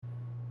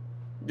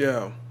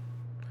Yo,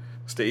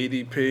 it's the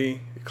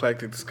EDP,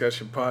 Eclectic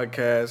Discussion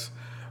Podcast.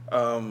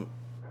 Of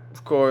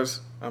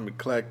course, I'm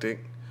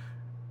eclectic.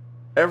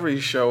 Every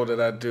show that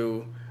I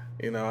do,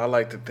 I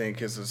like to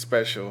think is a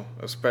special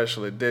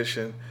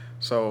edition.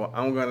 So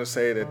I'm gonna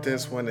say that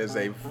this one is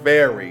a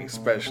very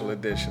special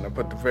edition. I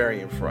put the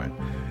very in front.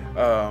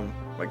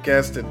 My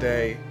guest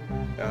today,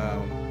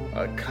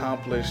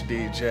 accomplished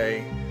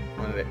DJ,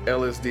 one of the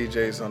illest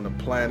DJs on the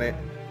planet.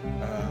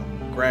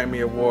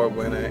 Grammy Award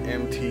winner,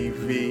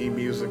 MTV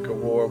Music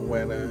Award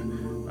winner,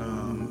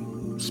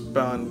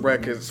 spun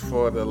records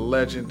for the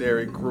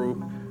legendary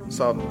group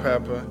Salt and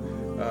Pepper,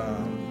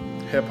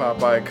 hip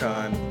hop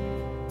icon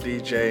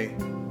DJ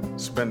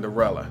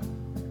Spinderella.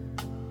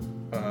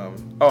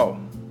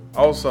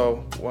 Also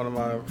one of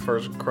my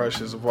first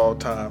crushes of all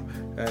time,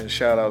 and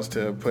shout outs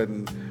to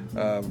putting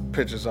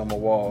pictures on my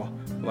wall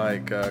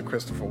like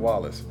Christopher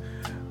Wallace.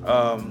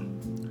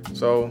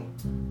 So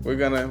we're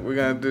gonna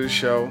do the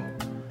show.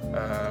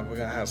 We're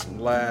gonna have some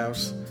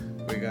laughs.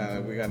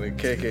 We're gonna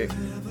kick it.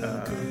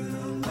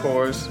 Of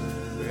course,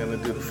 we're gonna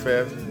do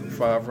the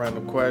 5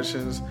 random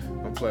questions.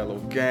 We're gonna play a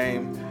little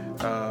game.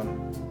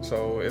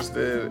 So it's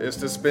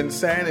the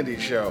Spinsanity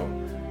show.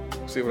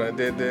 See what I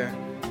did there?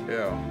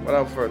 Yeah.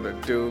 Without further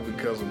ado,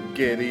 because I'm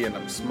giddy and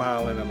I'm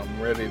smiling and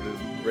I'm ready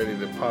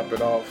to pop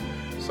it off.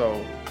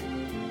 So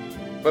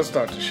let's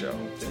start the show.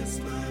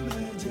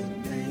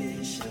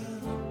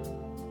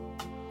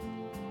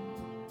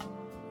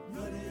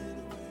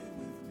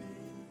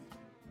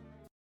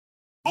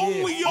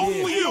 Only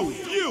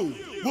you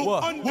will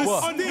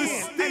understand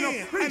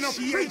and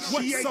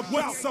appreciate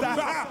what's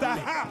about to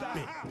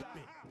happen.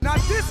 Now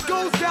this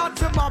goes out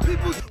to my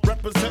people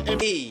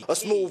representing E, a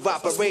smooth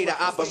operator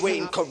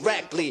operating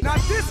correctly. Now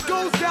this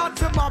goes out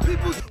to my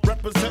people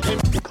representing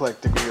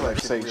Eclectic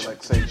relaxation.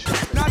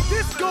 Now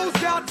this goes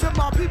out to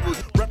my people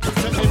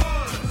representing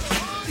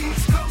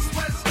East Coast,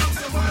 West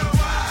Coast, and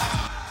worldwide.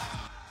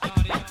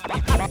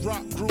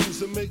 Rock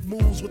grooves and make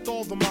moves with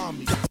all the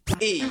mommies.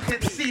 E,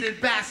 Conceited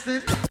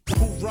bastard.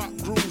 Who rock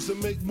grooves and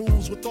make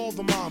moves with all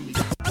the mommies.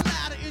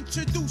 Allow to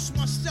introduce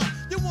myself.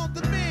 You want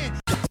the man.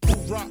 Who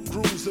rock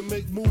grooves and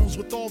make moves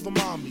with all the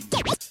mommies.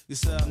 You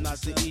say I'm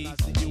not the E.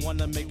 You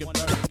wanna make it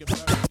burn.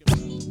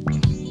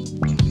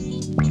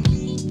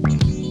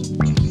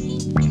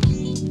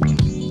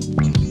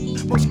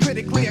 Most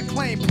critically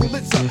acclaimed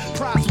Pulitzer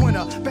Prize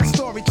winner, best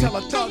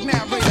storyteller, thug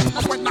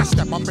narrator. When I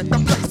step up in the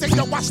place, they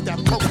know I step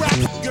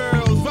correct.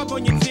 Girls, rub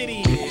on your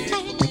titties.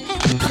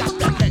 Got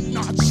that head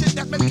nod shit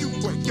that make you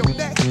break your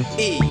neck.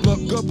 E, Look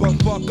good but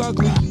fuck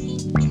ugly.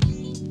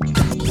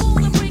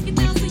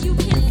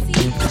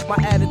 My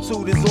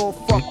attitude is all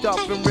fucked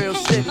up in real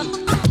city.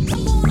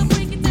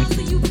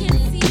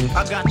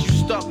 I got you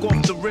stuck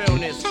off the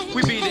realness.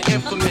 We be the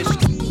infamous.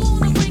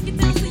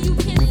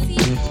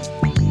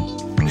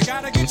 You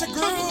gotta get your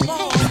groove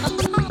on.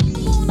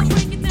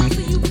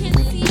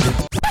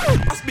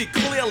 I speak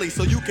clearly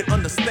so you can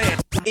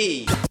understand.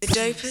 E, The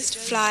dopest,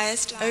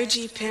 flyest,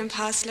 OG pimp,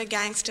 hustler,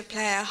 gangster,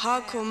 player,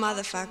 hardcore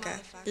motherfucker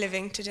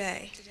living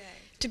today.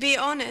 To be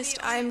honest,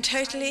 I am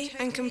totally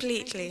and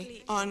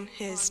completely on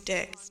his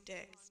dick.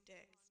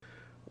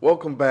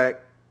 Welcome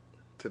back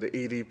to the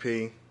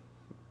EDP.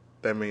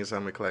 That means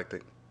I'm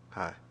eclectic.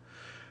 Hi.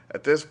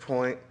 At this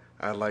point,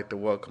 I'd like to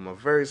welcome a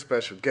very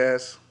special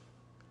guest,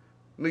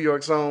 New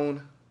York's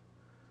own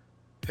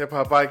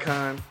hip-hop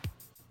icon,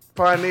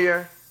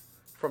 pioneer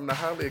from the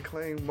highly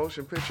acclaimed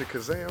motion picture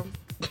Kazam,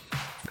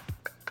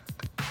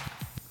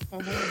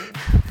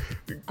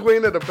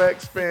 Queen of the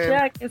Backspin.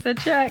 Check, it's a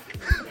check.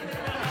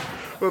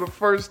 For the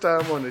first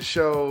time on the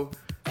show,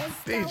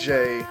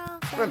 DJ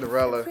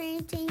Spinderella.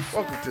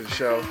 Welcome to the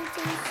show.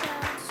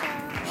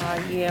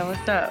 Oh yeah,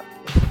 what's up?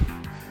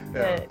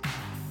 Yeah. Good.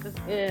 It's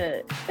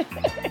good.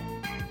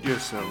 You're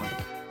silly.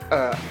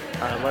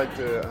 I'd like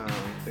to,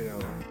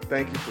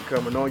 thank you for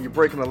coming on. You're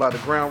breaking a lot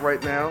of ground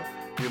right now.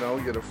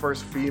 You're the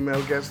first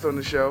female guest on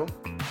the show.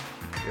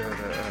 You're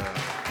the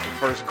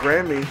first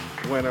Grammy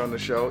winner on the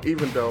show,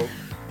 even though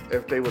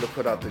if they would have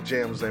put out the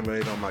jams they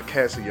made on my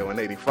Casio in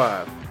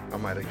 '85, I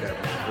might have gotten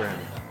a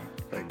Grammy.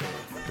 Like,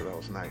 that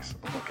was nice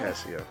on my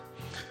Casio.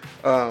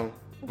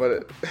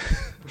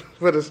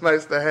 But it's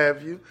nice to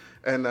have you.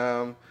 And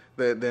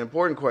the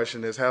important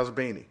question is, how's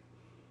Beanie?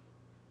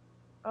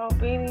 Oh,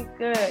 Beanie's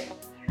good.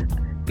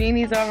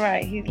 Beanie's all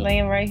right. He's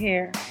laying right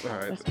here. All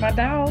right. That's my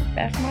dog.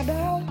 That's my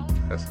dog.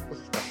 That's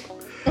what's up.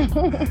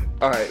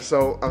 All right,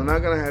 so I'm not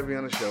gonna have you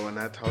on the show and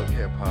not talk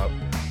hip hop.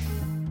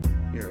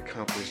 You're an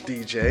accomplished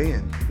DJ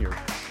and you're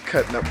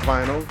cutting up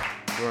vinyl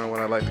during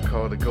what I like to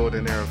call the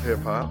golden era of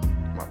hip hop.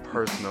 My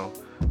personal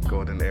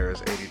golden era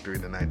is '83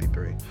 to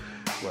 '93.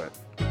 But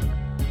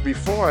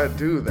before I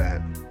do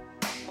that,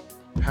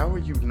 how are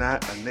you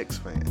not a Knicks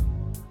fan?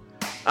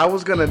 I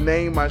was gonna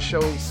name my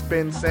show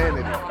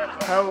Spinsanity.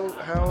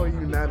 How are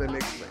you not a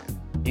Knicks fan?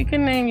 You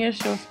can name your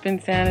show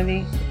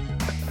Spinsanity.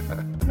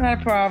 Not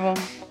a problem.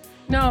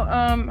 No,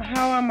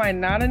 how am I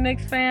not a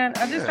Knicks fan?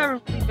 I just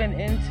haven't really been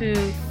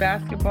into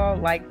basketball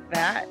like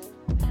that.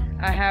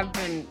 I have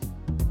been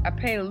I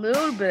paid a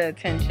little bit of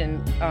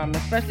attention,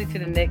 especially to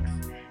the Knicks,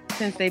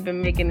 since they've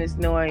been making this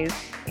noise,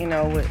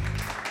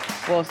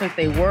 since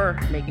they were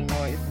making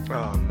noise.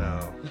 Oh,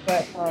 no.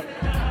 But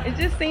it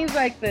just seems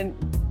like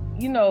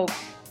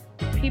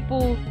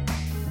people,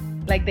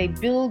 like they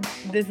build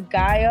this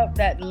guy up,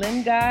 that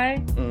Lynn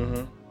guy,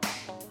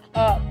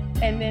 up,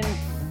 and then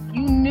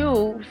you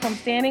knew from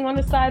standing on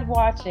the side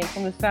watching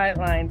from the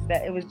sidelines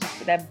that it was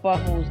just that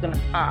bubble was going to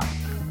pop.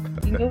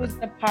 You knew it was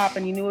going to pop,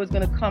 and you knew it was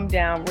going to come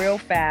down real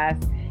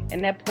fast,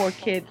 and that poor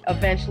kid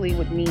eventually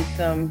would need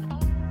some,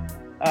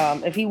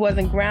 if he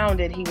wasn't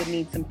grounded, he would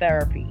need some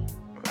therapy.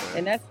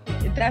 And that's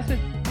what,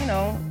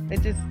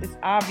 it's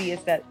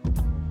obvious that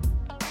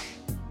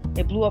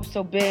it blew up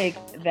so big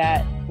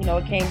that,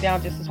 it came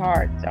down just as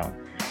hard. So,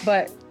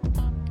 but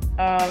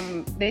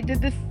they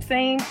did the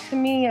same to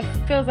me. It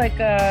feels like,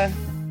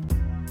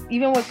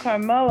 even with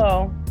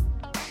Carmelo,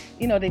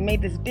 they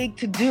made this big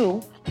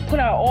to-do, put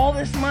out all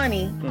this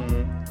money,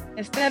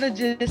 instead of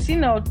just,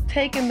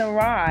 taking the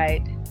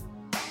ride.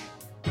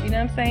 You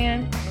know what I'm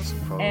saying? I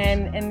suppose.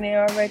 And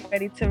they're already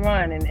ready to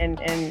run and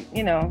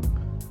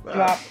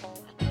drop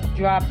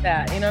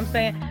that. You know what I'm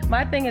saying?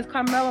 My thing is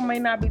Carmelo may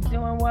not be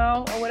doing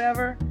well or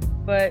whatever,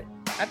 but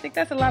I think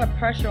that's a lot of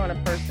pressure on a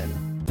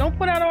person. Don't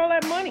put out all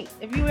that money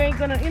if you ain't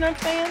gonna, you know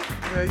what I'm saying?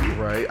 Yeah, you're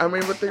right. I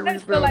mean, but they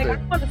rebuilt it.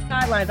 I'm on the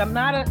sidelines. I'm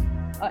not a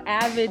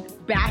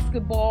avid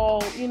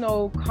basketball,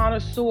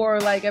 connoisseur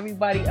like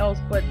everybody else,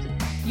 but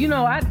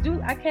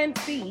I can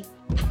see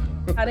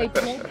how they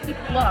blow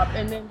people up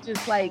and then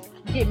just like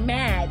get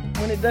mad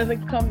when it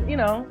doesn't come, You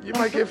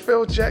might get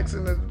Phil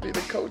Jackson to be the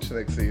coach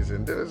next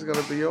season. Then it's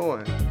gonna be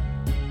on.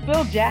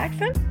 Phil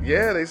Jackson?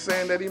 Yeah, they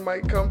saying that he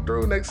might come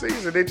through next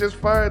season. They just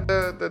fired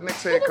the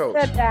Knicks head coach.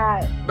 Who said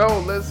that? No,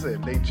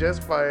 listen, they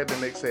just fired the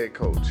Knicks head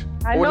coach.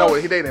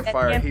 They didn't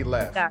fire him. He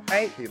left.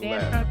 Right? He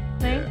left.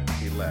 Yeah,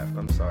 he left.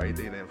 I'm sorry,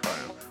 they didn't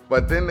fire him.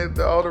 But then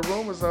all the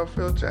rumors are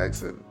Phil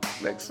Jackson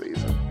next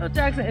season. Phil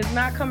Jackson is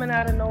not coming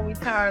out of no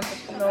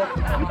retirement.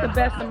 You could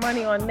bet some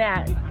money on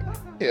that.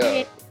 Yeah. He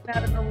ain't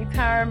out of no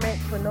retirement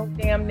for no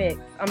damn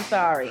Knicks. I'm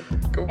sorry.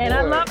 Good and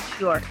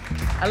boy.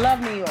 I love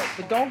New York.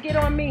 But don't get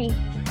on me.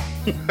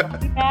 Don't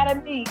be mad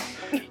at me.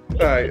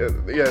 All right,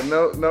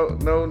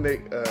 no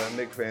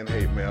Nick fan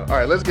hate mail. All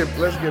right, let's get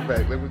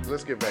back.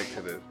 Let's get back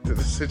to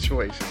the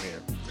situation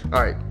here.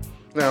 All right,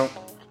 now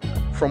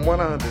from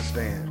what I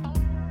understand,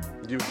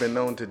 you've been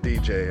known to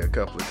DJ a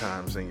couple of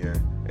times in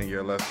your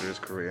illustrious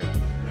career.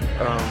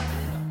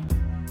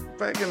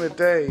 Back in the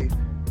day,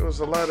 there was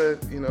a lot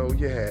of you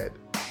had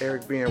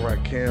Eric B. and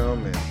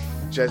Rakim and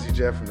Jazzy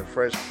Jeff and the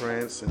Fresh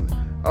Prince and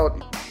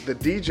the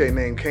DJ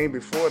name came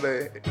before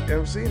the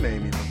MC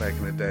name even back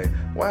in the day.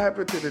 What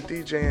happened to the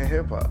DJ in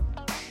hip hop?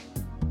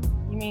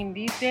 You mean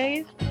these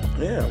days?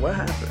 Yeah, what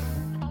happened?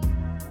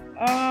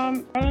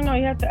 I don't know.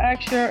 You have to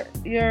ask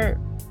your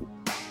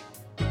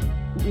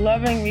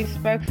loving,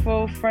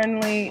 respectful,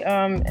 friendly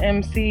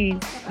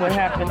MCs what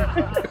happened.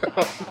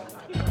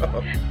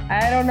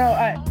 I don't know.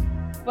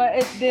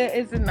 But there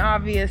is an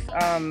obvious,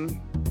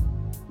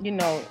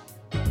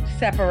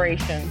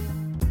 separation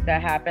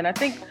that happened. I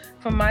think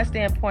from my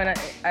standpoint,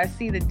 I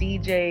see the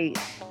DJ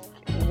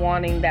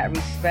wanting that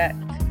respect,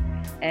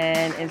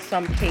 and in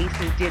some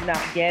cases did not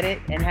get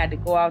it and had to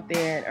go out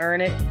there and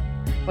earn it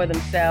for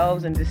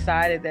themselves, and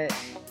decided that,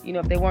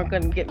 if they weren't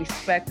going to get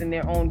respect in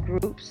their own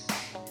groups,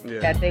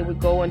 that they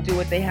would go and do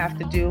what they have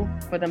to do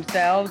for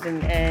themselves,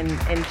 and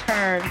in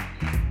turn,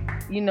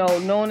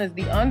 known as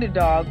the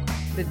underdog,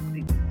 the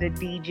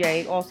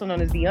DJ, also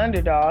known as the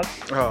underdog,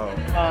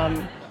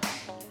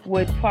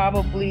 would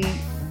probably,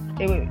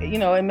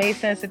 it made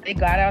sense that they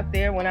got out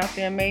there, went out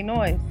there and made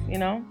noise,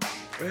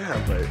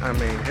 Yeah, but I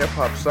mean, hip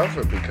hop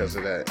suffered because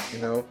of that,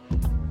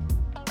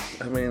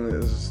 I mean,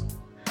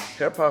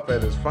 hip hop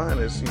at its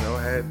finest,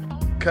 had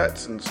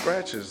cuts and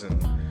scratches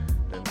and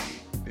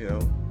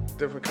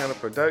different kind of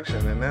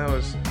production, and now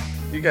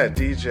you got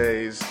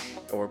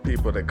DJs or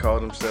people that call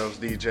themselves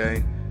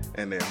DJ,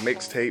 and they're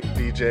mixtape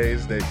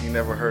DJs that you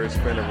never heard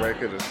spin a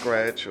record or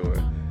scratch, or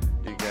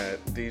you got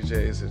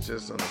DJs that's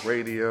just on the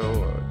radio,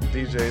 or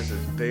DJs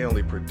that they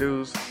only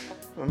produce.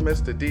 I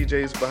miss the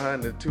DJs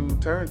behind the two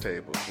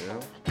turntables,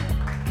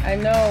 I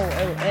know,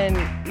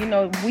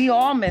 and we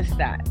all miss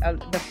that.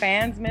 The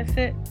fans miss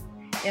it.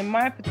 In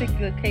my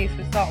particular case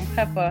with Salt and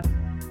Pepper,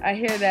 I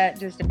hear that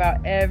just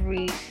about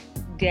every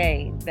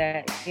day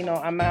that,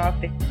 I'm out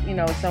there,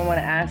 someone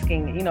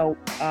asking,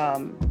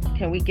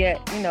 can we get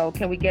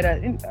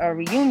a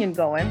reunion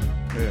going?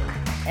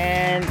 Yeah.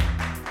 And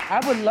I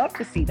would love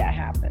to see that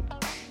happen.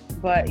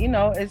 But,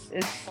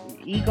 it's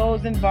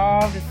egos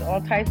involved. It's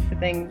all types of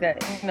things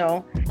that,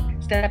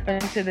 step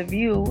into the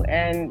view,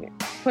 and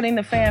putting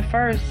the fan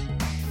first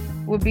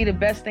would be the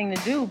best thing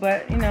to do.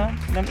 But,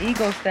 them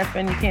egos step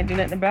in, you can't do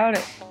nothing about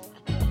it.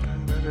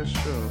 That is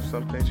true.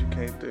 Some things you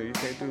can't do. You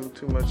can't do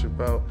too much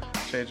about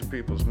changing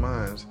people's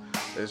minds.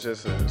 It's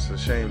just it's a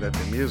shame that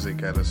the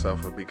music had to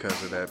suffer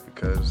because of that,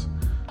 because,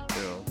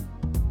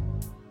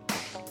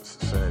 it's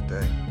a sad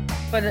day.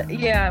 But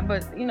yeah,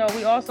 but you know,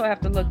 we also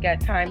have to look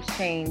at times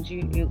change.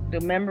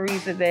 The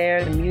memories are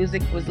there. The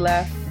music was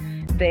left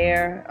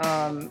there,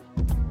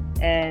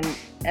 and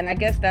I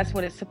guess that's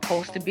what it's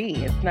supposed to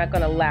be. It's not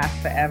gonna last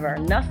forever.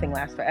 Nothing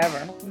lasts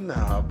forever.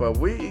 Nah, but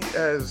we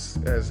as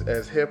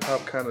hip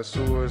hop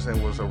connoisseurs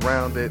and was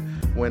around it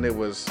when it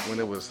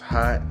was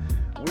hot,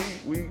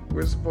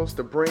 we're supposed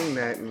to bring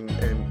that and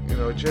you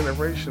know,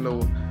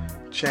 generational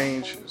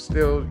change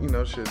still, you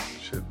know, should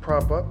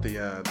prop up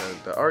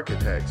the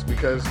architects,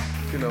 because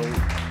you know,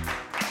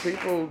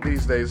 people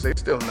these days, they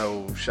still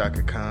know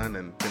Shaka Khan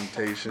and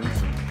Temptations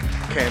and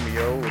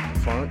Cameo with the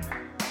funk,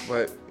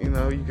 but you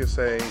know, you could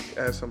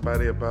ask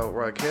somebody about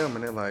Rakim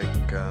and they're like,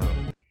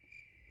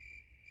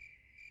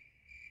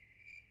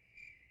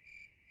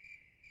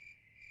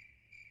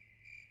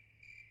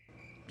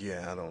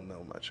 yeah, I don't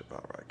know much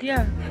about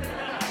Rakim.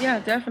 Yeah,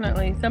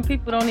 definitely. Some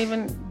people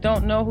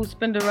don't know who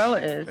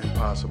Spinderella is.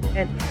 Impossible.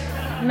 And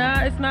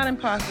nah, it's not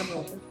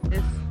impossible.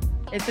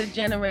 It's a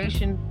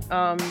generation.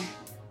 I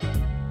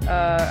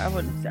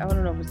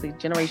don't know if it's a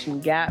generation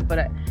gap,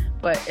 but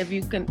if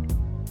you can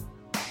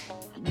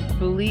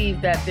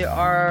believe that there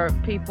are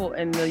people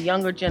in the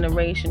younger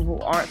generation who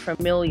aren't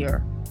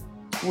familiar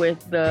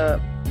with the,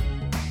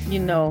 you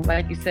know,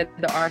 like you said,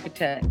 the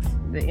architects,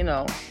 you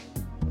know.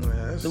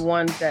 The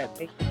ones that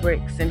make the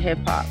bricks in hip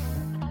hop.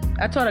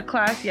 I taught a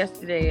class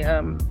yesterday,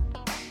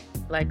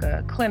 like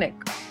a clinic,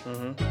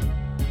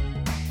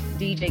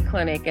 DJ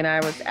clinic, and I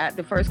was at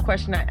the first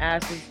question I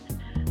asked was,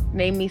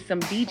 name me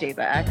some DJs.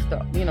 I asked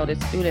the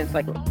students,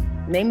 like,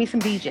 name me some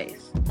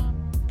DJs.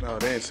 No,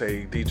 they didn't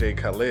say DJ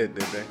Khaled,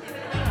 did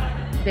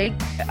they?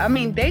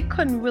 They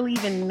couldn't really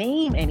even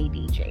name any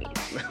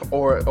DJs.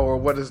 or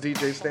what does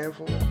DJ stand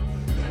for?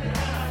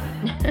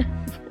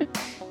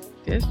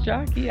 Disc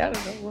jockey? I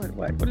don't know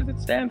what does it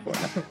stand for?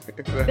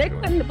 Exactly. They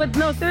couldn't, but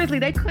no, seriously,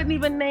 they couldn't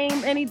even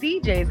name any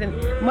DJs,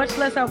 and much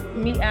less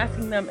me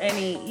asking them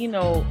any, you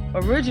know,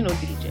 original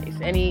DJs,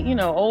 any, you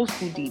know, old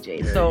school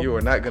DJs. Yeah, so you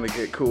were not gonna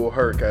get Cool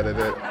Herc out of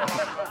that.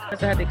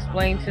 So I had to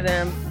explain to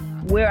them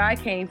where I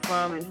came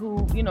from and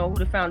who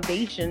the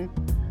foundation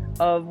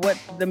of what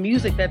the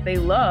music that they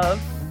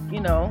love, you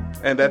know.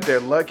 And that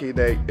they're lucky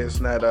that it's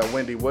not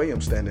Wendy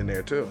Williams standing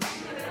there too.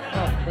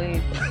 Oh,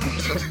 please.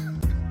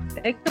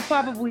 They could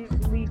probably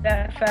leave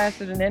that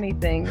faster than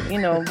anything, you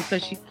know,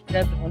 because she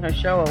does it on her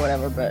show or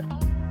whatever. But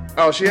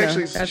she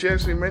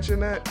actually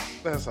mentioned that.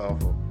 That's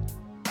awful.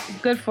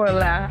 Good for a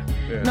laugh.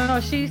 Yeah. No,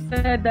 she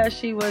said that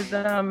she was.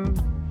 I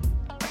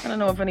don't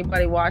know if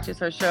anybody watches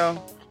her show.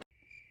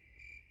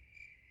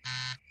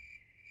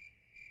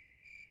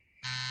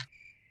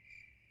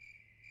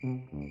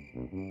 No,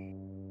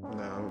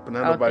 but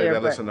not nobody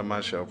that listens to my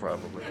show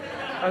probably.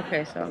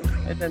 Okay, so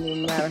it doesn't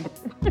even matter.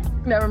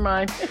 Never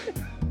mind.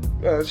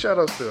 Shout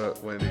outs to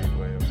Wendy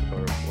Williams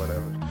or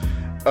whatever.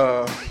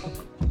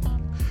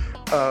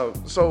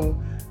 So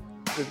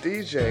the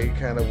DJ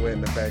kind of went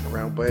in the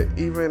background, but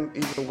even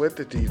with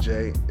the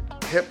DJ,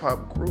 hip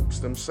hop groups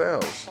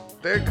themselves,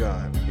 they're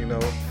gone. You know,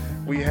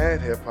 we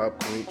had hip hop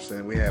groups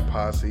and we had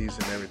posses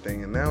and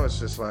everything, and now it's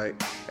just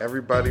like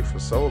everybody for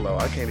solo.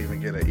 I can't even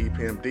get an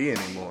EPMD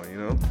anymore. You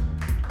know,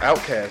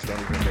 Outkast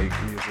don't even make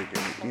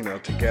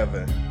music,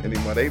 together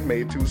anymore. They've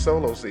made 2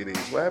 solo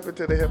CDs. What happened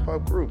to the hip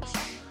hop groups?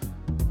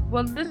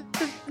 Well, this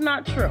is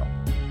not true.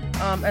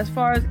 As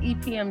far as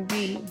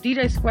EPMD,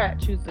 DJ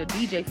Scratch, who's the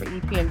DJ for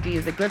EPMD,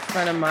 is a good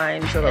friend of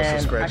mine. Shout out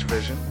to Scratch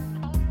Vision.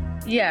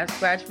 Yeah,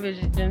 Scratch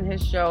Vision,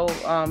 his show.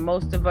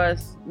 Most of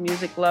us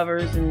music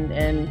lovers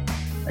and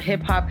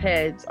hip hop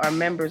heads are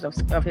members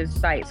of his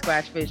site,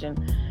 Scratch Vision,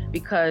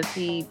 because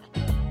he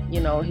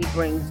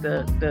brings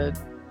the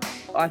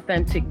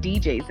authentic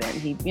DJs in.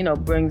 He,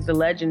 brings the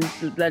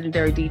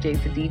legendary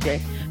DJs to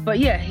DJ. But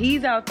yeah,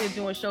 he's out there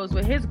doing shows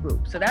with his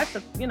group. So that's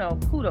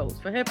kudos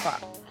for hip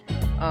hop.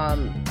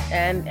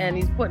 And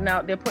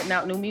they're putting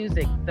out new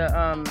music. The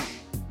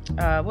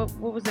what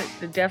was it?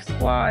 The Def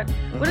Squad.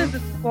 Mm-hmm. What is the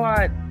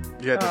squad?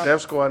 You had the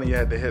Def Squad and you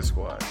had the Hit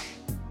Squad.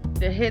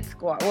 The Hit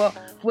Squad. Well,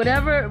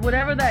 whatever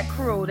that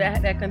crew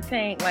that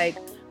contained like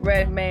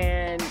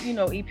Redman,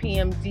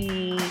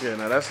 EPMD. Yeah,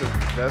 no, that's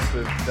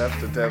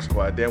the Def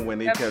Squad. Then when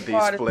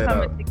EPMD split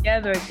up,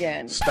 together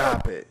again.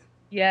 Stop it.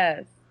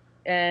 Yes,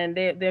 and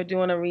they're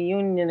doing a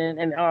reunion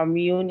and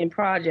reunion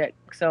project.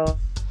 So,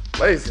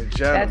 ladies and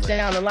gentlemen, that's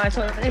down the line.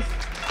 So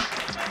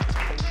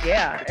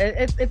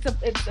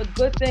it's a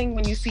good thing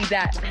when you see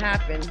that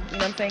happen. You know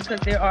what I'm saying? Because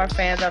there are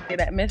fans out there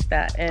that miss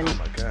that, and oh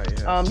my God,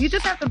 yes. You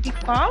just have to be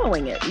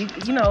following it. You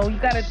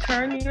got to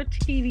turn your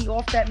TV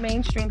off that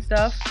mainstream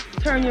stuff,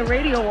 turn your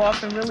radio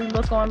off, and really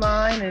look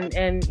online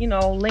and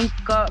link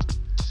up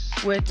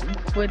with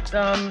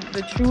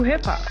the true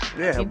hip hop.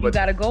 Yeah, you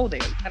got to go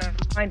there. You got to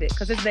find it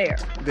because it's there.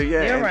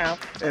 They're around.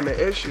 And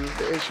the issue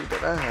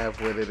that I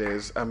have with it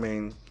is, what?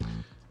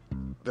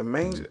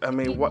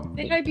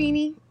 Say hi,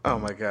 Beanie. Oh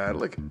my God!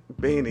 Look,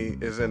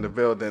 Beanie is in the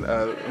building.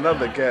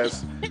 Another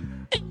guest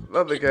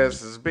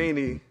is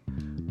Beanie.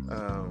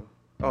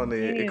 on the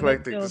Yeah,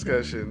 Eclectic that's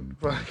Discussion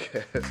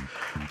podcast.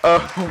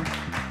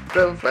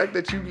 The fact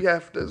that you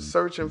have to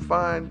search and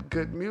find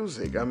good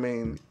music. I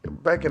mean,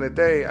 back in the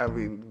day,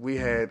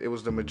 it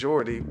was the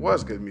majority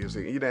was good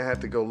music. You didn't have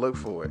to go look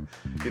for it.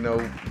 You know,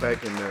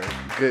 back in the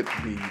good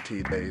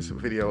BET days,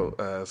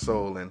 Video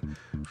Soul and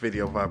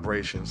Video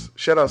Vibrations.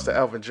 Shout outs to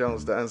Alvin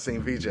Jones, the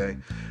unseen VJ.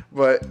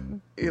 But,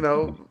 you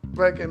know,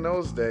 back in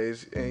those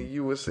days, and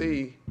you would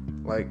see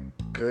like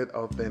good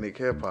authentic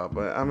hip hop.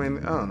 But I mean,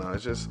 I don't know. It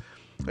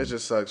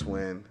just sucks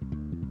when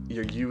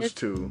you're used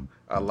to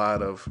a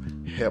lot of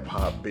hip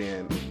hop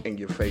being in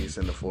your face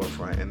in the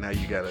forefront, and now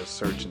you gotta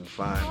search and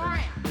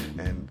find,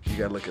 and you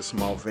gotta look at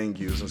small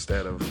venues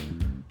instead of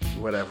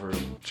whatever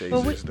Jay-Z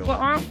is doing.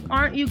 Well,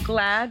 aren't you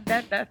glad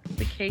that that's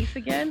the case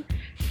again?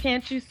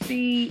 Can't you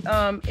see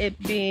it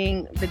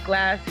being the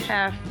glass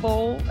half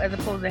full as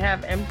opposed to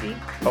half empty?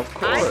 Of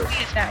course. I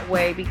see it that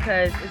way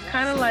because it's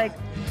kind of like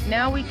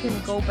now we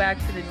can go back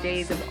to the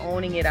days of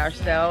owning it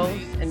ourselves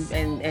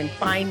and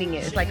finding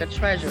it. It's like a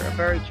treasure, a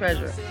buried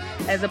treasure,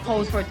 as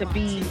opposed for it to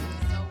be,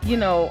 you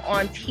know,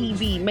 on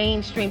TV,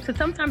 mainstream. So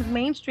sometimes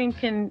mainstream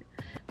can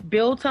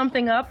build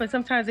something up, and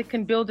sometimes it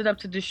can build it up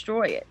to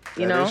destroy it.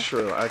 You know? That is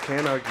true. I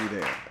can't argue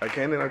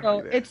that. So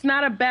it's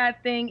not a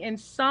bad thing in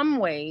some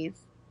ways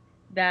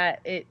that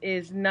it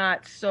is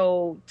not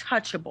so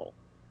touchable.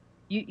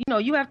 You know,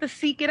 you have to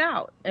seek it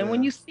out, and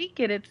when you seek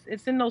it,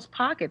 it's in those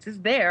pockets. It's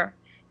there.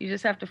 You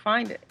just have to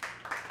find it.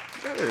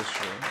 That is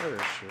true.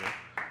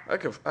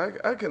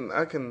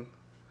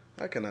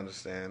 I can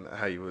understand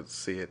how you would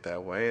see it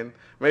that way, and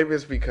maybe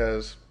it's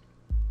because,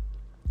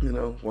 you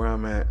know, where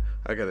I'm at,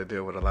 I got to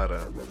deal with a lot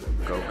of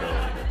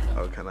go-go,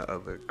 all kind of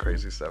other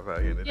crazy stuff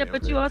out here. Yeah,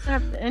 but you also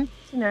have the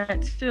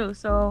internet too,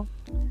 so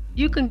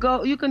you can do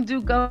go, you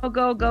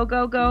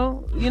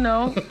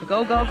know,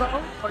 go,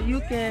 or you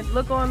can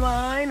look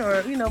online,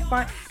 or, you know,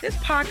 find, there's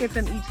pockets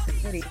in each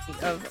city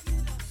of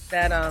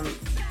that,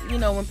 you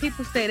know, when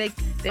people say they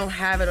don't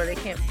have it or they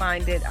can't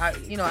find it,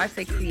 I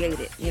say create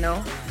it, you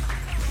know?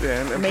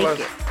 Yeah, and Make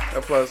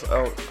plus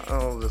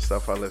all the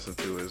stuff I listen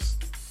to is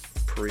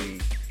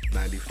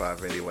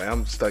pre-95 anyway.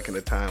 I'm stuck in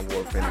a time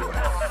warp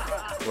anyway.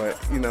 But,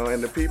 you know,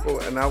 and the people,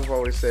 and I've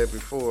always said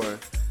before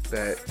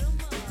that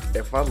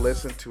if I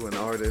listen to an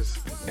artist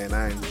and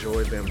I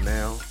enjoy them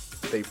now,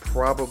 they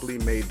probably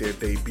made their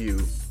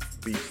debut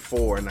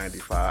before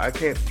 95.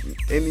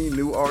 Any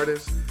new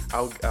artist,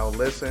 I'll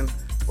listen,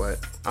 but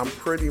I'm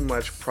pretty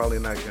much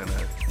not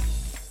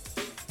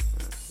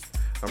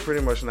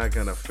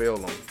gonna feel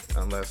them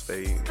unless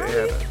they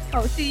had a...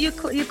 Oh, see, you're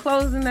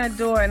closing that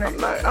door, and I'm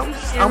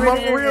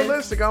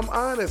realistic. I'm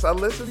honest. I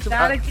listen to... You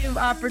gotta give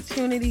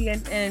opportunity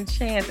and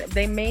chance.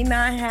 They may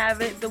not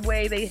have it the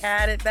way they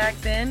had it back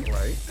then,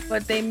 right?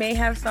 But they may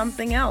have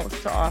something else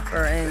to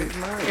offer. And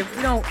if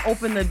we don't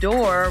open the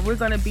door, we're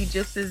gonna be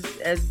just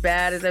as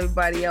bad as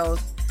everybody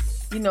else.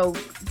 You know,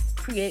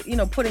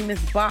 putting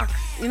this box.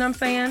 You know what I'm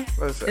saying?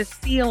 Listen, this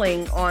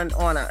ceiling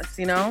on us.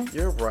 You know.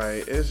 You're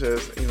right. It's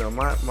just, you know,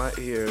 my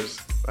ears.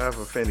 I have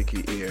a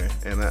finicky ear,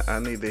 and I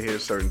need to hear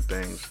certain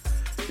things.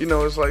 You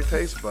know, it's like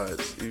taste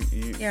buds.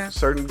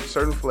 Certain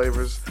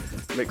flavors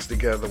mix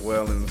together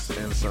well, and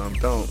some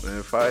don't. And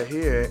if I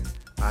hear it,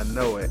 I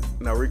know it.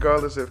 Now,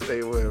 regardless if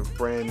they were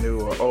brand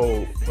new or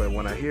old, but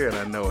when I hear it,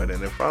 I know it.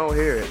 And if I don't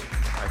hear it,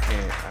 I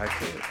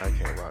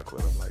can't rock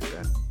with them like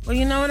that. Well,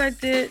 you know what I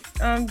did?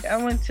 I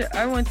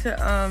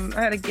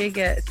had a gig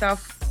at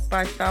South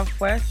by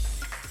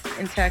Southwest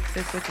in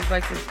Texas, which is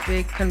like this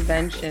big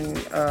convention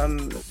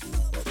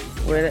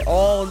where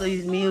all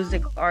these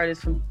music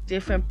artists from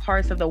different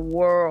parts of the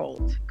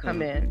world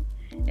come in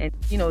and,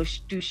 you know,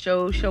 do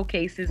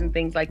showcases and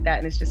things like that.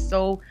 And it's just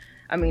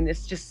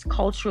it's just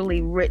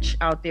culturally rich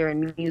out there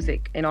in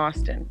music in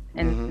Austin.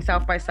 And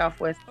South by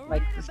Southwest,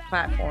 like this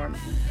platform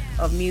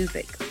of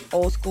music,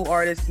 old school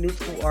artists, new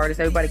school artists,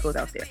 everybody goes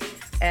out there.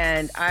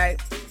 And I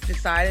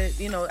decided,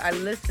 you know, I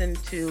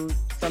listened to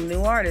some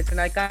new artists,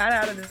 and I got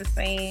out of the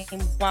same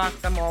box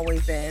I'm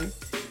always in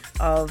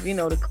of, you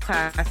know, the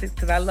classics,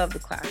 because I love the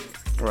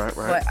classics. Right.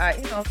 But I,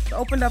 you know,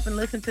 opened up and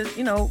listened to,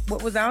 you know,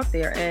 what was out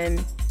there,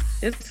 and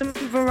there's some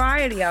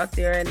variety out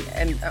there, and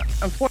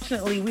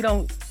unfortunately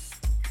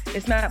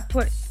it's not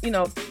put, you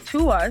know,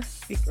 to us,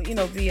 you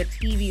know, via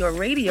TV or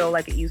radio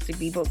like it used to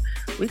be, but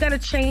we got to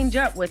change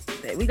up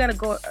with it. We got to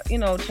go, you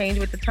know, change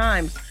with the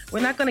times.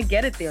 We're not going to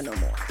get it there no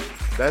more.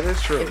 That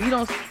is true. If you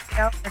don't seek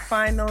out and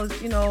find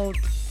those, you know,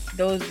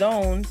 those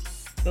zones,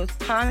 those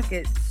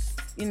pockets,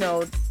 you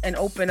know, and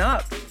open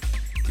up,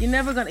 you're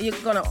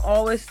gonna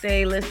always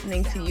stay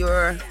listening to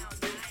your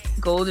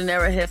golden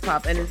era hip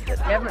hop, and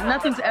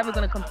nothing's ever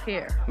gonna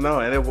compare.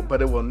 No,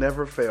 but it will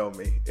never fail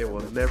me. It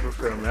will never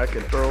fail me. I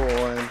can throw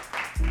on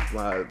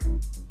my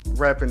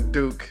Rapping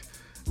Duke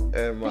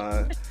and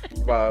my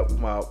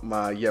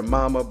Yeah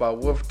Mama by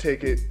Wolf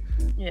Ticket.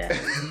 Yeah.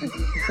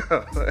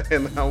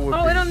 And I would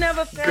it'll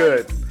never fail.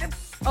 Good.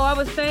 Oh, I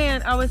was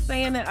saying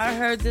that I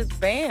heard this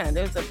band.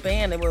 There's a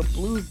band, they were a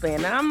blues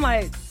band, and I'm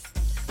like,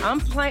 I'm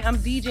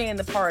DJing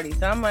the party,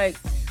 so I'm like,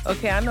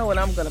 okay, I know what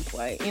I'm gonna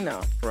play, you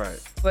know. Right.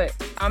 But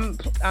I'm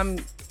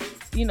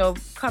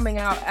coming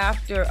out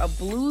after a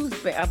blues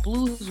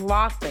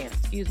rock band,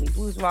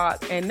 blues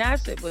rock, and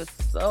that shit was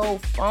so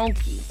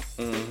funky.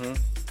 Mm-hmm.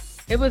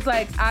 It was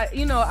like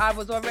I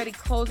was already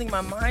closing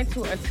my mind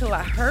to it until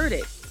I heard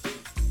it.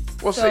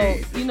 Well, so,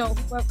 see,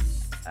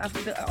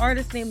 the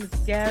artist's name is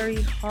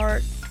Gary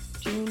Hart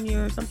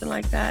Jr. or something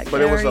like that. But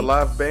Gary, it was a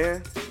live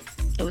band?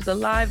 It was a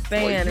live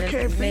band,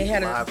 and they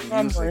had a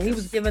drummer, and he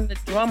was giving the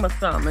drummer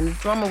some, and the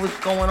drummer was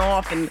going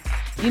off, and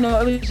it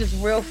was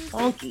just real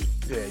funky.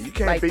 Yeah, you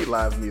can't beat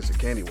live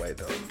music anyway,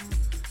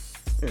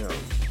 though.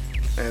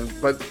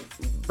 But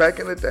back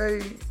in the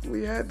day,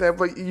 we had that.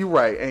 But you're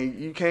right, and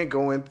you can't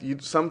go in.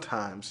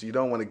 Sometimes you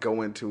don't want to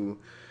go into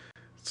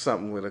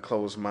something with a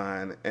closed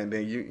mind, and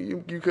then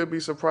you could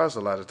be surprised a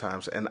lot of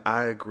times. And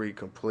I agree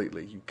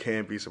completely. You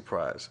can be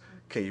surprised.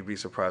 Can you be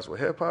surprised with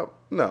hip hop?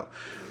 No.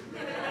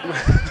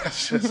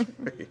 That's just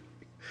me.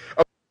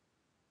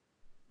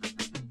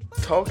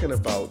 Talking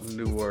about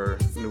newer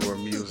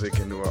music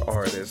and newer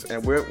artists,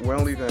 and we're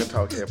only going to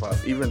talk hip hop.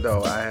 Even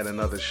though I had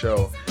another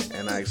show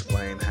and I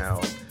explained how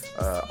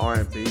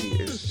R&B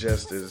is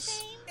just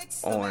as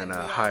on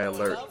high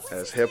alert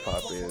as hip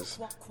hop is.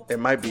 It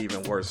might be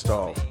even worse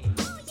off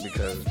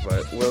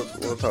but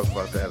we'll talk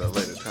about that at a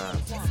later time.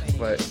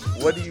 But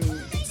what do you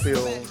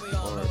feel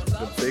are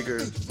the bigger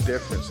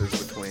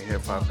differences between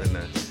hip hop in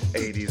the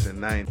 80s and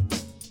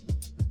 90s?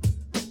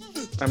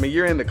 I mean,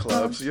 you're in the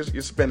clubs,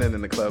 you're spinning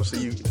in the clubs, so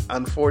you,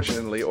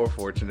 unfortunately or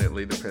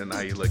fortunately, depending on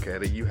how you look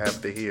at it, you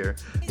have to hear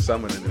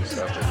some of the new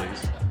stuff at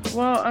least.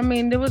 Well, I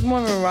mean, there was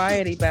more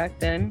variety back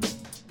then.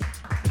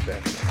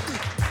 Definitely.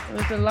 It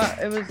was a lot.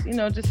 It was,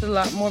 just a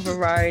lot more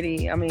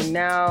variety. I mean,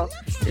 now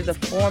there's a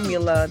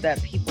formula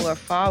that people are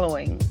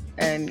following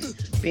and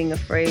being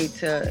afraid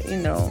to,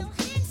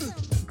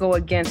 go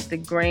against the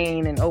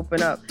grain and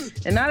open up.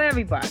 And not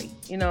everybody,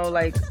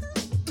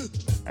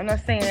 I'm not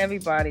saying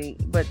everybody,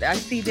 but I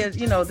see there's,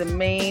 the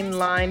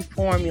mainline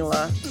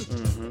formula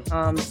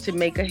to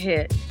make a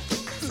hit,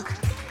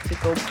 to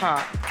go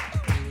pop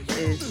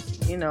is,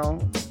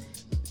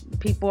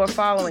 people are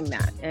following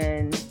that.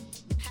 And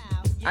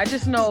I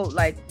just know,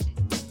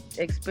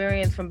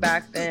 experience from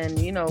back then,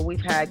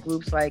 we've had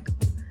groups like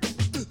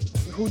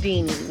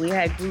Houdini, we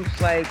had groups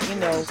like,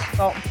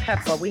 Salt and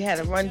Pepper, we had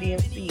a Run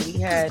DMC, we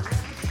had,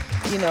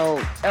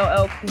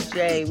 LL Cool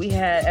J, we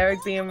had Eric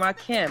B. and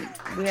Rakim,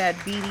 we had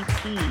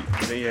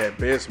BDP. Then you had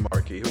Biz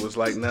Markie, who was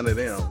like none of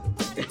them.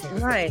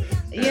 Right,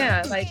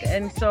 yeah,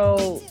 and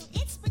so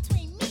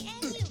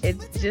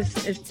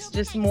it's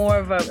just more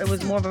of it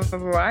was more of a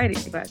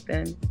variety back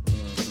then.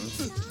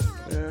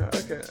 Yeah,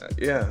 okay.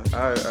 Yeah,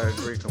 I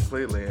agree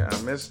completely.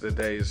 I miss the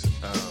days, in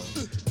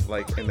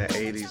the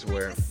 80s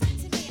where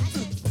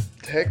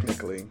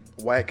technically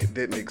whack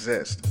didn't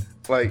exist.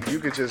 You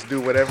could just do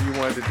whatever you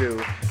wanted to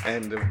do,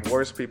 and the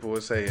worst people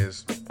would say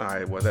is, all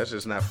right, well, that's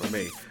just not for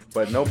me.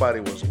 But nobody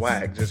was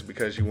whack just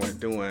because you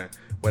weren't doing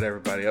what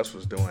everybody else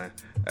was doing.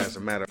 As a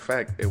matter of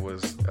fact, it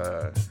was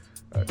a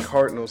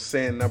cardinal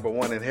sin number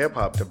one in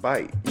hip-hop to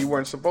bite. You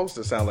weren't supposed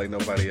to sound like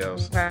nobody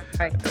else. Right.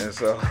 And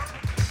so...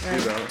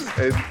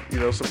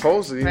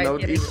 supposedly,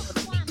 even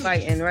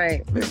fighting,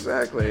 right?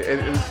 Exactly,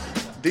 and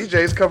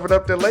DJs covered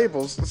up their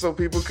labels so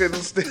people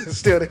couldn't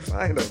steal their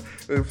find them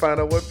and find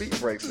out what beat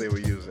breaks they were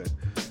using.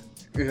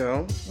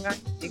 Right,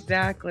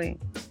 exactly.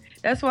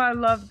 That's why I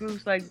love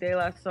groups like De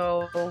La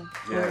Soul.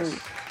 Yes.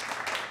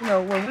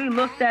 When we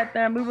looked at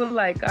them, we were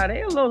like, "God,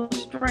 they're a little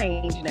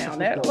strange now.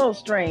 They're a little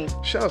strange."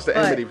 Shouts to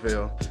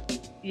Amityville.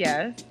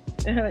 Yes,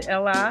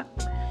 L.I.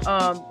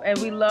 And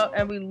we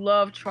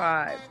love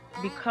Tribe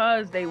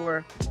because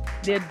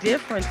their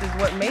difference is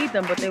what made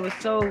them, but they were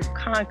so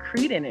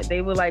concrete in it.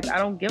 They were like, I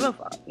don't give a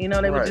fuck. They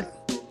were just,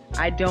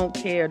 I don't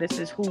care. This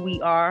is who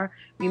we are.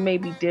 We may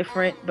be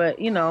different, but,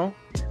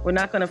 we're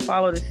not going to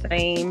follow the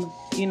same,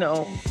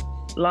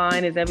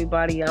 line as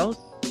everybody else.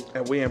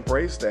 And we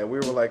embraced that. We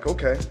were like,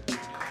 okay.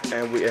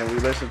 And we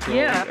listened to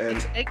them.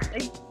 And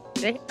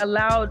they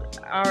allowed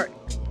our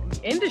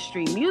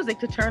industry, music,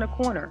 to turn a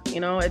corner.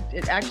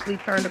 It actually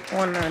turned a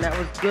corner, and that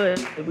was good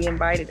that we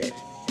invited it.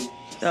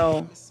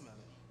 So,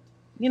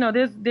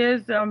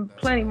 there's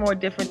plenty more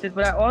differences,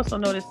 but I also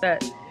noticed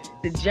that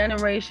the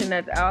generation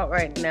that's out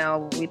right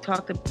now, we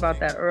talked about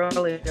that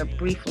earlier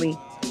briefly,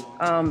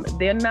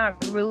 they're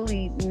not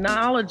really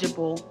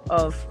knowledgeable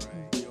of,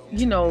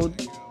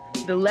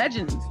 the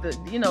legends,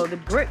 the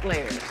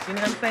bricklayers, you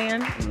know what I'm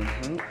saying?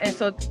 Mm-hmm. And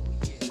so,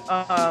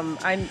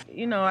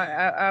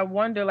 I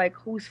wonder,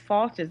 whose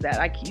fault is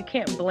that? You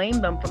can't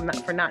blame them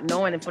for not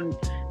knowing, and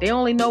they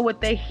only know what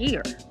they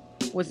hear,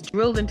 what's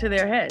drilled into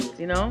their heads,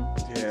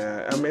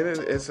 Yeah, I mean,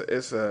 it's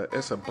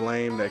a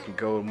blame that can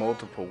go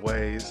multiple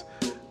ways.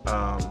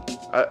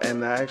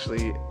 And I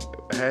actually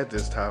had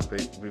this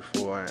topic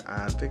before.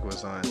 I think it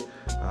was on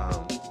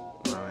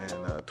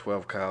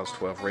 12 Cows,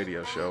 12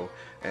 radio show,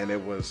 and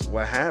it was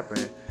what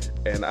happened.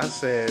 And I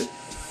said,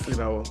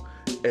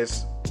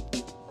 it's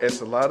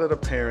a lot of the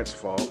parents'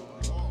 fault,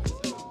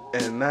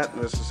 and not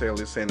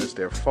necessarily saying it's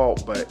their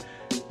fault, but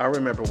I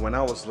remember when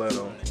I was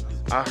little,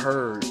 I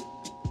heard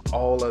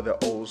all of the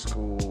old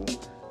school,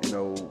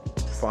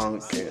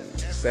 funk and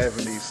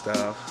 70s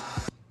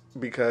stuff.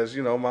 Because,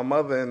 you know, my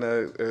mother and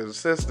her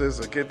sisters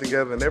would get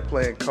together and they're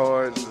playing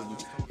cards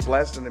and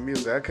blasting the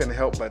music. I couldn't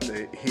help but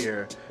to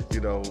hear,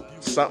 you know,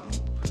 something.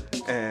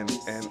 And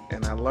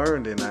I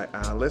learned and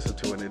I listened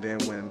to it. And then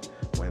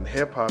when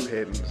hip hop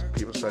hit and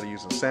people started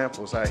using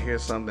samples, I hear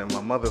something.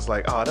 My mother's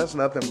like, "Oh, that's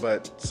nothing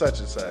but such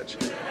and such,"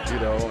 you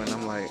know. And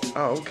I'm like,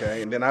 "Oh,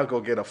 okay." And then I'll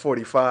go get a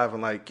 45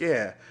 and like,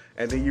 yeah.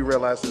 And then you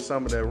realize that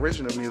some of the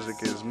original music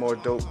is more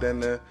dope than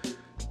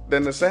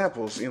the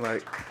samples. You're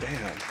like,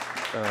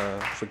 damn.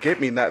 Forget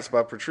Me Nots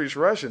by Patrice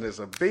Rushen is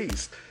a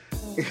beast,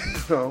 you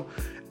know.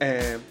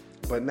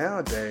 But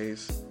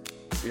nowadays,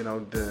 you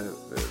know,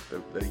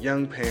 the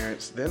young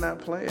parents, they're not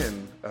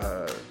playing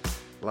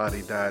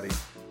Lottie Dottie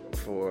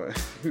for,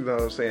 you know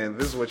what I'm saying,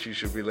 this is what you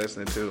should be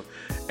listening to.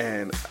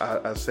 And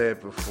I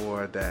said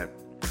before that,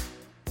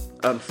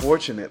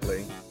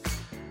 unfortunately,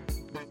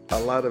 a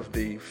lot of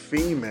the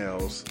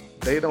females,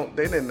 they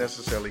didn't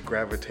necessarily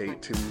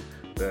gravitate to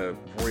the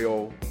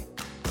real,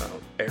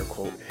 air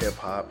quote, hip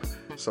hop.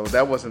 So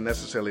that wasn't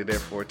necessarily their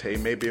forte.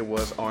 Maybe it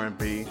was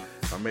R&B,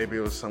 or maybe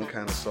it was some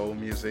kind of soul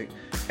music.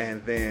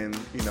 And then,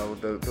 you know,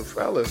 the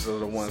fellas are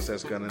the ones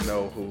that's gonna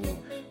know who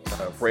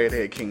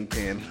Redhead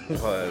Kingpin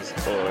was,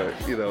 or,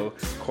 you know,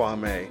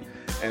 Kwame.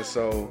 And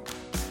so,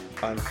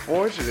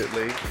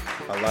 unfortunately,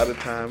 a lot of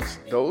times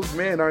those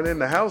men aren't in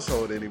the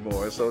household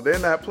anymore, so they're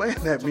not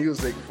playing that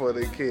music for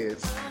the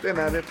kids. They're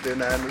not in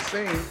the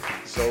scene.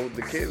 So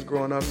the kids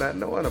growing up not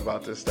knowing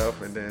about this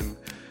stuff, and then,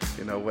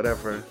 you know,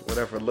 whatever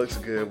looks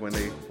good when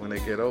they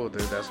get older,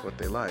 that's what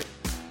they like.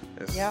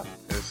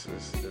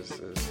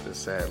 It's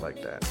sad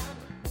like that.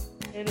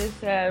 It is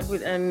sad,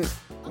 and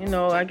you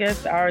know, I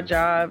guess our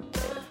job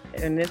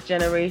in this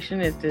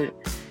generation is to,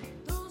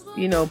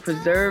 you know,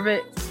 preserve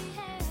it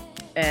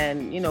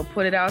and, you know,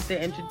 put it out there,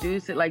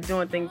 introduce it, like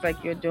doing things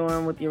like you're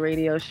doing with your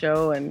radio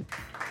show, and,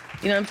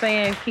 you know what I'm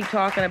saying, keep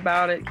talking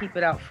about it, keep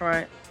it out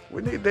front.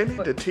 They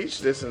need to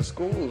teach this in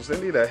schools. They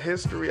need a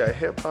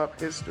hip hop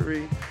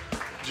history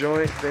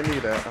joint. They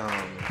need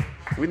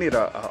we need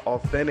a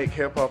authentic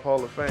hip hop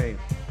Hall of Fame.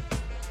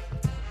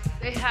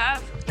 They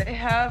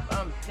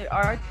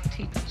are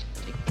teaching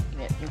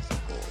it in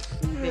schools.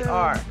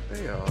 Yeah,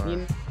 they are.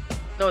 You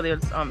know,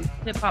 there's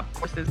hip hop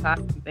courses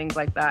and things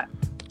like that.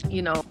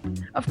 You know,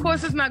 of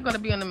course, it's not going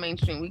to be on the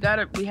mainstream.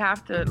 We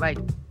have to like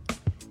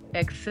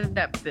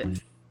accept this.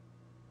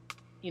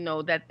 You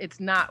know, that it's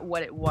not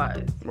what it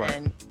was,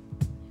 right.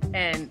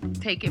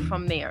 and take it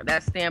from there.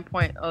 That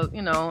standpoint of,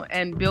 you know,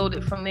 and build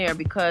it from there,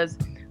 because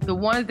the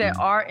ones that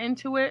are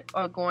into it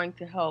are going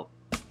to help,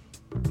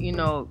 you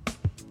know,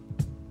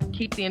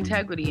 keep the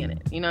integrity in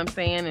it, you know what I'm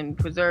saying, and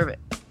preserve it,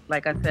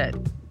 like I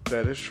said.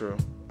 That is true.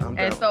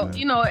 And so,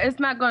 you know, it's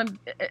not going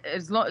to,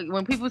 as long,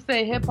 when people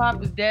say hip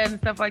hop is dead and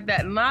stuff like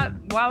that, not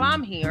while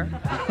I'm here.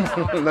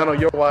 Not on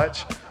your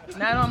watch.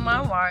 Not on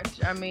my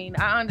watch. I mean,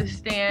 I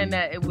understand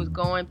that it was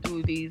going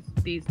through these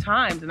these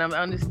times, and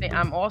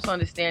I'm also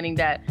understanding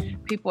that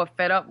people are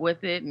fed up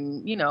with it,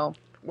 and you know.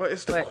 Well,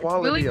 it's the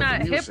quality really of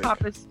not the music. Hip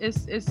hop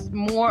is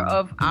more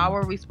of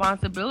our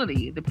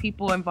responsibility, the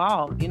people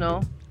involved, you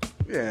know.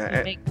 Yeah,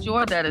 and make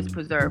sure that it's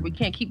preserved. We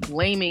can't keep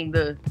blaming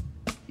the,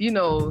 you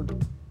know,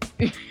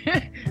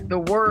 the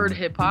word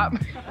hip hop.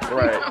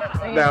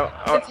 Right. Now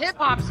it's hip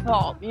hop's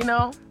fault, you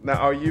know. Now,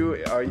 are you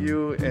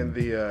in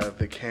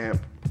the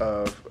camp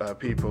of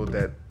people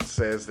that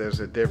says there's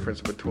a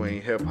difference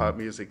between hip hop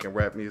music and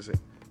rap music?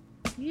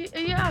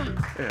 Yeah.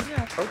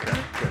 Okay.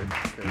 Good.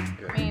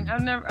 I mean,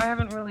 I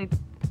haven't really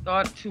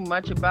thought too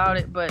much about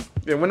it, but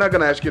yeah, we're not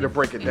gonna ask you to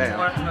break it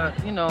down. More,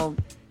 you know,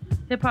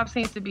 hip hop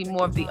seems to be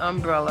more of the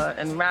umbrella,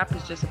 and rap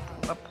is just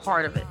a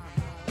part of it.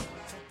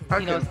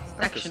 It's a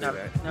section of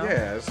it. You know?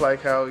 Yeah, it's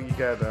like how you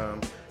got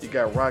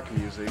rock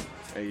music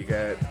and you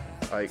got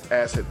like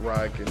acid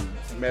rock and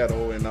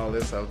metal and all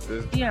this stuff.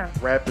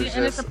 Rap is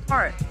and it's a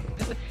part.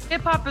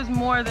 Hip hop is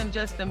more than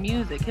just the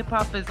music. Hip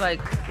hop is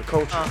like the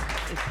culture.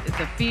 It's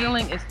the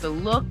feeling. It's the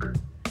look.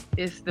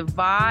 It's the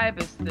vibe.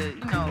 It's the,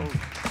 you know.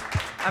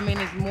 I mean,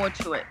 there's more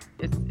to it.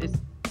 It's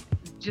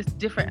just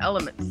different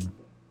elements.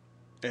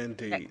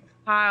 Indeed. That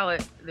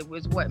pilot that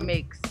was what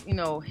makes, you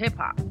know, hip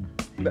hop.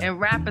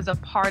 And rap is a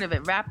part of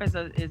it. Rap is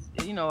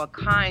you know, a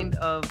kind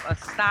of a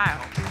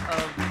style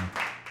of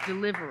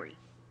delivery,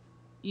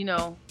 you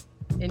know,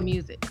 in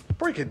music.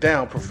 Break it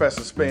down,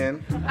 Professor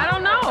Spin. I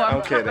don't know.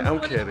 I'm kidding.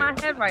 in my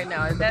head right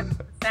now. Does that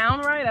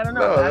sound right? I don't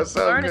know. No, that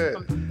sounds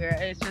good. From here.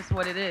 It's just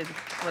what it is.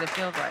 It's what it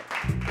feels like.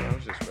 I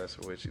was just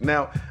messing with you.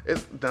 Now,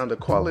 it's down the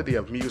quality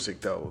of music,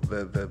 though,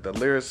 the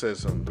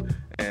lyricism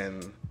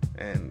and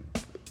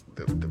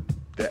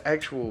the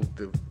actual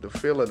the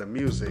feel of the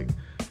music.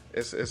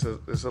 It's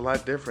a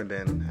lot different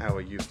than how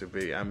it used to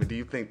be. I mean, do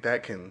you think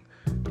that can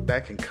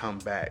come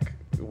back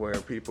where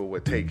people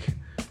would take,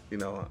 you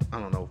know, I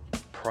don't know,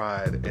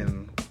 pride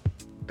in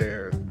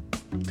their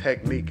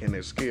technique and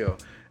their skill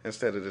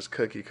instead of this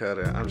cookie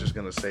cutter? I'm just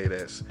gonna say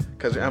this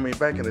because I mean,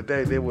 back in the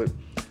day, they would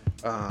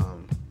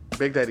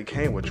Big Daddy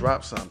Kane would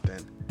drop something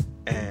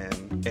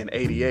and in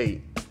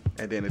 '88,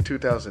 and then in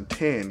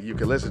 2010 you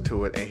could listen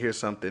to it and hear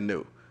something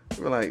new.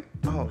 You were like,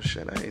 oh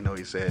shit, I didn't know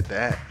he said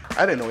that.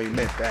 I didn't know he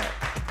meant that.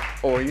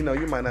 Or, you know,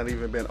 you might not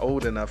even been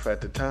old enough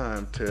at the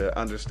time to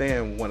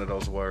understand one of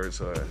those words,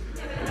 or,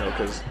 you know,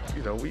 because,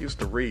 you know, we used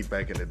to read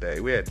back in the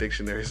day. We had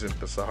dictionaries and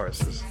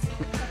thesauruses.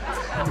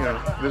 You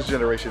know, this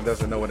generation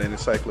doesn't know what an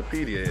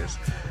encyclopedia is,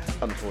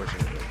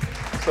 unfortunately.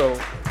 So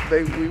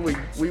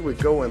we would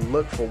go and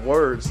look for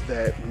words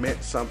that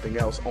meant something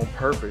else on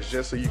purpose,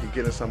 just so you could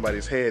get in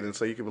somebody's head, and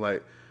so you could be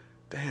like,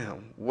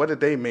 damn, what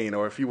did they mean?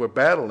 Or if you were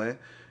battling,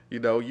 you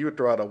know, you would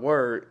throw out a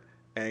word,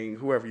 and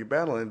whoever you're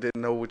battling didn't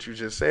know what you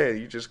just said.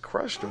 You just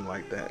crushed them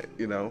like that,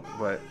 you know.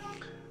 But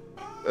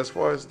as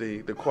far as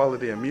the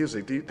quality of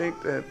music, do you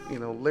think that, you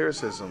know,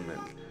 lyricism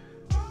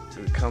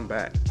would come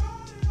back?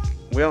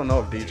 We don't know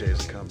if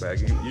DJs will come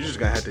back. You're just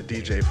going to have to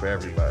DJ for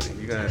everybody.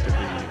 You're going to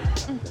have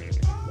to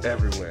be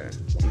everywhere.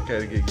 We got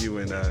to get you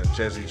and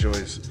Jazzy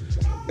Joyce.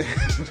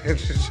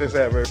 Just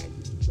have her.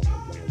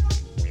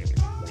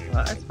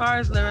 Well, as far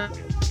as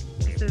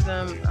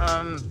lyricism,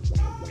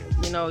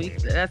 you know,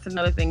 that's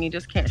another thing. You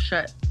just can't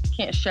shut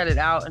it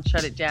out and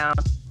shut it down.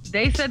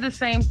 They said the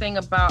same thing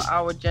about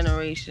our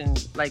generation.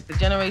 Like the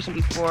generation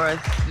before us,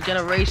 the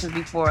generations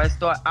before us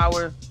thought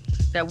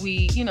that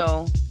we, you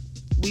know,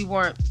 we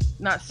weren't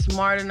not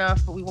smart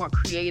enough, but we weren't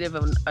creative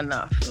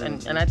enough.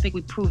 And I think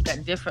we proved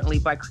that differently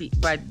by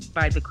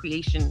the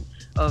creation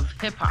of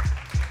hip hop.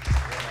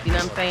 You know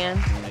what I'm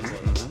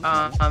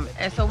saying?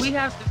 And so we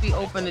have to be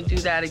open to do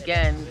that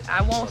again.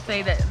 I won't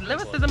say that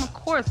lyricism, of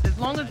course, as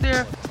long as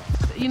there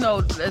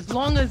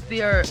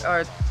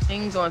are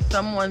things on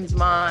someone's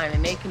mind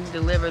and they can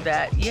deliver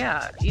that,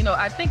 yeah. You know,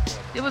 I think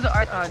there was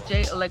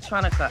Jay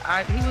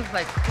Electronica. He was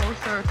like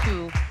closer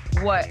to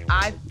what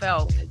I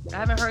felt. I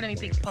haven't heard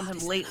anything from him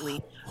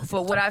lately,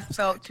 but what I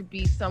felt to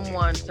be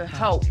someone to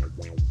help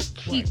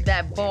keep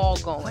that ball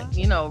going,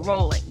 you know,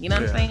 rolling. You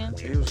know what I'm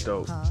saying? He was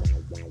dope.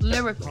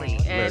 Lyrically.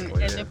 And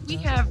if we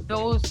have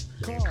those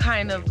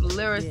kind of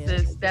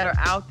lyricists that are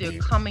out there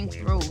coming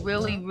through,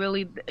 really,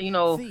 really, you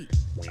know,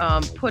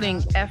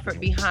 putting effort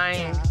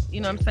behind,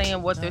 you know what I'm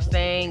saying, what they're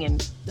saying,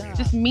 and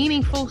just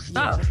meaningful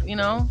stuff, you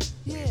know?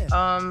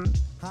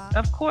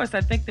 Of course,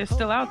 I think they're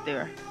still out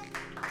there.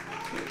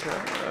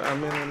 I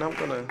mean, and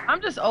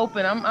I'm just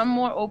open. I'm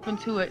more open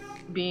to it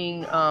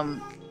being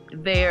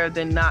there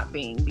than not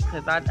being,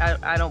 because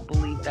I don't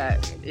believe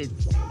that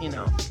it's, you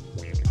know.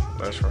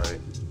 That's right.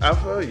 I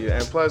feel you.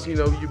 And plus, you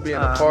know, you being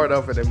a part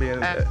of it and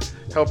being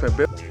helping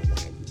build.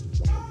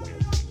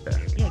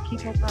 Yeah,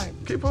 keep hope alive.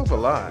 Keep hope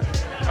alive.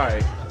 All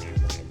right.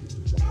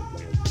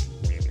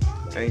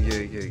 And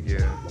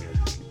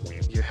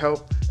you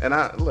help. And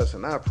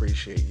I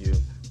appreciate you,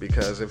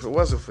 because if it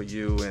wasn't for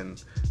you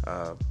and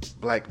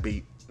Black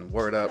Beat and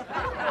Word Up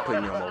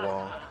putting you on the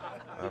wall,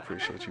 I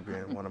appreciate you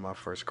being one of my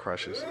first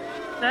crushes.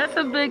 That's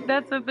a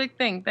big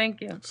thing.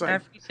 Thank you. I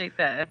appreciate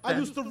that. I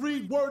used to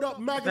read Word Up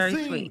magazine.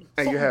 Very sweet.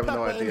 And you have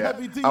no idea.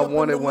 I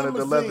wanted one of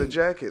the leather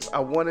jackets. I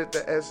wanted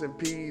the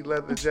S&P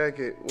leather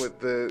jacket with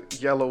the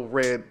yellow,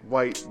 red,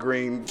 white,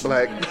 green,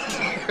 black.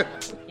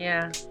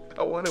 Yeah.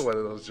 I wanted one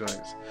of those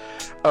joints.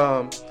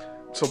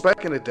 So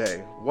back in the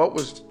day,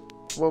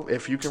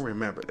 if you can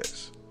remember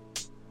this,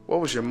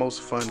 what was your most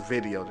fun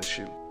video to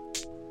shoot?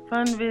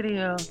 Fun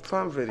video.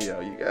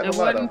 You got it a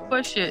lot of them.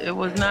 Push It. It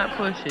was not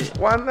Push It.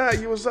 Why not?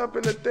 You was up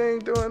in the thing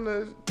doing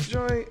the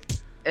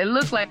joint. It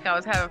looked like I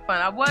was having fun.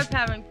 I was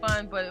having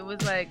fun, but it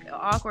was like an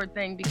awkward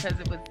thing because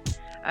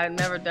I'd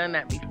never done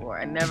that before.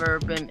 I'd never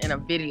been in a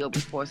video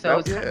before. So it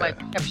was kind of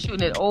like I kept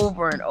shooting it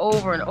over and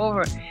over and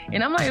over.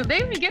 And I'm like, if they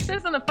didn't get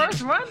this in the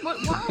first run, why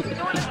are we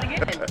doing this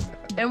again?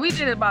 And we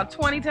did it about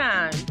 20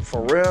 times.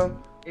 For real?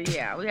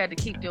 Yeah, we had to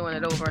keep doing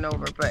it over and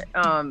over. But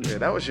yeah,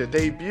 that was your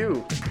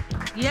debut.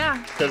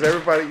 Yeah. Because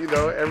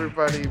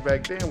everybody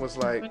back then was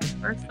like,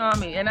 first saw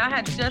me, and I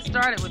had just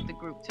started with the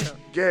group too.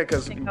 Yeah,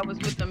 because I think I was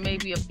with them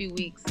maybe a few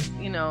weeks.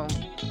 You know.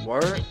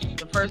 Word.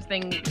 The first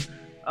thing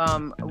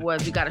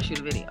was we got to shoot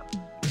a video.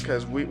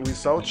 Because we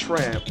saw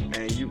Tramp,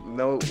 and you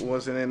know it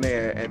wasn't in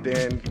there, and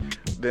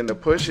then the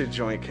Push It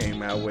joint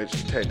came out,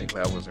 which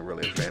technically I wasn't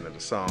really a fan of the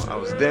song. I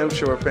was damn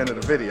sure a fan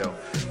of the video,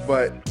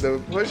 but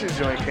the Push It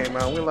joint came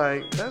out, and we're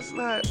like, that's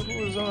not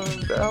who was on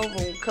the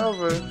album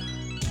cover.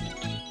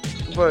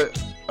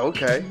 But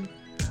okay.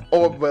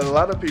 But a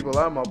lot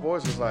of my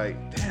boys was like,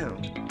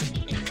 damn,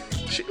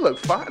 she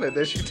looked finer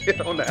than she did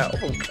on the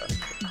album cover.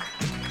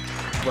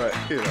 But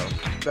you know,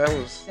 that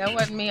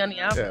wasn't me on the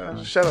album.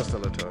 Yeah, shout out to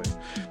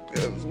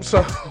LaToya.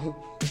 So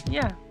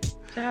yeah,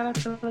 shout out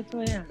to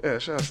LaToya. Yeah,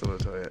 shout out to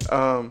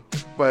LaToya.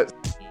 But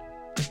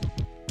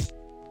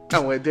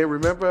they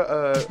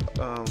remember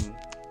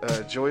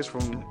Joyce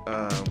from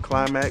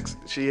Climax.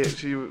 She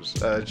was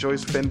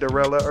Joyce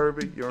Fenderella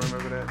Irby. You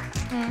remember that?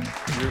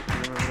 Mm-hmm. You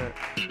remember that?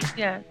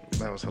 Yeah.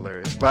 That was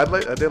hilarious. But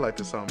I did like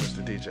the song,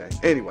 Mr.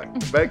 DJ. Anyway,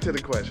 back to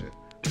the question.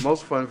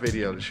 Most fun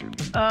video to shoot?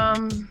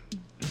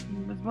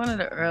 It was one of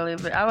the early,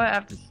 but I would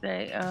have to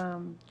say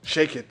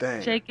Shake Your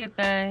Thing. Shake Your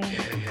Thing.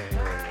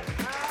 Yeah.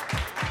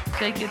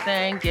 Shake Your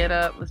Thing, Get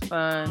Up was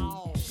fun.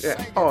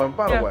 Yeah. Oh, and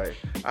by the way,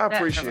 I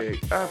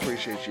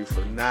appreciate you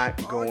for not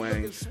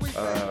going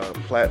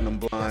platinum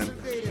blonde.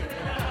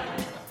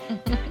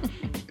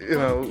 You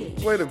know,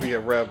 way to be a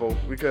rebel,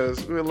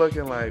 because we were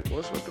looking like,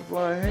 what's with the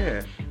blonde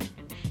hair?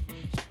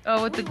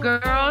 Oh, with the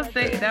girls,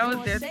 that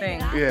was their thing.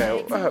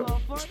 Yeah,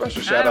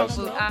 special shout outs.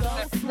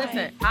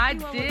 Listen, I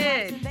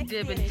did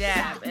dib and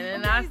dab,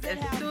 and then as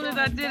soon as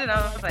I did it,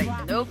 I was like,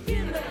 nope,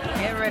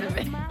 get rid of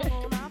it.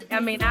 I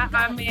mean, I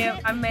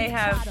may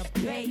have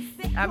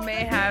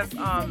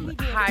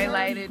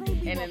highlighted,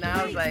 and then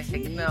I was like,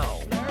 no,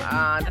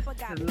 this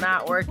is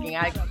not working.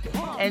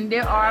 And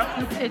there are a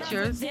few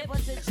pictures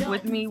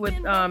with me with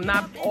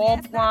not all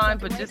blonde,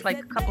 but just like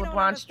a couple of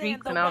blonde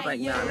streaks, and I was like,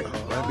 nah.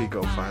 Oh, let me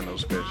go find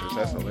those pictures.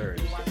 That's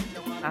hilarious.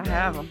 I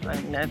have them,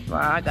 and that's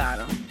why I got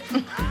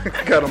them.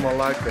 Got them on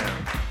lockdown.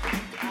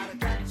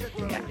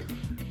 Yeah.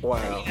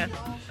 Wow.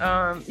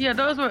 Yeah.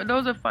 Those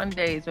are fun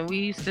days when we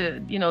used to,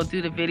 do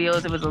the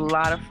videos. It was a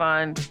lot of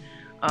fun.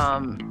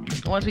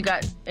 Once we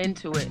got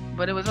into it,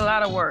 but it was a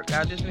lot of work.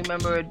 I just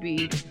remember it'd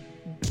be,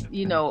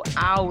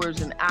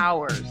 hours and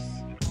hours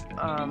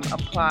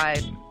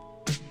applied.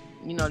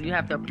 You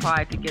have to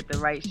apply to get the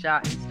right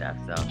shot and stuff.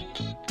 So,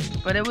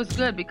 but it was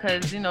good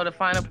because the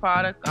final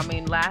product,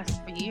 lasts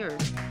for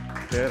years.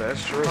 Yeah,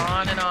 that's true.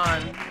 On,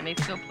 and they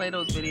still play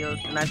those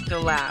videos, and I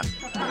still laugh.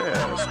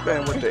 Yeah,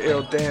 spend with the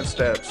ill dance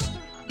steps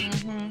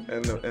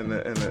and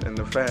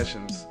the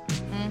fashions.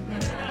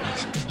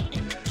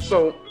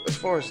 So as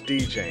far as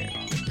DJing,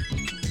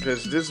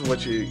 because this is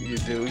what you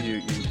do,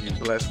 you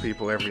bless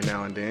people every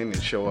now and then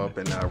and show up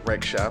in a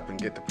rec shop and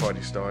get the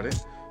party started.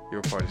 You're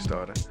a party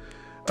starter.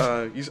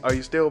 Are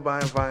you still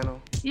buying vinyl?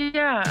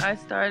 Yeah, I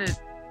started.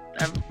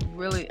 I have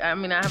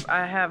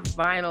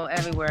vinyl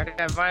everywhere. I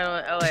got vinyl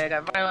in LA. I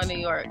got vinyl in New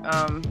York.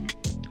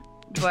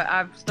 But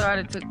I've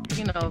started to,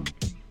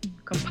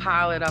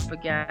 compile it up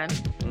again.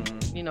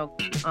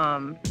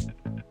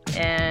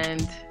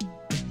 And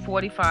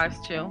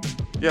 45s too.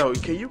 Yo,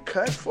 can you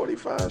cut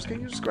 45s?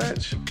 Can you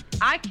scratch?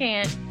 I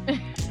can't.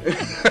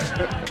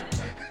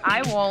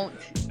 I won't.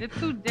 They're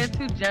too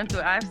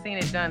gentle. I've seen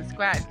it done.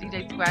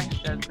 DJ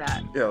Scratch does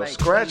that. Yo,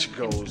 Scratch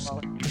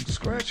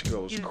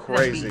goes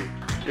crazy.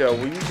 Yo,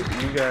 when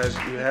you guys,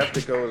 you have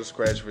to go to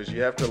Scratchfish.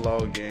 You have to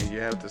log in. You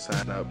have to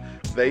sign up.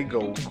 They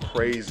go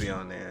crazy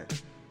on there.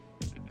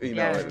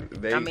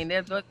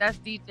 That's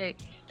DJ.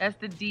 That's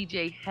the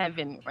DJ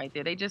heaven right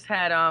there. They just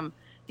had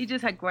he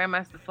just had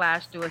Grandmaster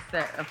Flash do a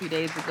set a few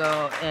days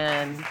ago,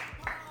 and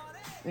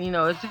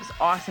it's just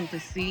awesome to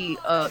see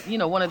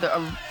one of the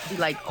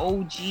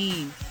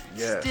OGs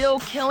still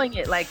killing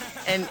it,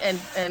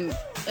 and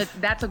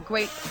that's a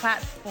great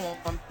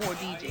platform for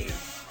DJs.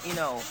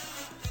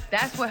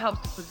 That's what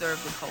helps to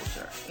preserve the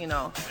culture.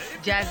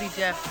 Jazzy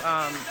Jeff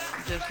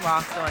just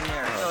rocked on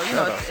there. So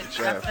it's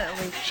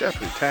definitely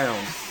Jeffrey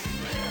Towns.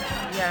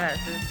 Yes,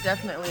 it's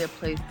definitely a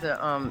place to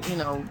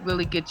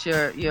really get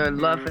your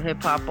love for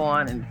hip hop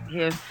on and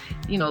hear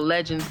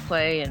legends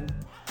play. And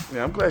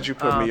yeah, I'm glad you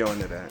put me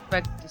onto that.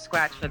 Respect to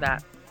Scratch for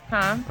that.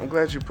 Huh? I'm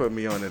glad you put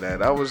me onto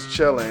that. I was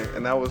chilling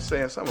and I was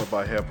saying something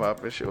about hip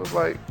hop, and she was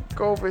like,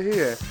 "Go over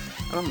here."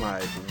 And I'm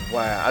like,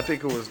 "Wow!" I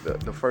think it was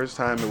the first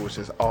time it was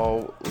just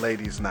all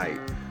ladies' night.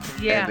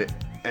 Yeah.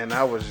 And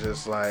I was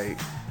just like,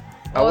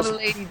 the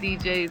lady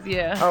DJs,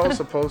 yeah. I was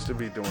supposed to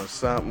be doing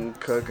something,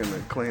 cooking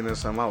and cleaning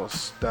something. I was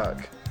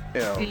stuck.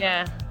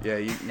 Yeah. Yeah,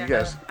 you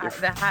guys.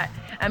 The hot.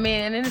 And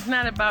it's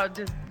not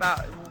just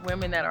about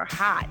women that are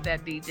hot.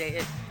 That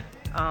DJ,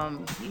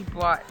 he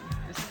brought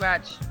the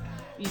Scratch.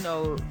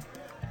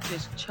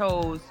 Just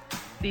chose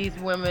these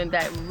women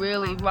that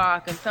really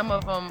rock, and some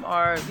of them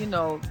are,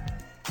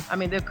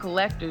 they're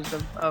collectors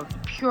of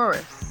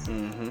purists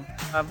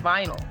of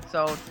vinyl.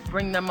 So to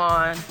bring them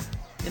on,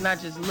 they're not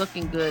just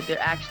looking good; they're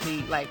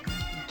actually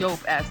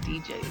dope ass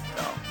DJs.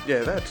 So yeah,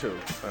 that too.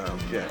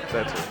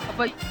 That too.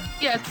 But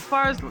yeah, as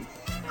far as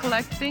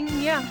collecting,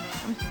 yeah,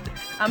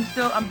 I'm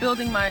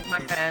building my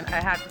fan.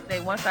 I have to say,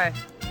 once I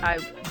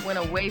went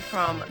away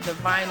from the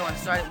vinyl and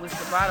started with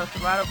Serato.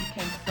 Serato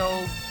became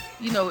so,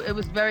 it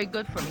was very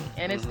good for me,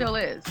 and it still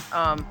is.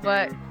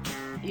 But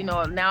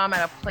now I'm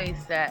at a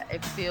place that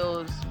it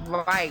feels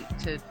right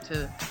to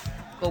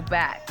go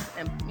back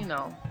and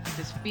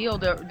just feel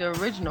the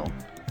original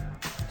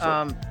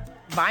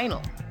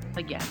vinyl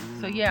again.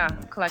 So yeah,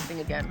 I'm collecting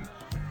again.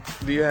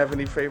 Do you have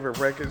any favorite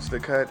records to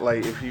cut?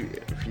 Like if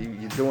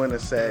you're doing a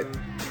set,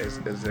 is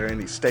there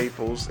any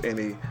staples? I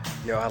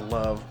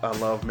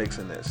love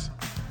mixing this.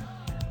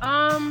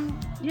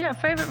 Yeah,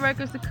 favorite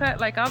records to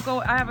cut. I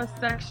have a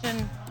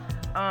section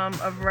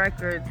of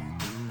records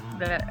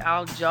that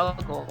I'll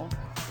juggle,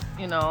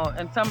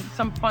 and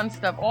some fun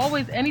stuff.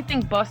 Always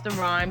anything Busta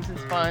Rhymes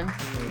is fun.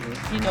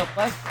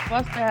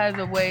 Busta has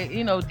a way,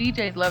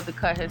 DJs love to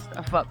cut his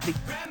stuff up,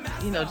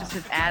 just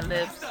his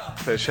ad-libs.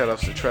 Say shout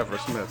outs to Trevor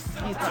Smith.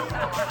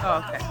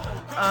 Oh, okay.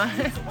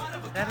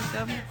 That is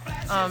W.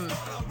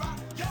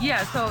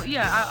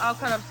 I'll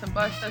cut up some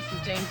Busta,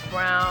 some James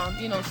Brown,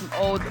 some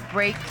old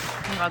breaks.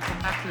 I'll go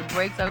back to the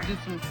breaks. I'll do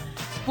some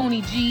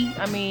Spoonie G.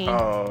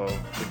 Oh,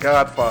 The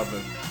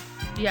Godfather.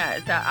 Yeah,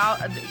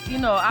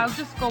 so I'll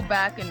just go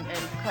back and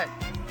cut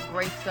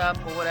breaks up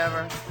or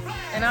whatever.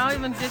 And I'll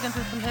even dig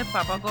into some hip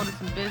hop. I'll go to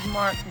some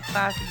Bismarck, some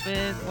classic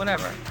biz,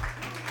 whatever.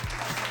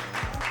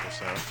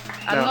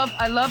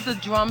 I love the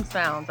drum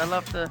sounds. I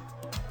love to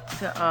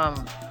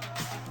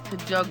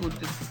juggle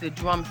the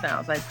drum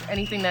sounds. Like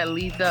anything that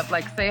leads up,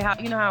 like say how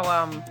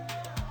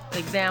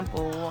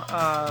example,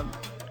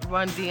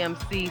 Run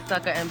DMC,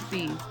 Sucker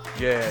MC.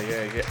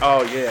 Yeah.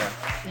 Oh yeah.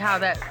 How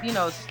that,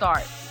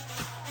 starts.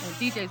 And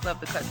DJs love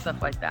to cut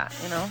stuff like that,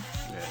 Yeah.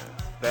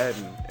 That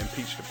and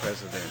Impeach the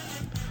President.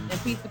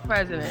 Impeach the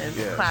President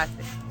is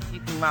classic. You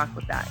can rock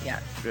with that,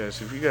 yes.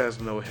 Yes, if you guys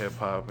know hip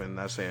hop and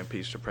I say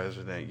Impeach the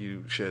President,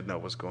 you should know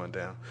what's going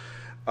down.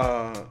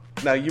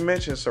 Now you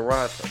mentioned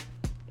Serato.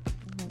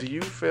 Do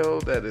you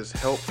feel that it's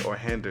helped or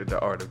hindered the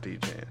art of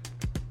DJing?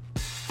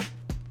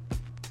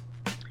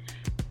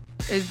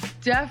 It's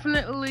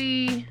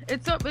definitely,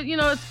 it's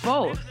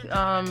both.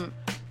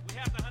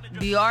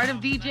 The art of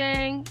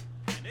DJing,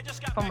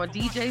 from a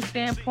DJ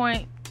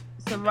standpoint,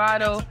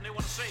 Serato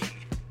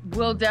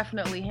will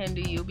definitely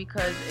hinder you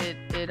because it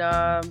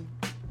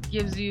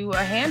gives you a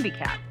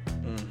handicap.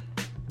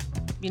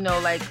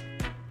 Like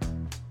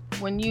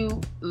when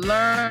you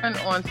learn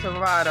on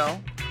Serato,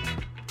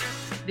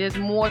 there's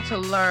more to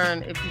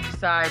learn if you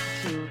decide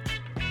to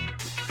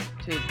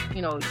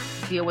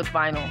deal with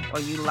vinyl or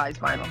utilize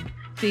vinyl.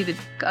 See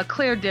a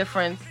clear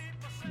difference.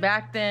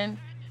 Back then,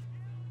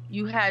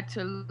 you had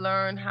to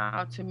learn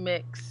how to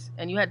mix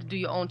and you had to do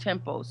your own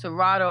tempo.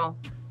 Serato,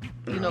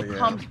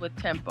 comes with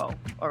tempo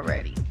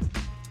already.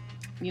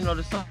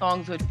 The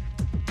songs are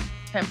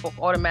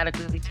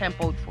automatically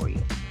tempoed for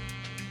you.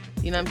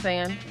 You know what I'm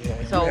saying?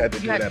 Yeah, so you had to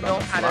do that on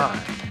the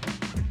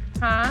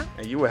fly.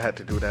 And you would have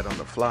to do that on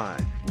the fly.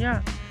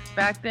 Yeah.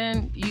 Back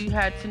then, you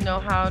had to know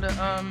how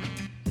to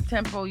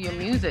tempo your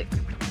music.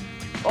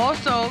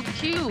 Also,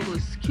 cue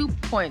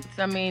points.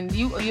 I mean,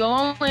 you'll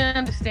only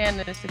understand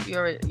this if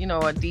you're, a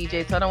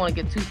DJ. So I don't want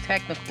to get too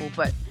technical,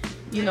 but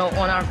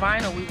on our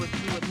vinyl, we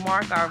would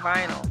mark our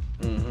vinyl.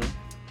 Mm-hmm.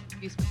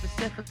 We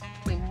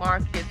specifically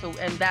mark it,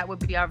 and that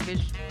would be our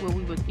visual where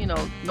we would,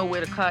 know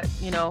where to cut.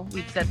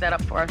 We'd set that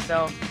up for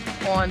ourselves.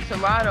 On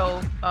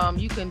Serato,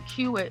 you can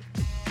cue it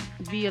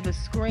via the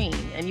screen,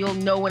 and you'll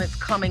know when it's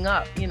coming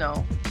up.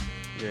 Yeah.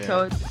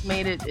 So it's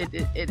made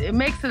it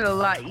makes it a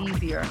lot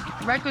easier.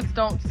 Records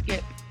don't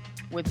skip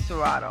with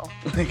Serato.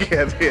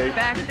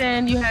 Back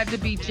then, you had to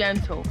be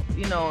gentle.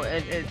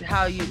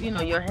 How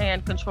your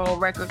hand control,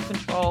 record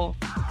control.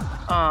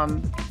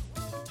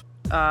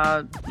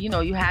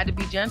 You had to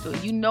be gentle.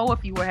 If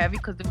you were heavy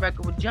because the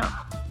record would jump.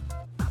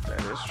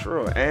 That is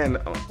true. And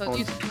so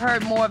you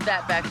heard more of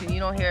that back then.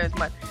 You don't hear as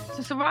much.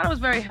 So Serato is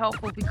very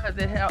helpful because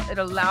it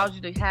allows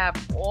you to have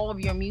all of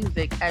your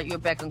music at your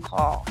beck and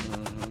call.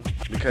 Mm-hmm.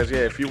 Because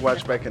if you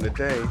watch back in the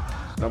day,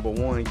 number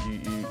one,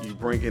 you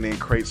bringing in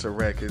crates of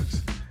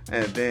records,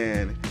 and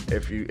then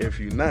if you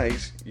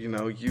nice, you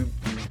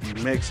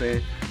mix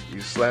it,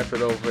 you slap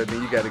it over,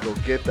 then you got to go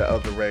get the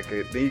other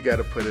record, then you got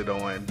to put it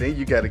on, then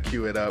you got to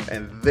cue it up,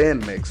 and then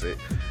mix it,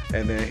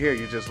 and then here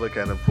you just look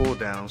at a pull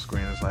down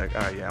screen. It's like,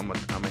 all right, yeah, I'm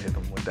gonna hit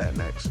them with that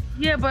next.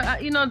 Yeah, but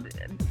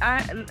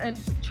and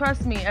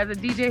trust me, as a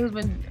DJ who's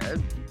been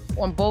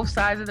on both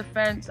sides of the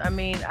fence, I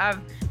mean,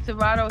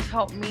 Serato's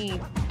helped me.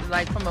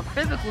 Like from a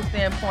physical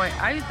standpoint,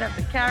 I used to have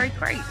to carry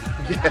crates.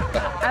 Yeah.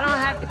 I don't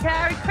have to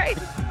carry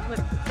crates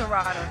with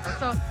Serato,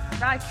 so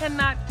I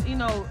cannot,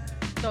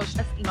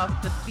 stress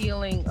enough the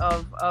feeling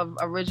of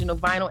original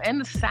vinyl and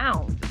the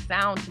sound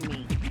to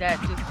me, that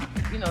just,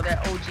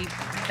 that OG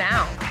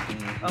sound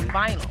of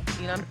vinyl.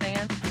 You know what I'm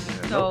saying?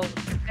 Yeah. So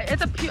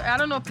it's I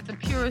don't know if it's a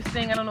purist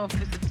thing. I don't know if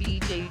it's a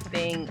DJ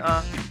thing.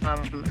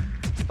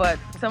 But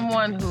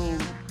someone who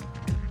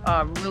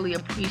really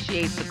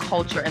appreciates the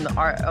culture and the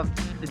art of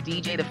the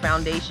DJ, the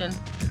foundation,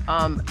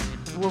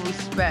 will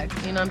respect,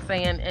 you know what I'm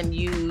saying, and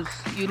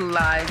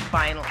utilize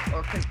vinyl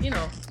or,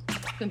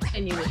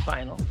 continue with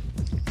vinyl.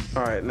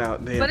 All right, now.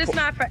 But it's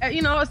not for,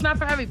 it's not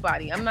for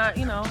everybody. I'm not,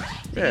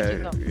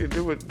 Yeah, you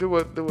do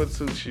what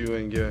suits you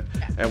and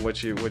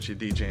what you're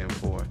DJing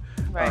for.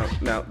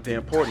 Right. Now, the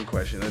important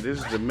question, and this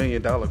is the $1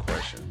 million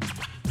question.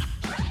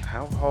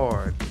 How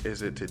hard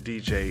is it to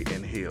DJ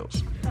in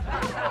heels?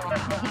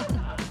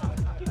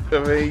 I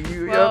mean,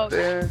 you up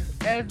there.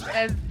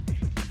 As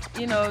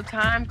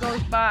time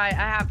goes by, I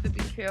have to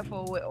be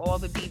careful with all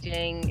the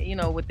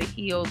DJing, with the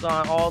heels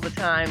on all the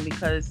time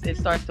because it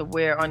starts to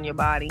wear on your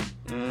body.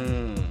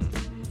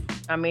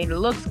 I mean, it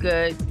looks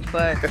good,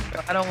 but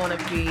I don't want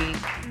to be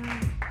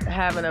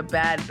having a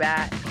bad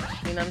back.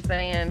 You know what I'm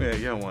saying? Yeah,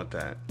 you don't want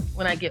that.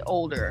 When I get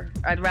older,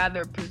 I'd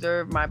rather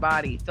preserve my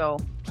body. So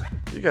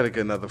you got to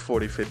get another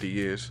 40, 50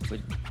 years.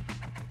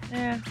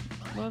 Yeah.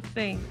 We'll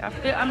see. I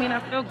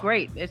feel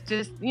great. It's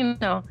just, and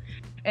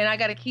I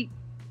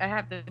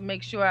have to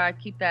make sure I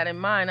keep that in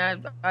mind.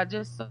 I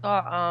just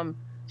saw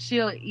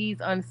Sheila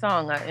E's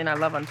Unsung, and I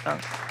love Unsung.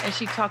 And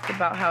she talked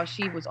about how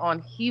she was on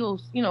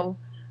heels,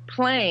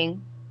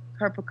 playing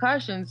her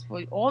percussions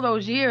for all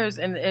those years,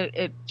 and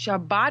her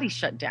body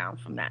shut down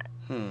from that.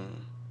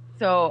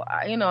 So,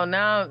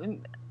 now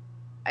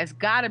it's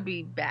got to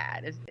be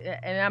bad.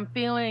 And I'm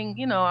feeling,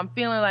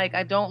 like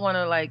I don't want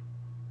to, like,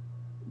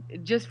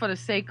 just for the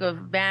sake of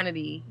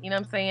vanity, you know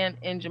what I'm saying,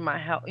 injure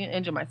myself,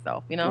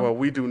 Well,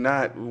 we do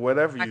not,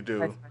 whatever you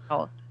do,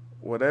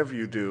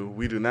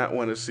 we do not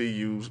want to see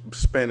you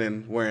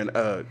spinning wearing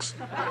Uggs.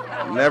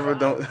 Never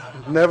do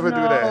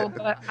that.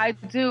 But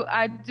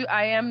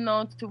I am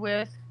known to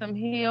wear some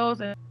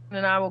heels, and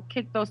I will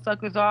kick those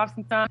suckers off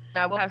sometimes.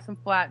 I will have some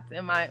flats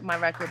in my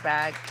record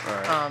bag,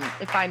 right.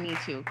 If I need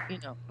to,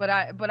 But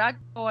I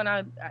go and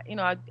I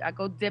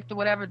go dip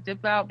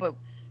out. But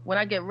when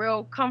I get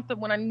real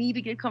comfortable, when I need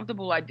to get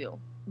comfortable, I do.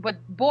 But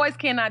boys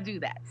cannot do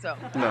that, so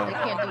no. They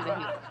can't do the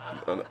heels.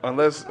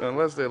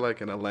 Unless they're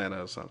like in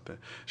Atlanta or something.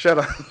 Shout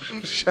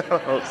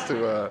outs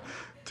to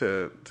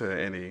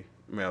any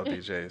male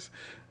DJs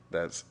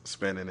that's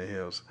spinning the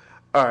heels.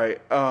 All right.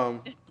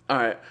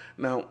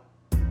 Now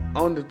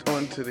on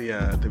to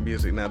the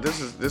music. Now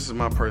this is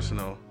my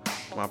personal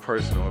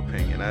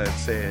opinion. I had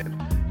said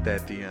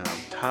that the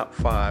top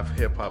 5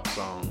 hip hop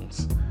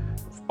songs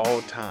of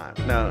all time.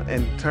 Now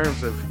in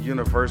terms of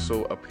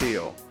universal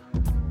appeal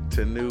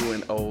to new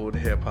and old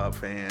hip hop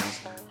fans,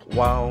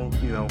 while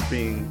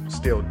being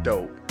still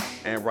dope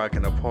and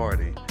rocking a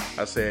party,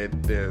 I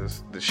said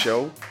there's The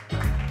Show,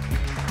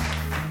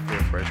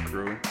 Get Fresh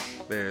Crew.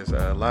 There's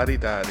Lottie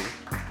Dottie,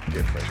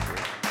 Get Fresh Crew.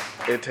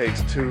 It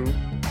Takes Two,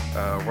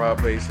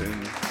 Rob Bass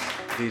and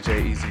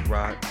DJ Easy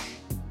Rock.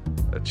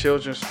 A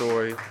Children's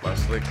Story by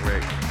Slick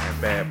Rick,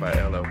 and Bad by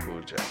LL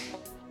Cool J.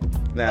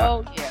 Now,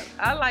 oh yeah,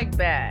 I like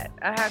Bad.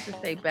 I have to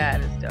say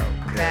Bad is dope.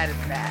 Yeah. Bad is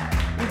bad.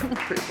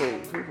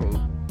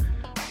 People.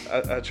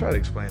 I try to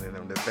explain to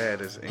them that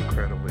Bad is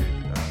incredibly.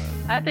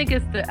 I think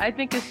it's the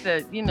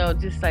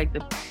just like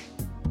the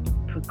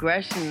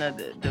progression of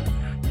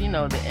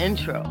the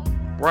intro.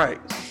 Right.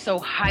 It's so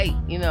hype,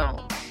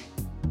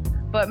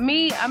 But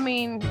me, I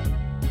mean,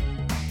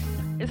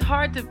 it's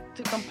hard to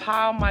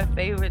compile my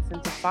favorites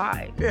into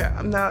 5. Yeah,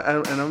 I'm not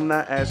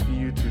asking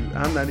you to.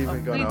 I'm not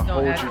even gonna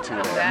hold you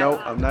to that. No,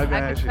 I'm not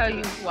gonna ask you to. I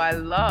can tell you who I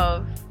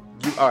love.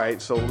 All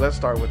right, so let's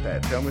start with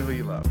that. Tell me who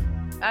you love.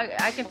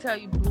 I can tell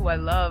you who I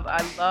love.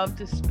 I love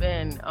to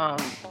spin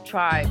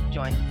Tribe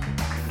joints.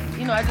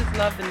 I just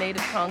love the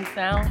native tongue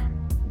sound.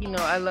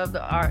 I love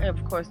the art,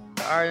 of course,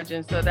 the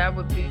origin. So that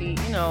would be,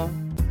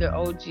 the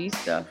OG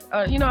stuff.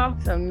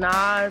 Some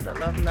Nas. I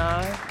love Nas.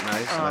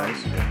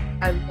 Nice. Yeah.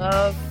 I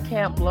love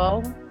Camp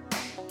Lo.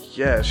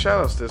 Yeah,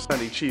 shout outs to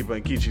Sonny Chiba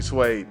and Keechi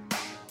Suede.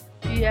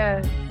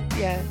 Yes.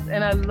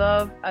 And I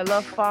love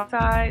Far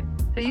Side.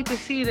 So you can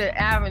see the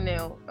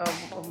avenue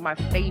of my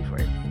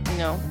favorites,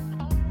 Yeah.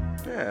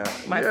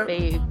 My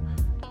fave,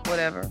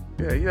 whatever.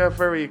 Yeah, you have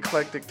very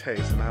eclectic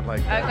taste, and I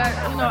like that.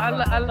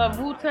 I love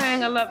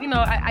Wu-Tang. I love,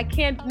 I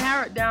can't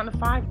narrow it down to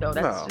 5 though.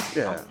 That's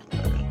pay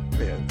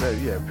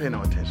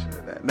no attention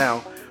to that.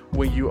 Now,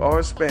 when you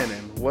are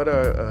spinning, what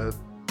are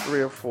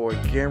 3 or 4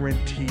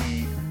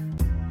 guaranteed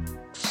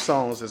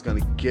songs that's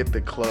gonna get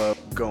the club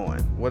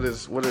going? What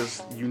is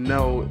once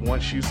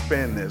you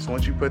spin this,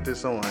 once you put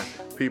this on,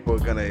 people are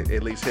gonna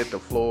at least hit the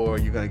floor.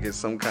 You're gonna get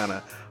some kind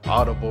of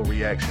audible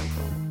reaction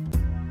from them.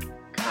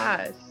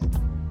 Gosh,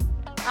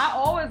 I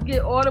always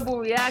get audible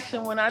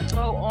reaction when I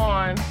throw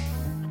on.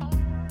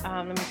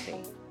 Let me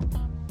see.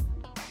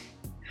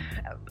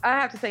 I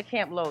have to say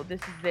Camp Lo.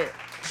 This is it.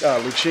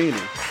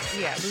 Lucchini.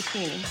 Yeah,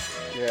 Lucchini.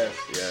 Yes.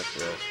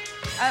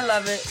 I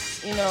love it.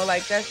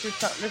 Like that's just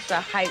something. This is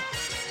a hype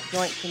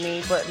joint to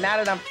me. But now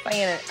that I'm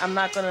playing it, I'm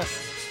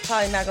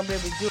probably not gonna be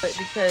able to do it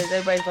because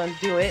everybody's gonna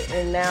do it.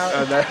 And now.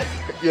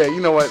 Yeah,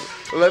 you know what?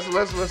 Let's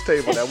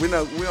table that. We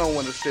don't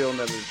want to steal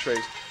none of the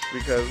tricks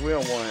because we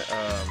don't want.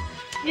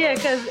 Yeah,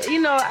 because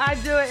I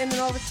do it and then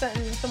all of a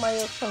sudden somebody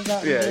else comes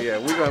out. Yeah.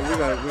 We're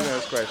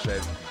gonna scratch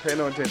that. Pay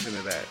no attention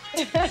to that.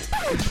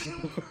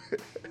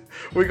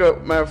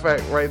 Matter of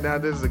fact, right now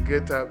this is a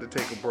good time to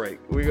take a break.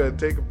 We're gonna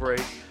take a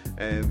break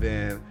and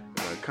then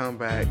we're gonna come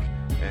back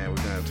and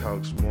we're gonna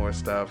talk some more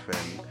stuff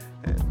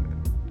and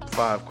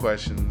 5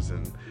 questions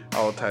and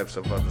all types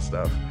of other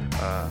stuff.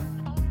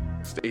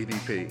 It's the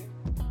EDP.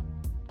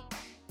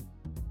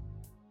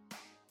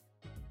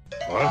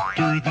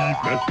 After the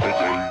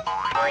messages,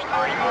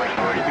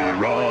 we'll be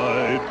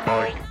right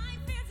back.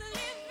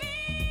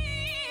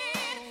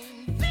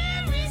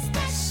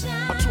 I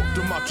talk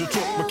too much, I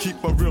talk, but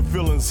keep my real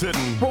feelings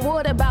hidden. But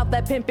what about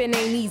that pimpin'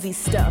 ain't easy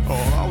stuff?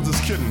 Oh, I was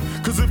just kidding.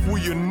 Cause if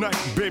we unite,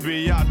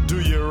 baby, I'll do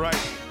you right.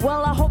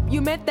 Well, I hope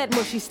you meant that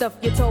mushy stuff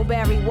you told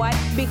Barry White,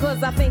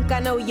 because I think I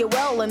know you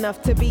well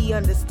enough to be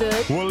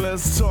understood. Well,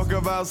 let's talk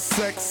about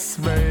sex,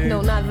 babe.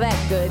 No, not that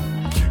good.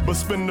 But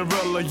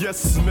Spinderella,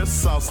 yes,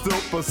 miss, I'll still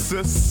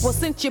persist. Well,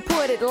 since you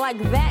put it like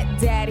that,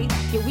 Daddy,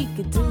 yeah, we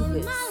could do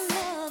this.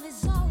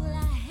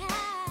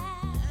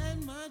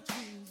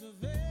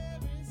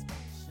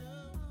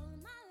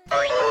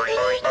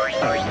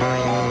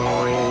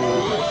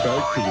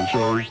 Back to the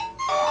show.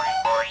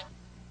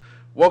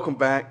 Welcome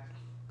back.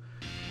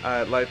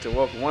 I'd like to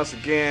welcome once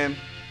again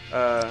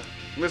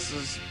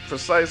Mrs.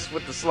 Precise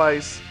with the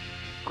Slice,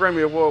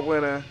 Grammy Award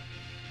winner,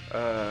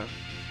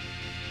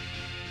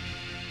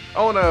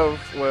 owner of,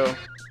 well,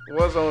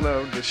 was on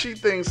the She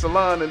Things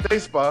Salon and Day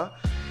Spa.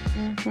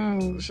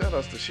 Mm-hmm. Shout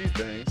outs to She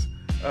Things.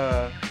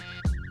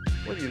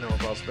 What do you know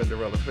about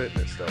Spinderella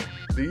Fitness, though?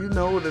 Do you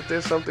know that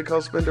there's something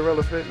called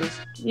Spinderella Fitness?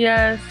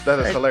 Yes. That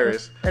is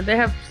hilarious. And they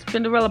have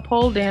Spinderella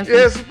pole dancing.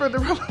 Yes,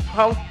 Spinderella.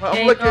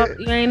 I'm looking.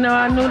 You ain't know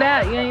I knew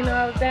that. You ain't know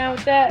I was down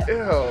with that.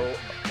 Ew,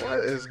 what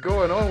is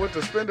going on with the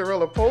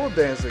Spinderella pole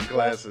dancing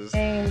glasses?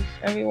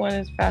 Everyone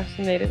is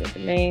fascinated with the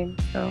name,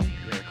 so.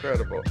 You're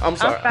incredible. I'm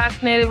sorry. I'm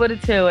fascinated with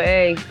it too,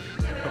 hey.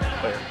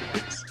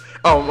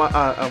 Oh,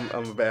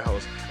 I'm a bad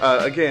host.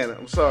 Again,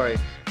 I'm sorry.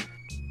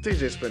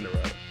 DJ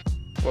Spinderella.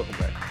 Welcome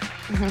back.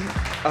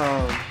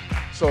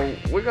 So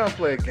we're gonna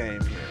play a game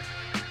here.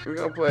 We're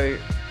gonna play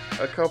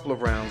a couple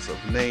of rounds of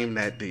Name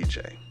That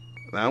DJ.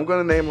 Now I'm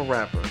gonna name a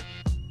rapper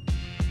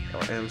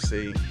or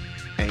MC,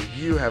 and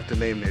you have to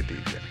name their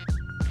DJ.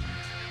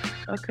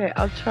 Okay,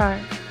 I'll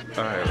try.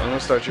 All right, I'm gonna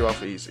start you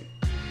off easy.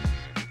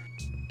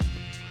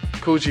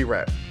 Coogee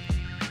Rap.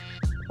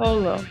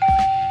 Polo.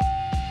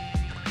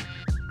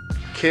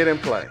 Kid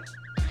and Play.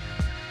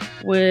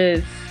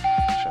 Wiz.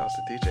 Shouts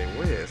to DJ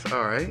Wiz.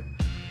 All right.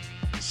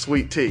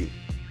 Sweet Tea.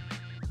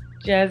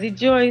 Jazzy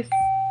Joyce.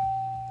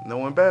 No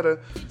one better.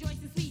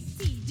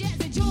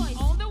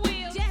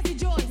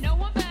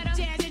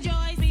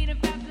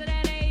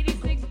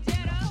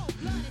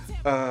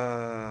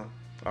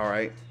 All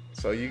right.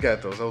 So you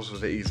got those. Those were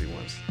the easy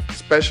ones.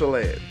 Special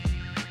Ed.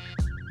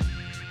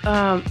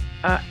 Not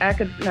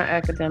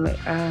academic.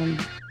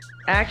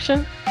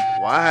 Action.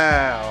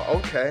 Wow.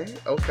 Okay.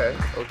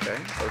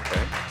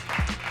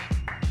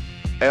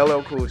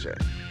 LL Cool J.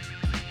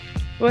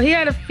 Well, he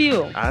had a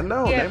few. I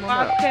know. He had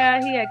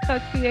Bobcat. He had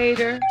Cut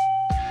Creator.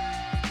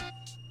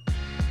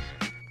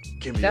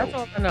 Give me That's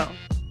all I know.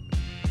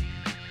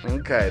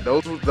 Okay,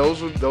 those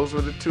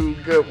were the two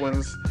good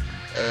ones.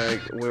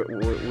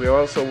 We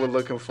also were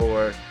looking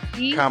for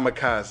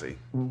Kamikaze.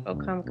 Oh,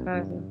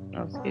 Kamikaze.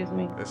 Oh, excuse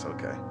me. It's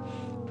okay.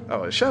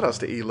 Oh, shout outs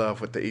to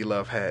E-Love with the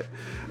E-Love hat.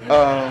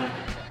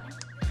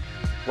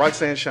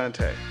 Roxanne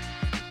Shante.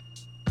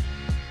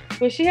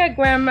 Well, she had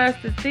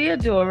Grandmaster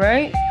Theodore,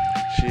 right?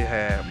 She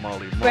had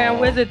Molly Mall. Grand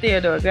Wizard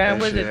Theodore. Grand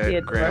Wizard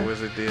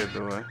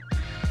Theodore.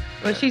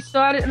 But she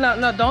started.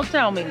 No, don't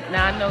tell me.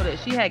 Now I know that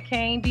she had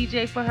Kane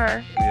DJ for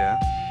her. Yeah.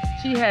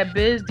 She had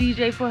Biz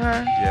DJ for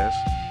her. Yes.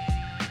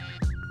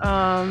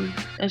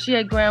 And she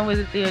had Grand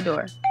Wizard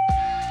Theodore.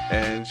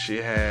 And she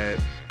had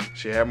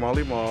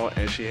Molly Mall,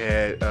 and she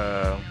had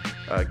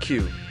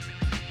Q.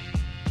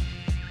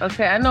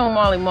 Okay, I know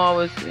Molly Mall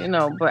was,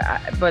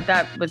 but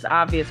that was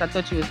obvious. I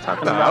thought you was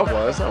talking about. I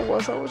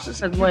was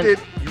just.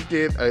 You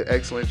did an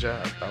excellent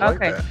job. I like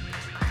that.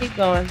 Keep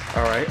going.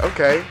 All right.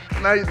 Okay.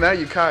 Now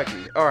you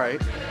cocky. All right.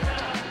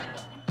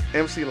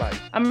 MC Light.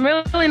 I'm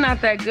really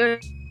not that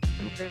good.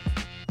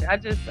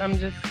 I'm just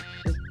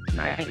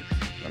nice.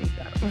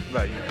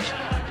 No, you.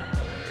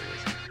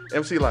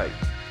 MC Light.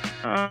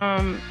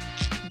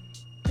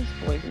 This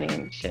boy's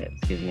name. Shit.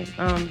 Excuse me.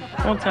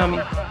 Don't tell me.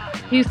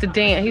 He used to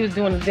dance. He was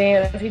doing the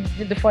dance. He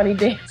did the funny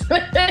dance.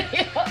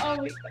 Oh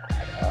my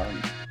god.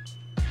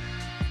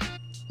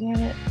 Damn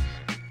it.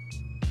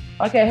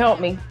 Okay, help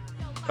me.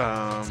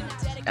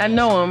 I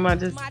know him. I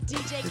just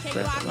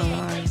slipped my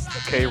mind.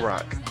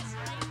 K-Rock.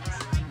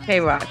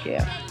 K-Rock,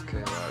 yeah.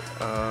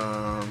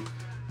 K-Rock.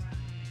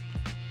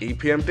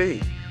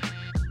 EPMD.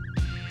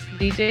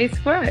 DJ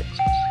Scratch.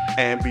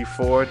 And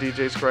before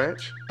DJ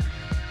Scratch?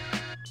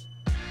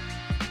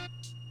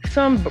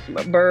 Some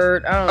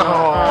bird. I don't know.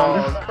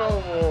 Oh,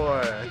 come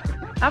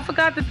on. I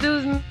forgot the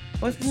dude's name.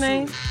 What's his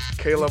name?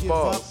 Caleb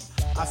Boss.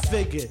 I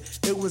figured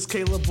it was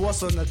Caleb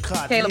Boss on the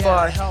cut. Caleb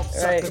Boss.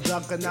 Right.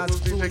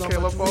 DJ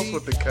Caleb Boss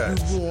with the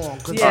cut. You wrong,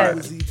 cause yeah.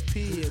 was EP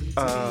and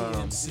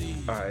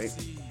all right.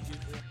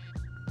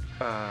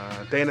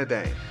 Dana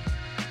Dane.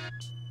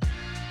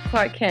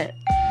 Clark Kent.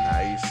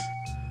 Nice.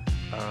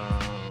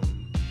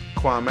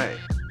 Kwame.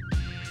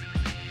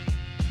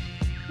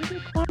 What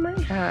did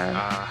Kwame have?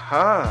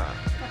 Aha.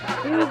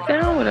 He was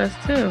down with us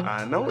too.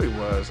 I know he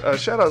was.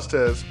 Shout outs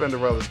to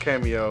Spinderella's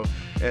cameo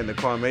in the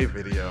Kwame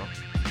video.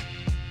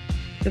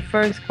 The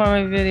first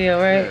Kwame video,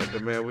 right? Yeah, the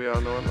man we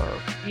all know and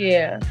love.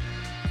 Yeah.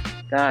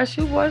 Gosh,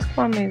 who was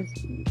Kwame's?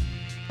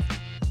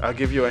 I'll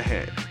give you a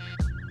hint.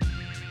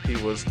 He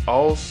was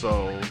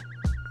also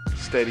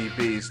Steady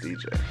B's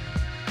DJ.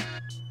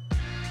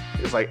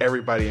 It was like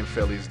everybody in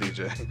Philly's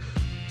DJ.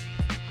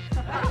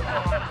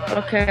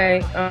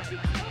 Okay.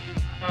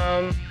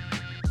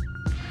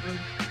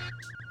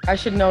 I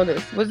should know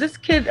this. Was this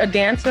kid a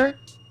dancer?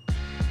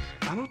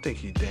 I don't think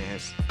he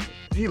danced.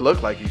 He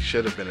looked like he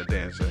should have been a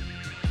dancer.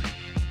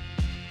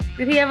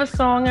 Did he have a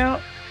song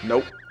out?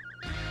 Nope.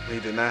 He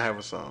did not have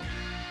a song.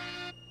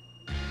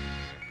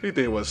 You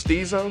think it was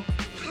Steezo?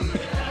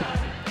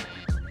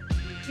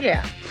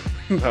 Yeah.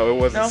 No, it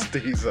wasn't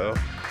Steezo.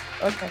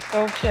 Okay,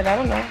 so shit, I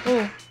don't know.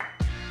 Who?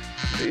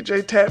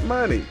 DJ Tap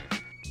Money.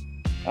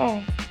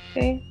 Oh,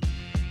 see?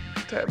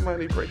 Tap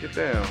Money, break it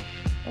down.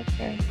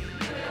 Okay.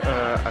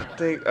 I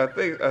think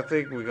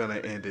we're gonna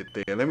end it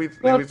there. Well,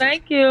 let me.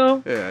 thank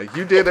you. Yeah,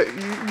 you did it.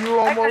 You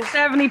I got almost.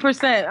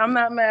 70%. I'm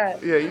not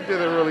mad. Yeah, you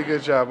did a really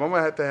good job. I'm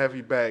gonna have to have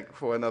you back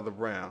for another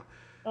round.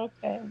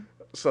 Okay.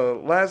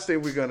 So last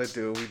thing we're gonna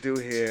do, we do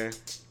here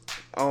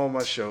on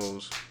my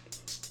shows.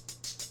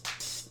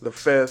 The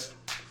fifth,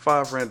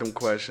 5 random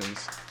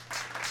questions,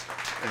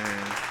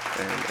 and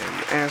you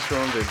answer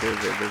them.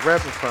 They're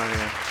rapid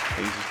fire.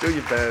 And you just do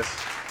your best.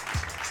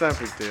 It's not a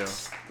big deal.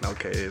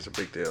 Okay, it is a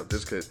big deal.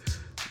 This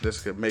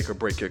could make or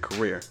break your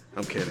career.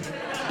 I'm kidding.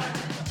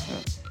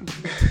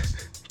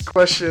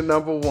 Question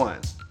number 1.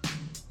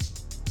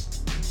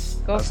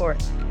 Go for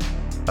it.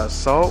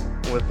 Assault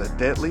with a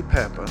deadly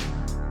pepper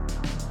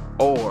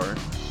or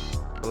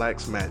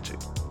Black's Magic.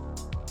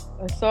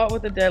 Assault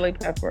with a deadly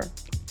pepper.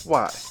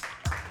 Why?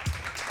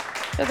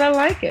 Because I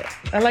like it.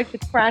 I like the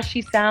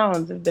crashy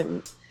sounds of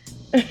them.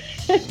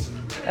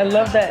 I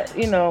love that,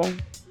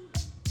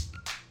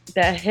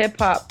 that hip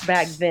hop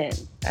back then,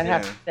 I'd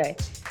have to say.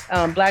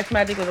 Black's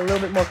Magic was a little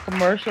bit more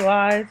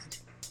commercialized.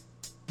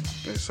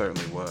 It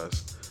certainly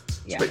was.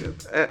 Yeah.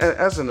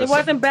 It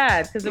wasn't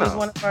bad because it was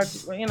one of our,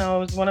 it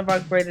was one of our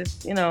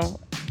greatest,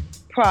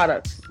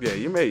 products. Yeah,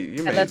 you made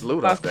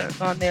loot off that.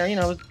 On there, it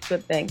was a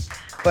good thing.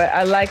 But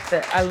I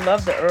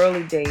love the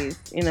early days,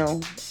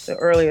 the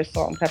earlier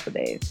Salt and Pepper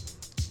days.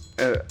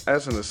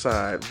 As an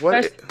aside,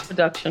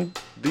 production?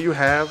 Do you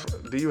have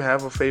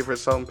a favorite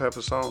Salt and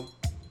Pepper song?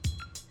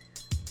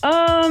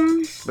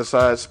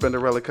 Besides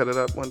Spinderella Cut It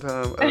Up one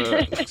time.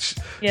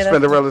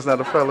 Spinderella's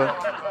Not a Fella.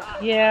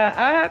 Yeah,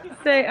 I have to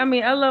say,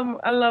 I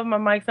love my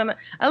Mike Son.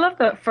 I love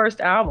the first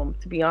album,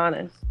 to be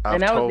honest.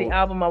 And that was the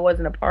album I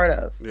wasn't a part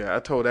of. Yeah, I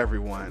told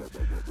everyone,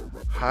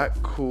 Hot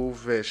Cool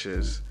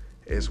Vicious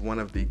is one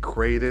of the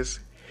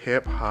greatest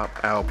hip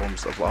hop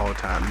albums of all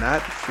time.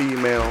 Not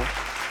female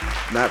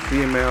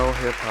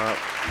hip hop.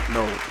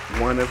 No,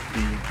 one of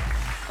the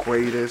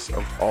greatest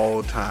of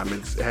all time.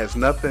 It has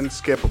nothing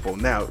skippable.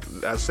 Now,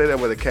 I say that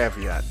with a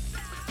caveat.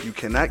 You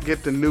cannot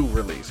get the new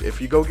release.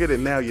 If you go get it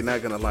now, you're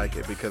not gonna like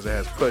it because it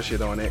has Push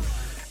It on it,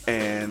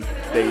 and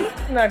they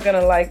not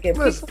gonna like it.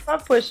 People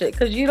love Push It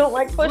because you don't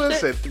like Push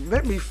It. Listen,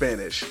 let me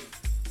finish,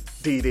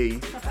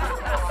 DD.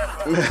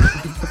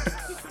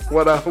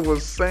 What I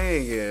was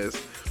saying is,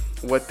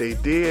 what they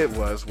did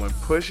was when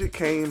Push It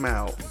came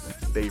out,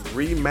 they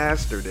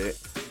remastered it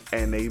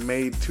and they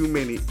made too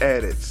many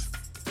edits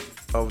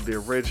of the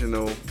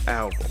original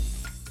album.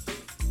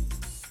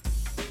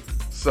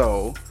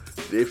 So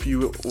if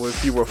you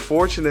were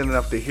fortunate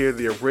enough to hear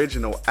the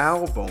original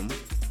album,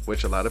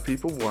 which a lot of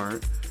people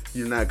weren't,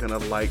 you're not gonna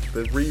like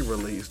the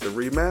re-release, the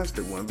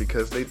remastered one,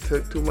 because they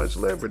took too much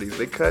liberties.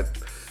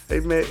 They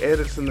made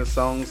edits in the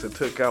songs and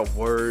took out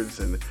words,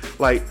 and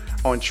like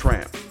on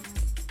Tramp.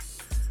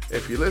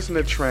 If you listen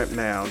to Tramp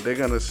now,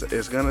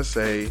 it's gonna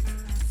say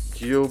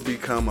you'll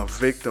become a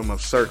victim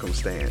of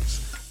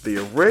circumstance. The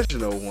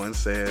original one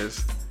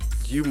says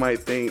he might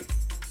think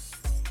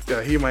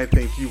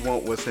you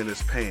want what's in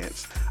his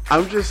pants.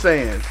 I'm just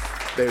saying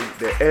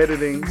they're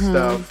editing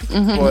stuff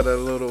for the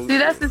little. See,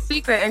 that's the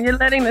secret, and you're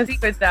letting the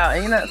secrets out,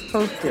 and you're not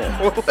supposed to.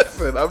 Well,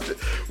 listen,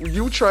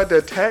 you tried to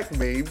attack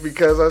me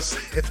because I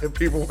said that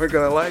people weren't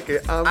gonna like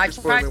it. I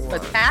tried to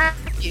attack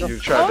you. You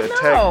tried to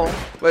attack me,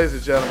 ladies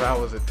and gentlemen. I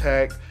was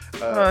attacked.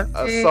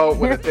 Assault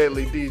with a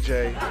deadly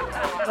DJ.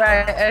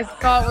 Right,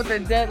 assault with a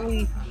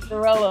deadly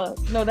Cinderella.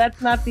 No,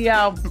 that's not the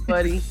album,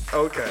 buddy.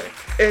 Okay.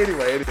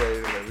 Anyway, we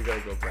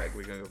gotta go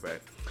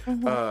back.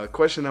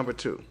 Question number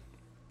 2.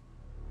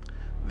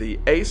 The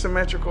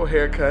asymmetrical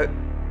haircut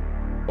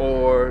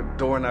or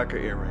door knocker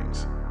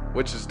earrings?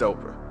 Which is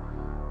doper?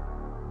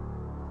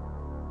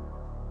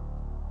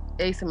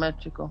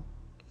 Asymmetrical.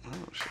 Oh,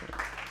 shit.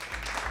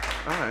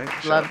 All right.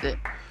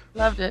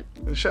 Loved it.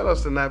 And shout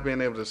outs to not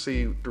being able to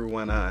see through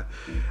one eye.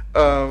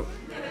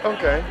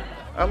 Okay.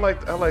 I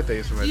like the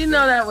asymmetrical. You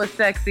know that was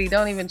sexy.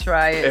 Don't even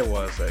try it. It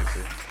was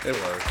sexy. It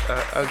was.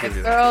 I'll give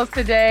you that. Girls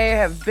today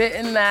have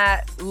bitten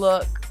that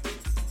look.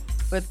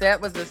 But that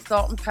was a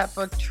Salt and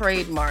Pepper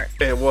trademark.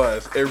 It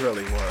was. It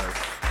really was.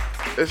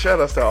 And shout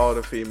outs to all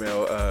the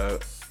female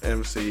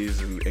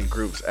MCs and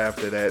groups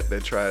after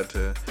that tried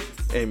to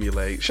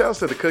emulate. Shout outs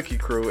to the Cookie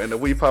Crew and the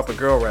We Papa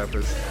Girl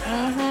rappers.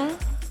 And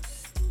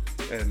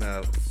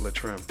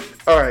Latrim.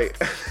 All right.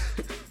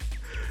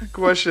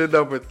 Question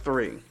number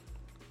 3.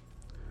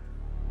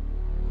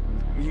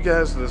 You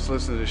guys that's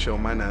listening to the show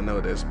might not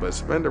know this, but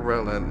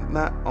Spinderella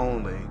not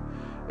only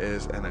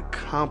is an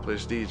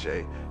accomplished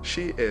DJ,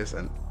 she is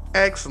an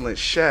excellent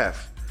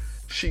chef.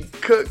 She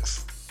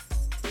cooks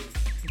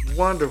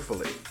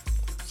wonderfully.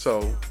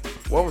 So,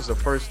 what was the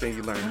first thing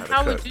you learned how to cook?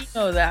 How would you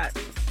know that?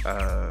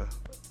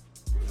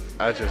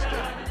 I just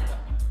did.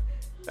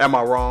 Am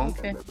I wrong?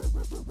 Okay.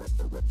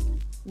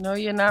 No,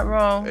 you're not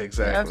wrong.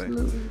 Exactly.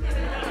 Absolutely.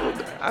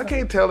 I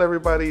can't tell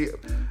everybody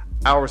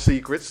our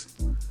secrets.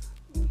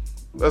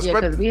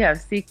 Because we have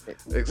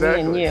secrets.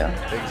 Exactly. Me and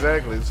you.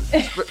 Exactly.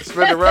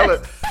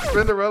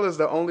 Spinderella is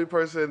the only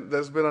person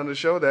that's been on the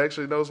show that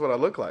actually knows what I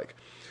look like.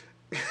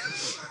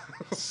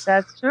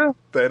 That's true.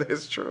 That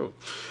is true.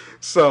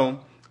 So,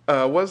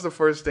 What's the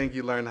first thing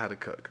you learned how to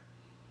cook?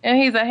 And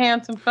he's a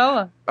handsome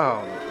fella.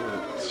 Oh,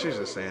 she's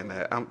just saying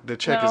that. The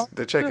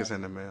check is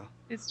in the mail.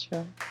 It's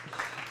true.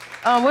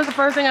 What's the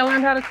first thing I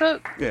learned how to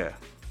cook? Yeah.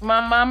 My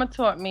mama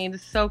taught me.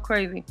 This is so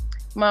crazy.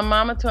 My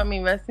mama taught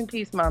me, rest in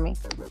peace, mommy,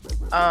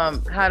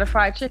 how to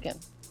fry chicken.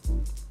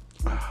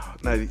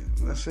 Now,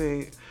 let's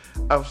see.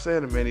 I've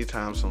said it many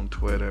times on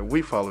Twitter.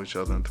 We follow each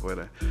other on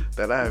Twitter.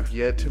 That I have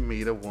yet to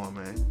meet a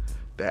woman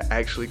that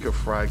actually could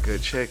fry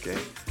good chicken.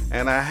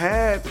 And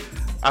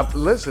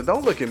listen,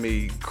 don't look at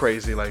me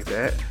crazy like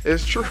that.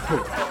 It's true.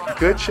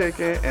 Good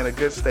chicken and a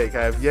good steak.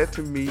 I have yet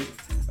to meet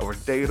or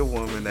date a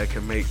woman that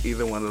can make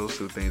either one of those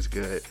two things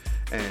good.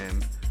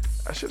 And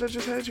I should have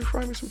just had you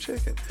fry me some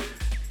chicken.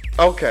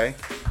 Okay.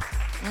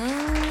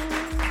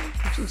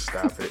 Just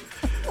stop it.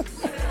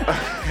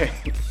 Okay.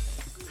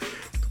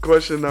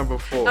 Question number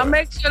 4. I'll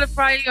make sure to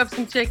fry you up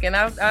some chicken.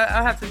 I'll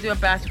have to do a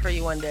batch for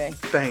you one day.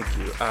 Thank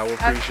you. I will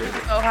appreciate it. I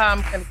don't know how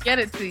I'm gonna get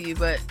it to you,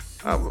 but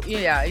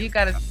yeah, you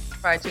gotta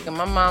fry chicken.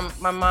 My mom,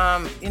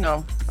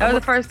 that was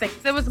the first thing.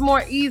 It was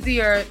more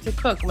easier to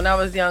cook when I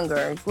was younger.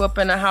 I grew up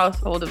in a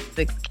household of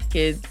 6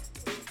 kids,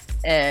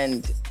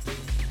 and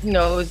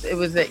it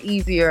was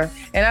easier.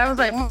 And I was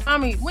like,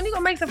 Mommy, when are you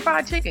gonna make some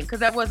fried chicken? Because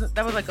that was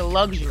like a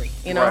luxury,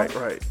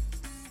 Right.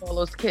 All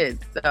those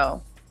kids.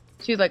 So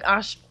she's like,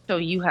 I'll show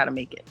you how to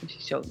make it. And she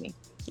showed me.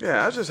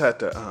 Yeah, I just had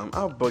to.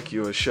 I'll book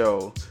you a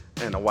show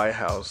in the White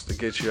House to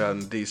get you out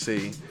in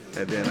D.C.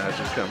 and then I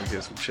just come and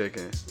get some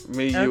chicken.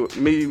 Me, you,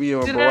 and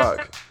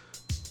Barack.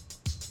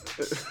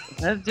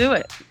 Let's do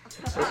it.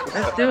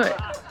 Let's do it.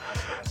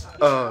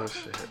 Oh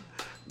shit.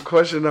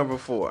 Question number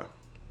 4.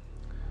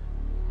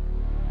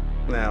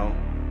 Now,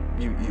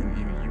 you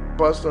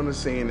bust on the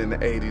scene in the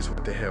 80s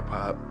with the hip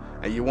hop,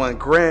 and you won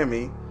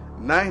Grammy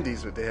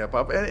 90s with the hip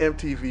hop and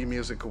MTV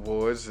Music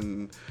Awards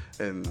and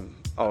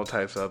all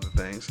types of other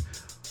things.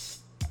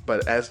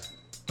 But as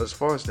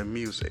far as the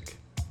music,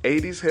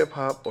 80s hip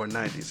hop or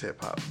 90s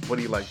hip hop, what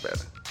do you like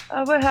better?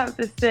 I would have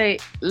to say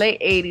late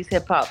 80s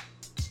hip hop,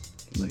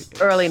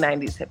 early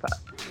 90s hip hop.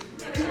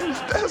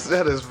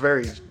 That is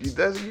very. You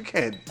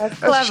can't. That's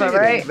clever, cheating.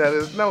 right? That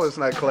is no, it's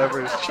not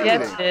clever. It's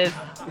cheating. Yes, it is.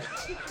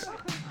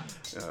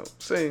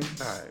 See,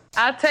 all right.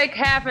 I'll take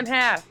half and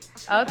half.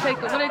 I'll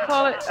take what do they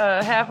call it?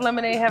 Half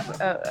lemonade, half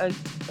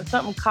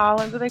something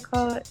Collins. What do they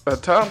call it?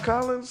 Tom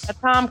Collins. A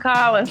Tom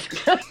Collins.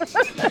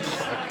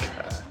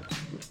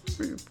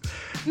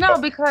 No,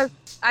 because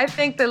I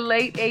think the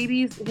late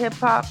 80s hip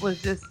hop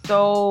was just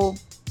so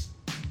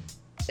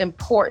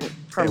important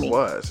for me. It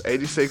was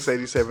 86,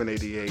 87,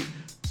 88.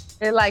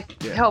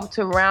 It helped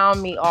to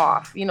round me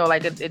off,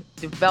 it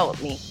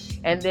developed me.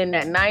 And then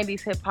that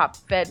 90s hip hop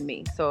fed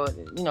me, so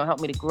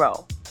helped me to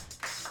grow.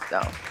 So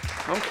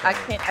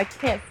okay. I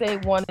can't say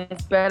one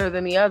is better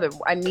than the other.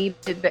 I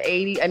needed the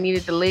 80s, I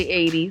needed the late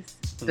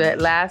 80s, the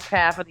last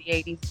half of the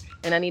 80s,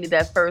 and I needed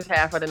that first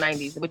half of the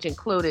 90s, which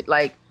included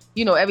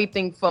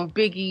everything from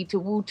Biggie to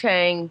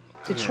Wu-Tang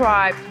to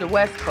Tribe to the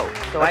West Coast.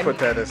 So I put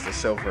that as the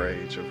silver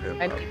age of hip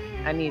hop.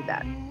 I need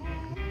that.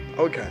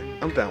 Okay,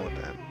 I'm down with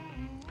that.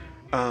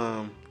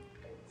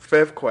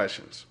 Fifth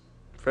question.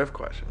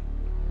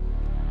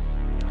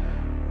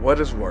 What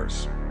is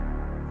worse?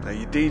 Now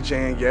you're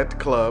DJing, you're at the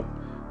club,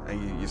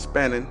 and you're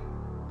spinning,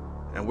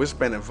 and we're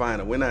spinning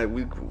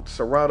vinyl.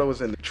 Serato is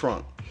in the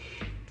trunk.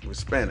 We're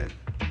spinning.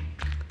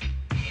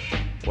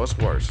 What's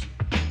worse?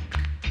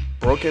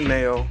 Broken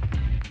nail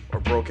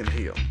or broken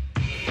heel?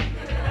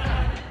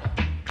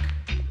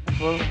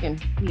 Broken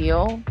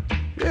heel?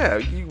 Yeah,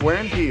 you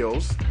wearing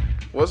heels.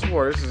 What's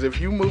worse is if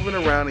you moving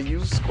around and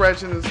you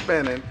scratching and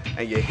spinning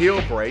and your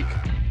heel break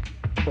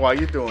while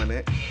you're doing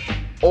it,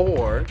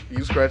 or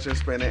you scratching and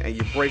spinning and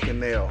you break a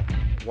nail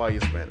while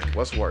you're spinning.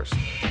 What's worse?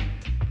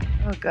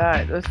 Oh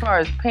God, as far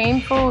as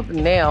painful, the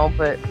nail,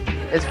 but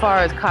as far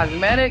as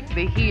cosmetic,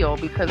 the heel,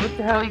 because what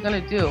the hell are you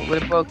gonna do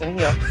with a broken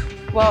heel?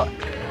 Well,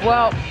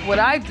 what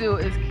I do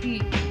is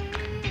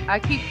I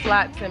keep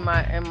flats in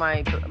my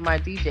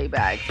DJ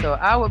bag. So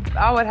I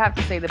would have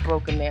to say the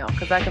broken nail,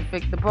 because I can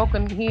fix the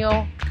broken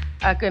heel.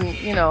 I can,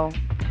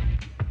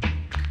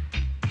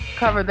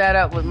 cover that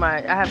up with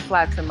I have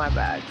flats in my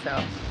bag,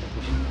 so.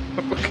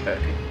 Okay.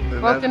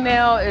 Broken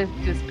nail is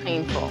just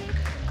painful.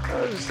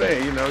 I was just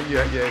saying,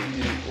 you're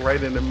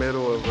right in the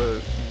middle of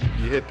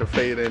you hit the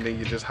fader and then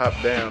you just hop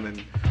down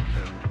and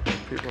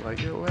people are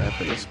like, yo, what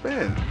happened to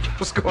spin?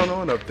 What's going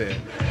on up there?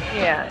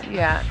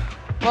 Yeah.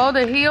 Well,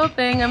 the heel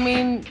thing, I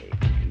mean,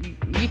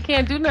 you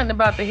can't do nothing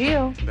about the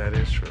heel. That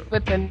is true.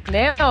 But the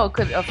nail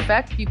could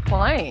affect you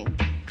playing.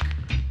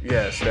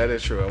 Yes, that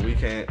is true. And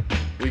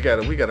we got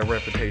a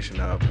reputation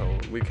to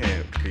uphold. We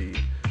can't be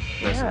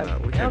messing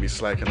up. We can't be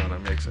slacking on our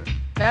mixing.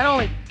 Not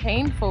only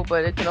painful,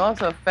 but it can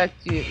also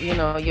affect you,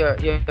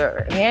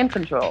 your hand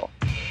control.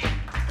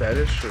 That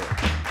is true.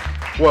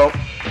 Well,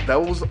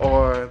 those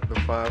are the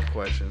 5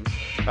 questions.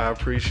 I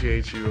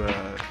appreciate you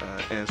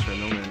answering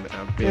them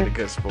and being a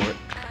good sport.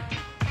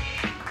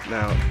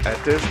 Now,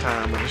 at this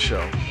time of the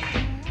show,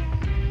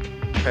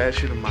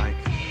 pass you the mic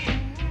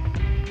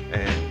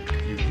and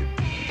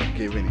you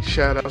give any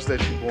shout outs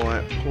that you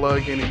want,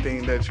 plug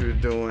anything that you're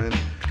doing,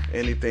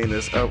 anything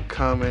that's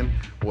upcoming,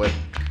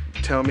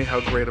 tell me how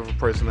great of a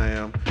person I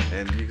am,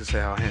 and you can say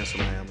how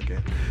handsome I am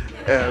again.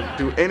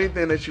 Do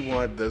anything that you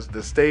want.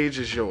 The stage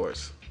is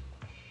yours.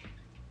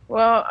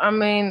 Well, I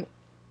mean,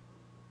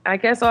 I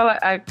guess all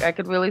I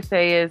could really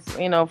say is,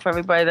 for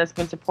everybody that's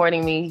been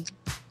supporting me,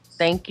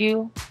 thank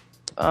you.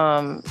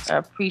 I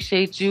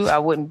appreciate you. I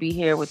wouldn't be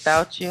here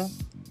without you.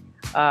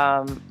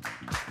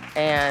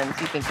 And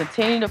you can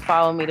continue to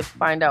follow me to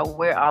find out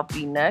where I'll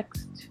be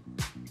next.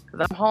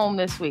 Because I'm home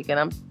this week, and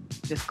I'm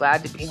just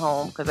glad to be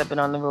home because I've been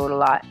on the road a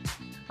lot.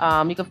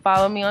 You can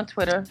follow me on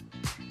Twitter.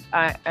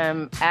 I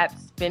am at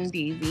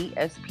Spindeezy,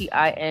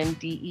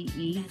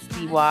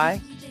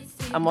 SPINDEECY.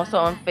 I'm also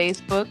on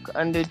Facebook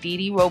under Dee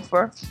Dee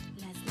Roper.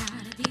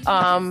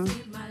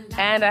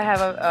 And I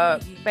have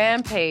a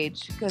fan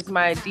page because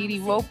my Dee Dee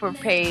Roper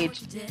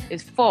page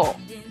is full.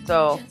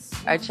 So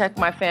I check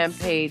my fan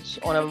page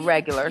on a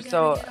regular.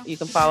 So you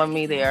can follow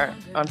me there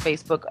on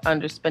Facebook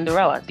under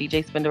Spinderella,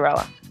 DJ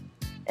Spinderella.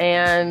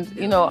 And,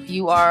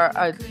 you are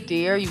a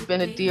dear. You've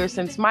been a dear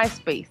since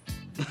MySpace.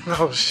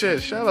 Oh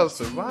shit! Shout out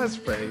to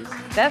MySpace.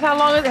 That's how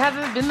long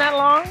hasn't it been that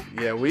long?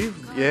 Yeah,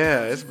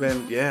 it's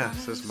been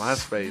since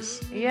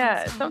MySpace.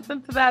 Yeah,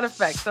 something to that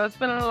effect. So it's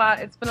been a lot.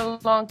 It's been a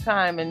long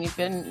time, and you've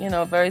been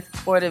very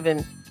supportive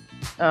and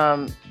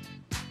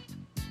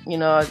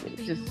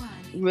just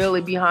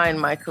really behind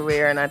my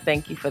career, and I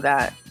thank you for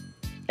that.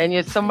 And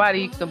you're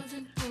somebody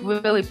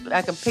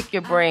I can pick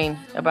your brain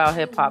about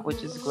hip hop,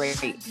 which is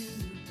great.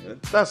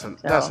 That's an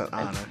honor.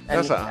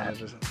 That's an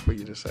honor for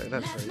you to say.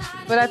 That's very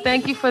sweet. But I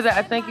thank you for that.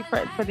 I thank you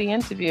for the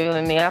interview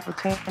and the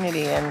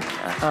opportunity. And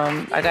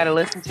I got to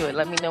listen to it.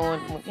 Let me know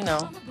when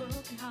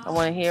I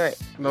want to hear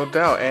it. No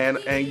doubt.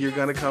 And you're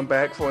gonna come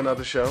back for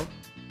another show?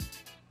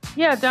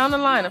 Yeah, down the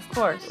line, of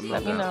course.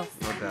 Let me know.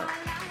 No doubt.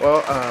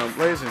 Well,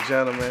 ladies and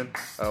gentlemen,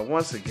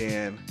 once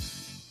again,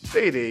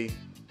 Dee Dee.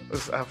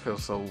 I feel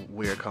so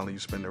weird calling you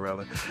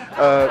Spinderella.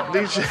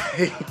 DJ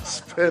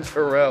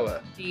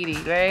Spinderella. Dee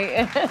Dee,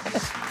 right?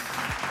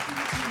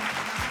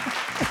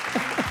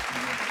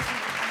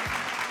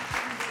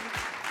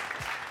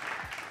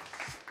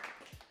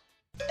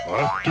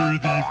 After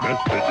these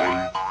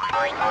messages,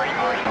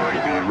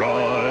 we'll be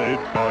right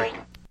back.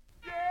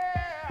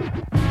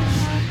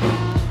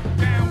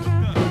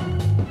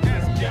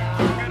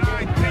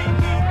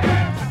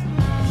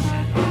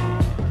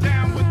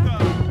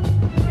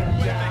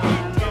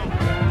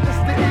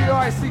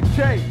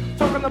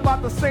 Talking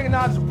about the St.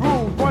 Ides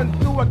brew, run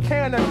through a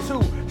can or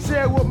two.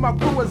 Share with my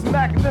crew is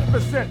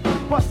magnificent,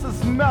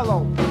 Buster's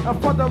mellow.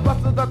 And for the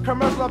rest of the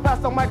commercial, I pass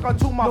the mic on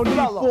to my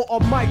fellow. No need for a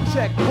mic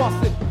check,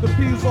 bust it. The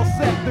P's are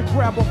set to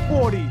grab a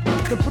 40.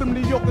 Then put him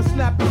in the yoke and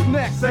snap his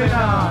neck. St.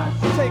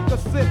 Ides. Take a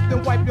sip,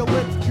 then wipe your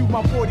lips. Cue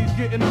my 40's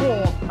getting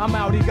warm. I'm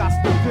out, he got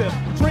the dip.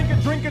 Drink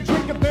it,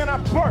 then I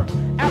burp.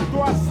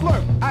 After I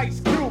slurp, Ice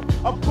Cube,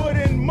 I put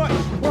in much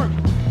work.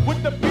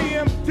 With the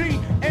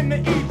BMD and the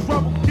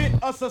E-trouble, get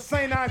us a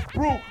St. Ides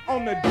brew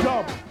on the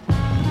double.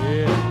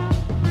 Yeah,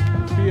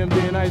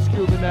 BMD and Ice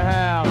Cube in the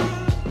house.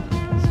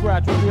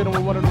 Scratch, what you hit him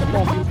with one of them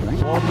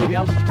funky. All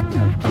together.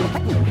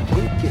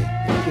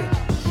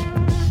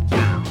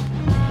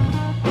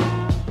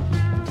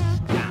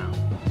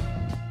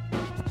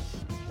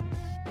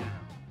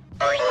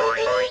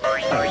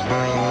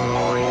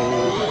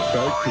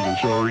 Back to the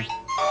show.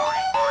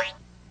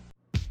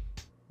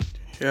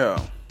 Yeah.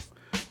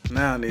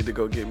 Now I need to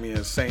go get me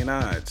a St.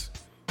 Ides.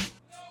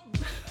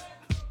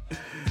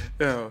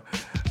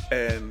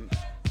 And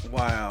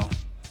wow,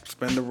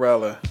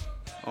 Spinderella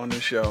on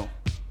the show.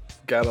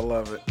 Gotta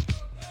love it.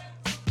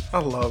 I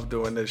love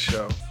doing this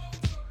show.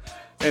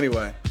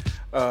 Anyway,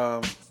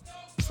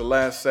 it's the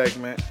last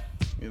segment.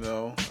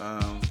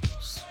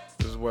 This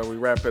is where we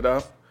wrap it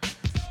up.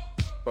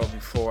 But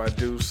before I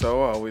do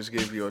so, I always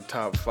give you a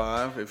top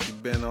 5. If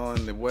you've been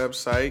on the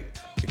website,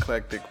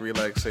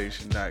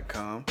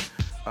 eclecticrelaxation.com,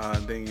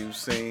 then you've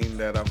seen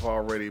that I've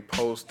already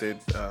posted,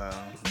 I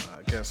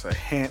guess, a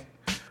hint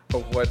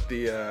of what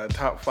the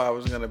top 5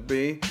 is going to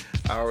be.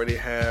 I already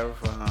have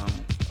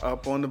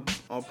up on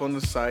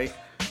the site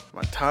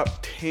my top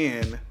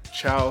 10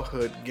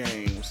 childhood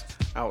games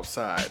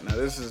outside. Now,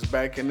 this is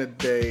back in the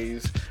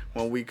days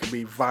when we could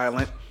be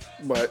violent,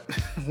 but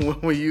when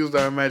we used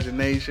our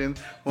imagination,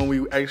 when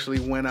we actually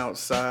went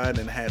outside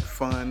and had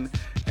fun,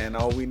 and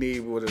all we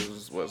needed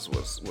was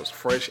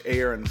fresh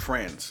air and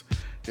friends,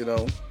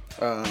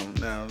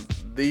 Now,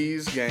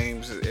 these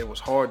games, it was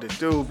hard to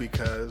do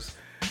because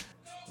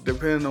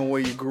depending on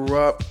where you grew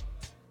up,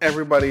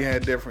 everybody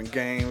had different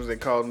games. They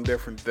called them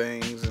different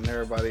things, and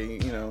everybody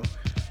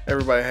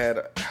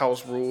had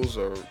house rules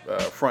or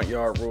front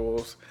yard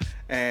rules,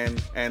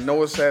 and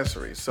no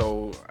accessories.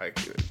 So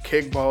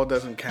kickball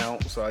doesn't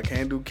count. So I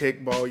can't do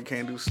kickball. You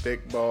can't do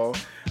stickball.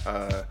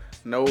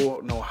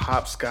 No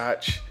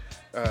hopscotch.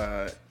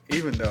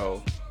 Even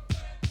though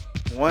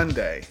one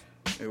day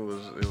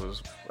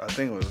I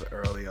think it was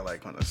early,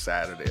 like on a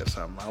Saturday or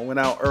something. I went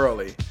out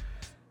early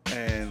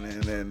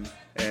and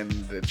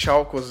the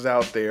chalk was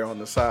out there on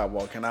the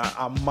sidewalk, and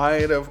I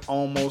might have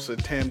almost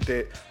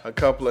attempted a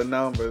couple of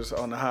numbers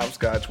on the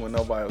hopscotch when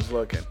nobody was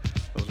looking.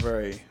 It was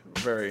very,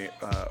 very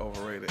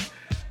overrated.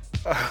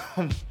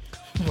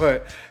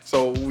 But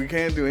so we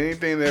can't do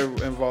anything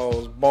that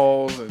involves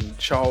balls and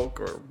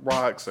chalk or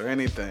rocks or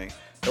anything.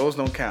 Those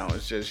don't count.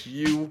 It's just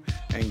you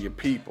and your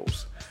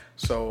peoples.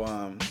 So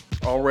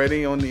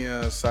already on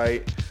the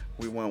site,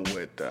 we went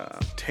with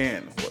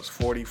 10 was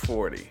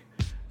 40-40.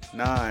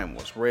 9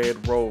 was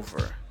Red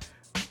Rover.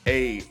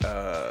 8,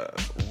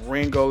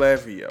 Ringo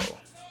Levio.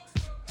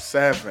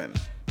 7,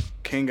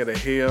 King of the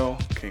Hill,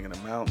 King of the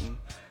Mountain.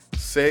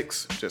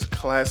 6, just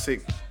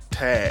classic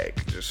tag,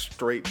 just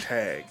straight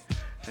tag.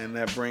 And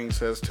that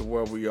brings us to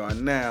where we are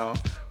now,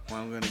 where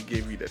I'm going to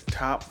give you the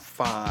top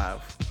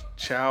 5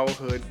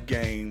 childhood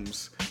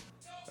games,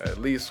 at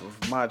least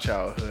with my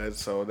childhood,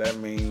 so that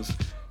means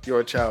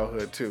your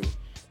childhood too.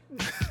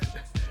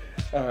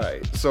 All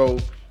right, so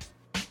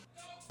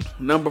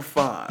number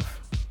 5,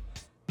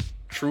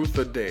 Truth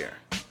or Dare.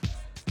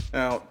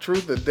 Now,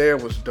 Truth or Dare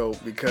was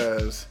dope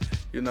because,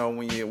 you know,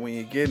 when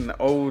you're getting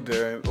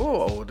older,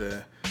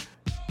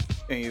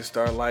 and you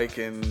start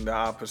liking the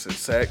opposite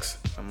sex,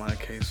 in my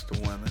case, the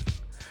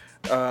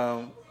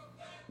women,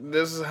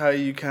 this is how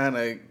you kind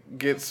of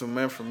get some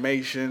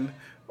information,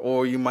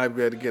 or you might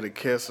be able to get a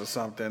kiss or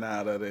something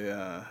out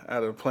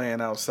of playing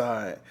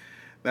outside.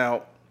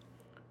 Now,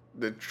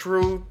 the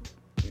truth,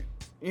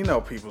 you know,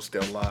 people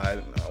still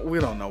lie. We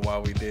don't know why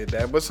we did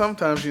that, but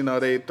sometimes, you know,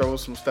 they throw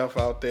some stuff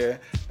out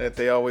there that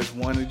they always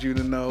wanted you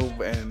to know,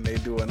 and they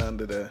do it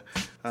under the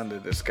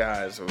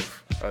guise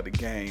of the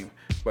game.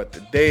 But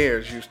the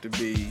dares used to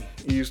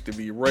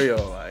be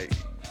real, like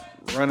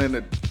running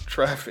the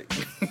traffic,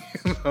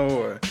 you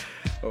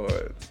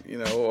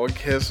know, or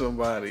kiss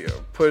somebody,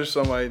 or push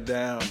somebody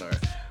down,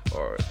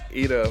 or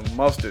eat a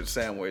mustard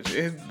sandwich,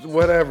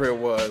 whatever it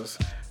was,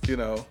 you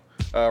know,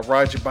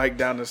 ride your bike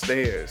down the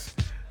stairs,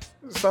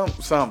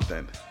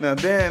 something. Now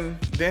then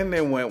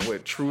they went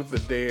with Truth or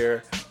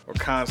Dare or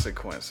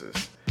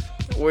Consequences,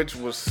 which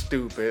was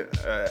stupid.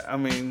 I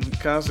mean,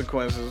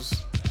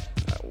 Consequences,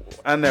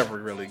 I never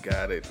really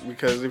got it,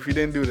 because if you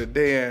didn't do the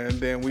dare,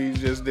 then we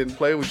just didn't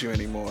play with you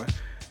anymore,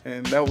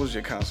 and that was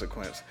your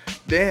consequence.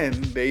 Then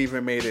they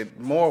even made it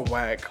more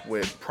whack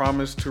with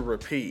Promise to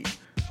Repeat.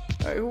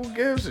 Like, who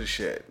gives a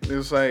shit?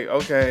 It's like,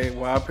 okay,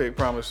 well, I pick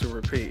Promise to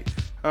Repeat.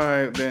 All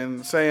right,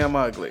 then say I'm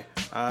ugly.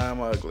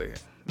 I'm ugly.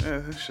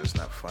 It's just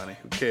not funny.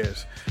 Who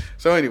cares?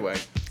 So anyway,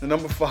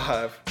 number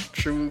 5,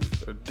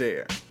 Truth or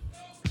Dare.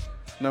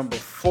 Number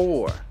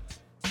 4,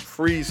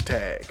 Freeze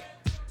Tag.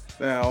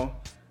 Now,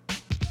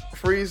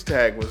 Freeze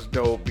Tag was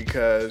dope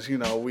because, you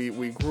know, we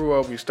grew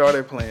up, we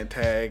started playing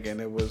tag, and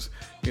it was,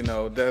 you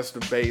know, that's the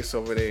base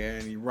over there,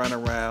 and you run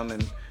around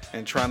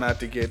and try not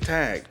to get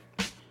tagged.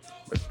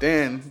 But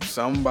then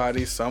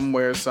somebody,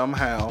 somewhere,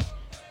 somehow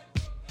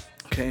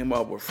came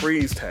up with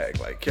Freeze Tag.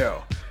 Like,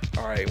 yo,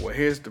 all right, well,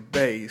 here's the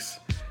base,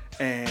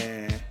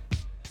 and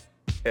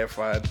if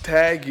I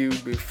tag you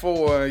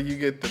before you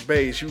get the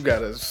base, you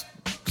gotta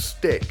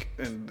stick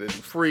and then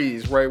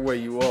freeze right where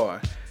you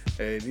are.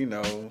 And, you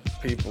know,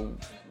 people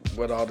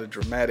with all the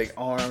dramatic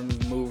arm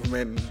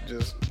movement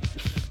just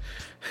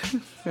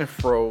it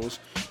froze.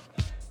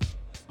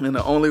 And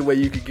the only way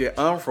you could get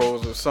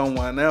unfroze is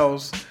someone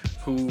else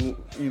who,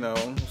 you know,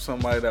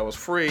 somebody that was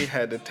free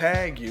had to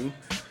tag you,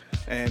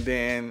 and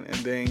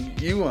then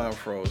you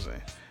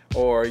unfrozen.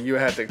 Or you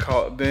had to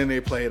call, then they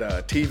played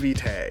a TV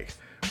tag,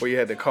 where you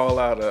had to call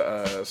out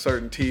a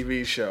certain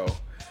TV show.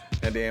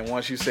 And then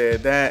once you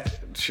said that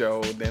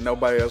show, then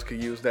nobody else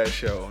could use that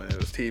show, and it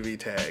was TV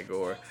tag.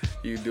 Or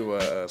you do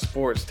a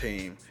sports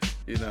team,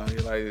 you know,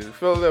 you're like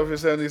Philadelphia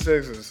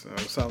 76ers or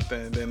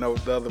something, and then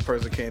the other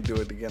person can't do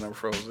it to get them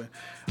frozen.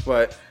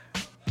 But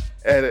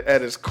at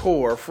its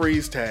core,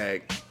 Freeze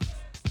Tag,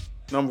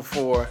 number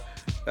 4,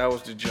 that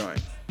was the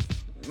joint.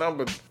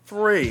 Number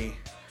 3,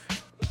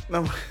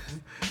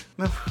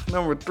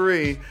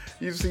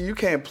 you see, you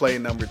can't play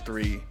number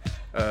 3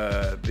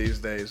 these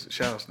days.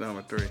 Shout out to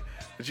number 3.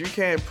 But you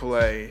can't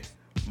play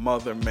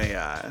Mother May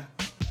I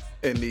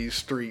in these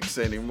streets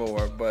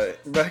anymore. But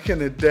back in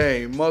the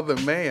day, Mother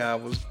May I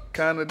was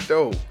kind of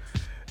dope.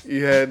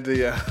 You had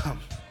the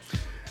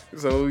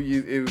so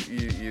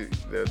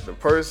the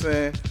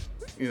person,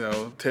 you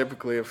know,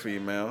 typically a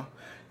female,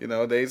 you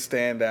know, they'd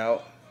stand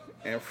out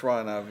in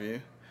front of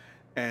you,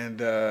 and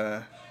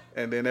then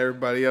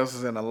everybody else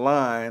is in a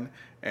line,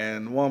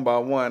 and one by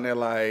one they're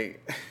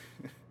like,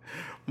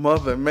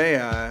 Mother, may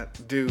I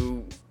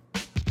do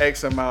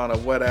X amount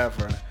of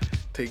whatever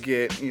to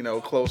get, you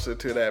know, closer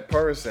to that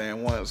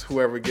person. Once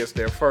whoever gets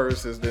there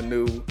first is the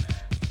new,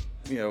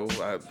 you know,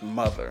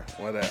 mother,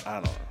 whatever, I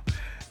don't know.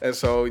 And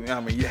so, I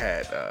mean, you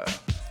had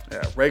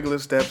regular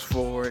steps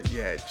forward,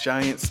 you had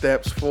giant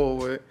steps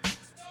forward,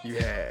 you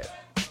had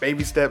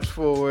baby steps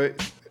forward,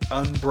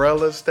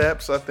 umbrella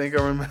steps, I think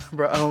I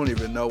remember. I don't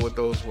even know what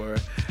those were.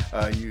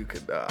 You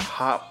could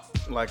hop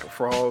like a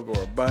frog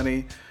or a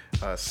bunny.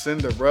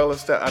 Cinderella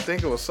step. I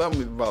think it was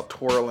something about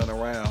twirling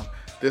around.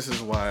 this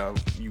is why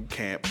you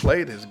can't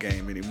play this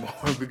game anymore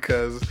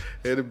because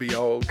it'll be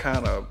all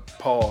kind of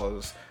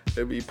pause.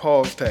 It'll be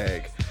pause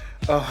tag.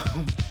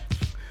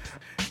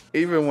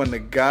 Even when the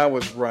guy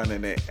was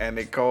running it and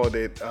they called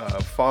it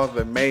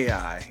Father May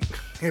I,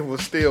 it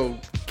was still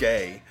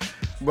gay.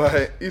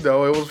 But, it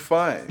was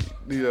fun.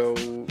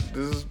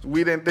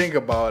 We didn't think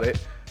about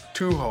it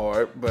too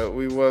hard, but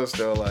we was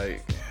still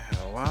like,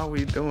 why are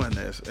we doing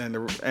this? And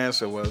the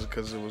answer was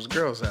because it was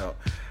Girls Out.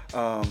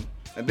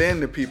 And then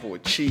the people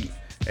would cheat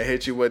and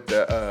hit you with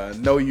the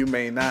no you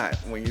may not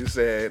when you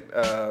said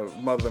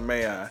Mother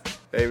May I.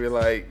 They'd be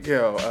like,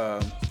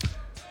 no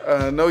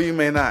you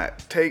may not.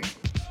 Take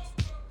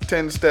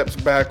 10 steps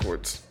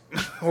backwards.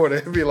 Or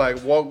they'd be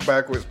like, walk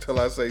backwards till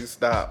I say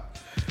stop.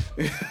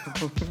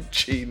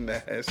 Cheating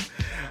ass.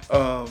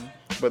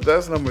 But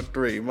that's number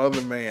 3,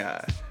 Mother May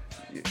I.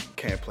 You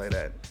can't play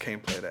that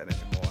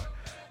anymore.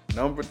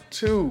 Number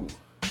two,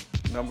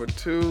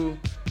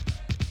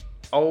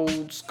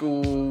 old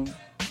school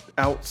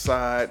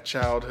outside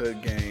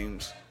childhood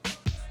games.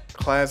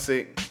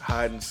 Classic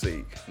hide and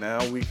seek.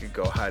 Now we could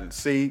go hide and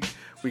seek,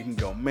 we can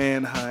go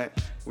manhunt,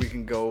 we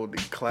can go the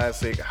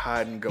classic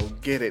hide and go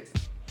get it.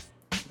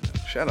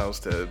 Shout outs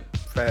to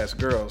fast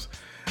girls.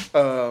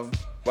 But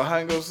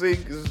hide and go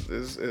seek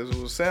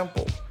was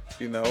simple.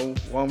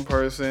 One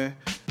person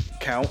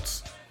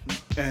counts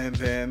and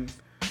then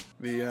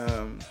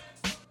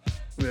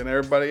then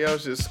everybody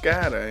else just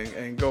scatter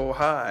and go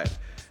hide.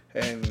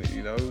 And,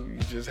 you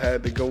just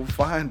had to go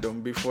find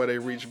them before they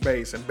reached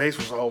base. And base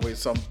was always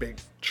some big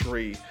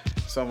tree,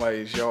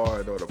 somebody's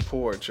yard or the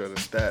porch or the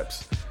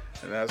steps.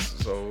 And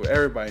so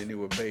everybody knew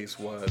what base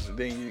was. And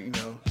then,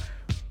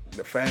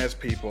 the fast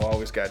people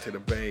always got to the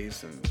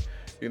base. And,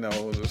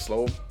 the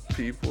slow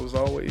people was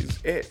always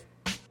it.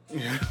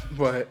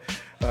 But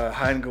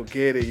hide and go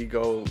get it, you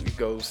go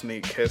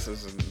sneak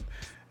kisses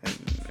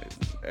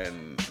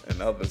and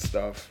other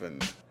stuff. And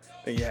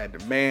then you had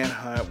the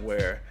manhunt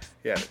where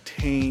you had a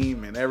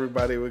team and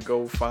everybody would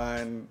go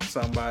find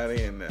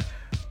somebody, and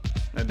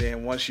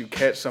then once you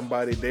catch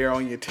somebody, they're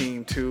on your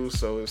team too.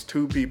 So it's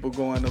 2 people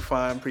going to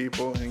find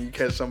people, and you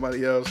catch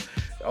somebody else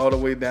all the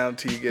way down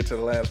till you get to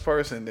the last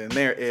person. Then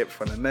they're it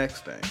for the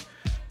next thing.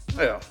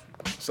 Yeah.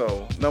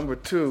 So number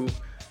 2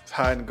 is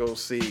hide and go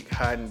seek,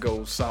 hide and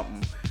go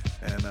something,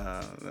 and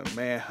the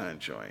manhunt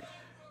joint.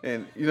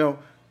 And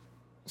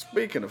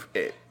speaking of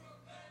it,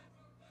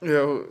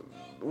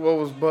 what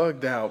was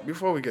bugged out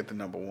before we get to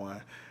number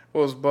 1.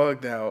 What was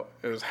bugged out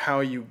is how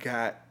you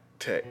got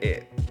to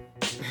it.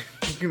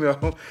 You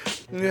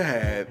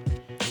had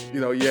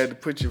to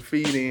put your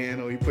feet in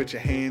or you put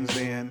your hands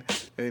in,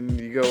 and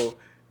you go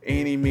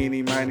eeny,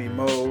 meeny, miny,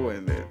 mo,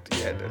 and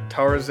you had the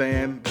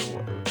Tarzan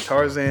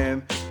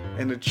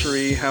in the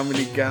tree. How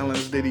many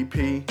gallons did he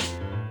pee?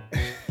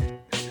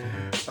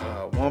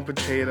 1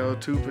 potato,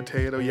 2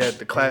 potato. You had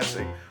the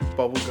classic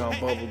bubble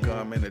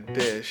gum in a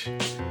dish.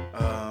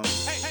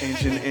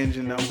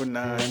 Engine number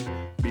 9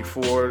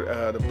 before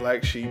the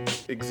Black Sheep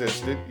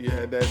existed. You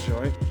had that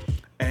joint.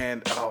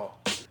 And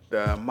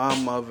my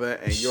mother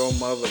and your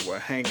mother were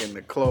hanging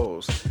the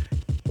clothes.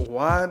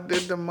 Why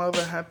did the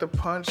mother have to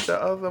punch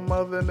the other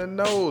mother in the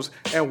nose?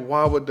 And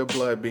why would the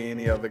blood be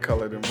any other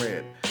color than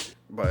red?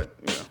 But,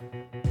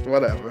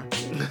 whatever.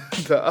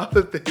 The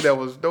other thing that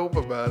was dope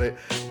about it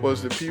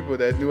was the people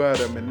that knew how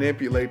to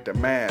manipulate the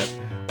math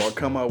or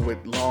come up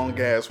with long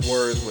ass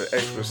words with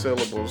extra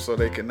syllables so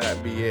they could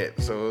not be it.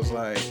 So it's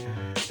like,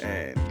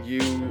 and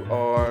you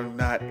are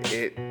not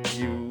it,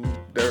 you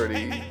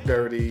dirty.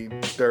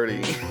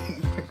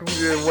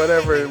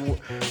 whatever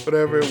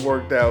it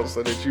worked out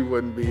so that you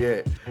wouldn't be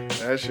it.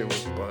 That shit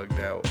was bugged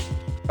out.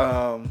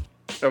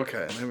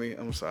 Okay,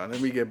 let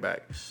me get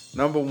back.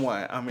 Number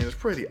 1, it's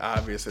pretty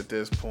obvious at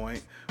this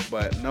point,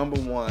 but number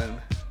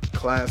 1,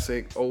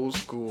 classic, old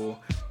school,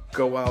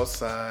 go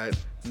outside,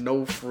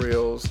 no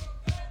frills,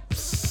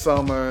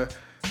 summer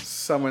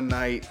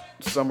night,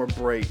 summer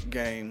break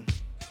game,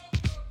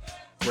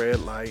 red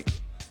light,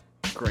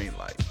 green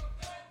light.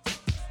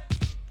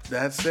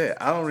 That's it.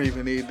 I don't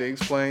even need to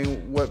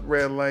explain what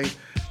red light,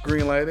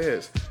 green light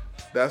is.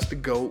 That's the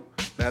GOAT.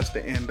 That's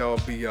the end all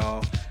be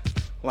all.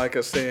 Like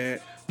I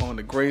said, on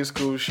the Grade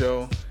School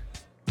Show,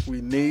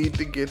 we need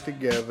to get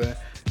together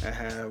and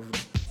have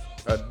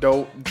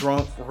adult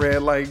drunk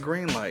red light,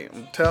 green light.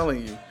 I'm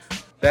telling you,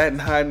 that and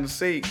hide and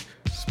seek,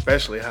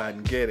 especially hide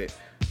and get it.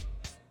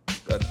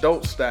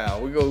 Adult style.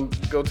 We go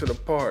to the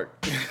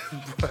park.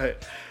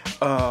 But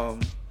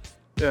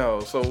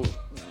so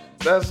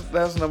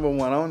that's number 1.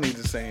 I don't need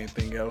to say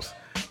anything else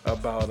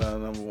about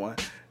number 1.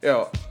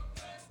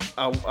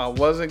 I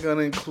wasn't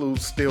gonna include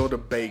Steal the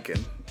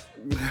Bacon.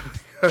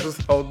 Because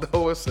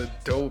although it's a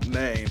dope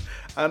name,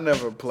 I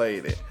never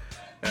played it.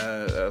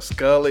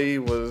 Scully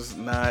was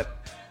not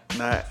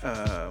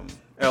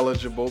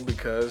eligible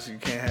because you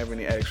can't have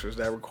any extras.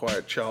 That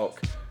required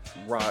chalk,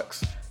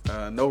 rocks,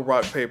 no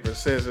rock, paper,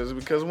 scissors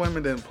because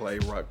women didn't play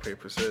rock,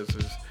 paper,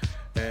 scissors.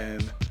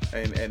 And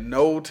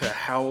no to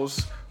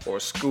house or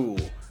school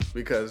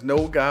because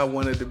no guy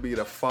wanted to be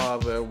the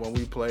father when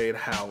we played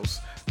house,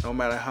 no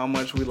matter how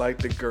much we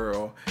liked the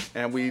girl,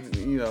 and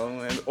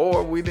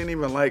or we didn't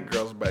even like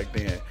girls back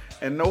then.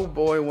 And no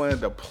boy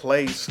wanted to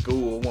play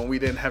school when we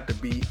didn't have to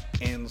be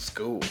in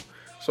school.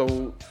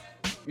 So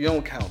you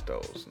don't count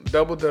those.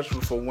 Double Dutch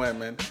was for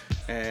women,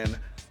 and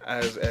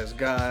as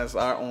guys,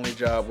 our only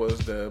job was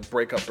to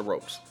break up the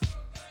ropes.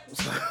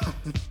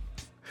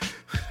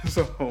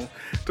 So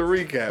to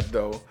recap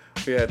though,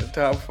 we had the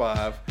top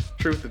 5: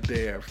 Truth or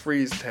Dare,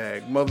 Freeze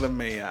Tag, Mother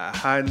May I,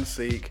 Hide and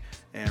Seek,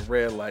 and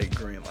Red Light,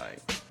 Green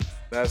Light.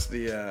 That's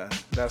the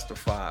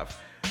 5.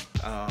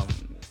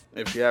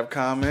 If you have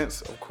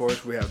comments, of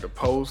course, we have the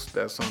post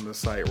that's on the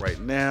site right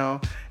now,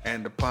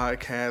 and the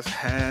podcast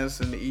has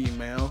an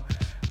email.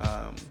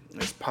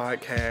 It's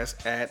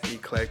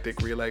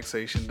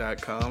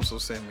podcast@eclecticrelaxation.com. So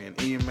send me an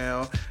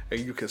email,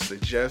 and you can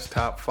suggest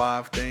top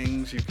 5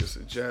 things. You can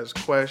suggest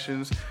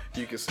questions.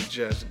 You can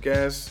suggest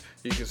guests.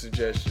 You can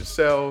suggest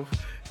yourself.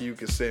 You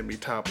can send me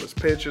topless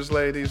pictures,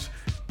 ladies.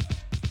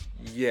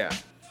 Yeah,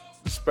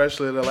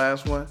 especially the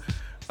last one.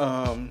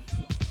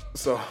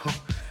 So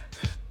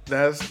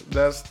that's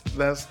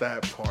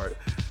that part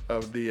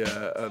of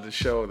the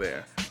show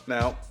there.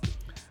 Now,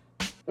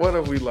 what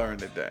have we learned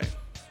today?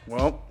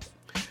 Well,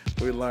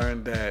 we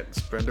learned that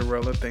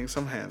Spinderella thinks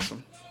I'm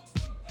handsome.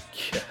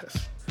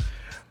 Yes.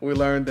 We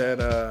learned that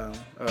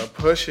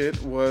Push It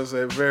was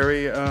a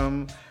very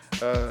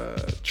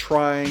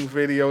trying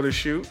video to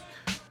shoot.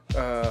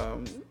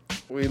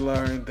 We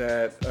learned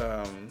that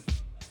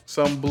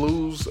some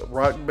blues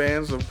rock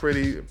bands are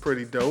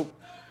pretty dope.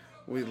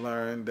 We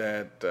learned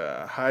that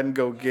Hide and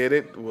Go Get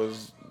It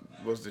was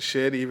the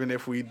shit, even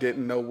if we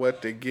didn't know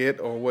what to get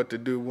or what to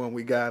do when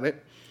we got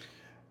it.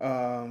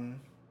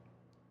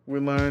 We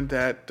learned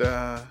that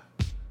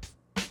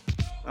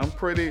I'm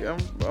pretty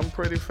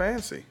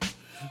fancy.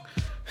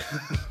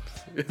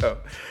 Yeah.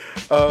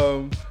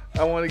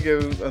 I want to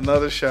give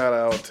another shout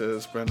out to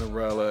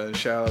Spinderella and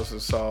shout out to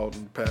Salt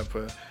and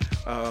Pepper.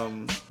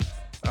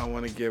 I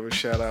want to give a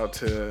shout out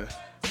to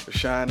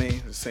Shiny,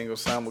 the single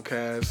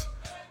simulcast.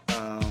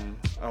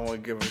 I want to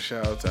give a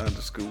shout out to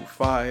Under School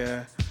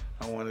Fire.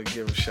 I want to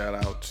give a shout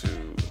out to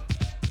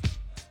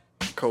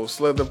Cold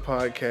Slither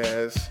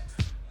Podcast.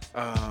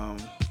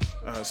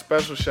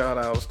 Special shout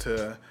outs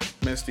to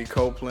Misty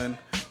Copeland,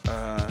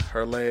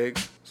 her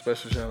legs.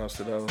 Special shout outs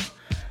to those.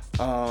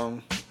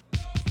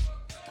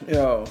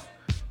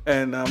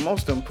 And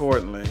most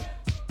importantly,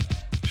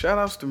 shout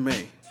outs to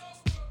me.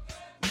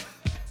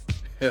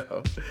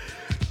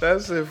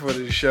 That's it for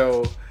the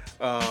show.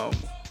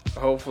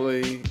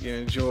 Hopefully you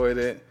enjoyed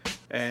it,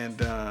 and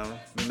the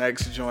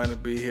next joint will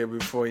be here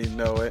before you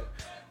know it.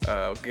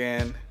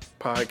 Again,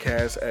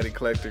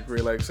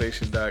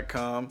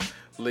 podcast@eclecticrelaxation.com.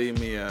 Leave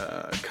me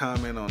a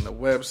comment on the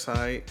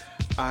website.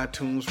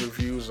 iTunes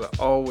reviews are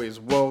always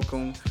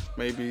welcome.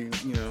 Maybe,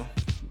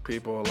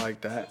 people are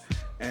like that.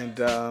 And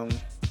I'm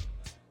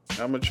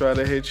going to try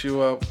to hit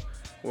you up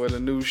with a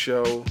new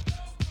show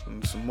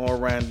and some more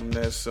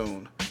randomness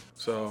soon.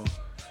 So,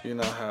 you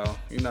know how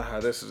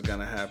this is going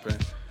to happen.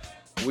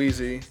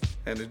 Wheezy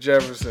and the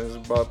Jeffersons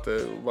about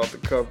to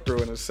come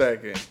through in a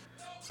second.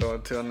 So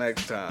until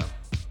next time,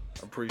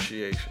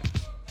 appreciation.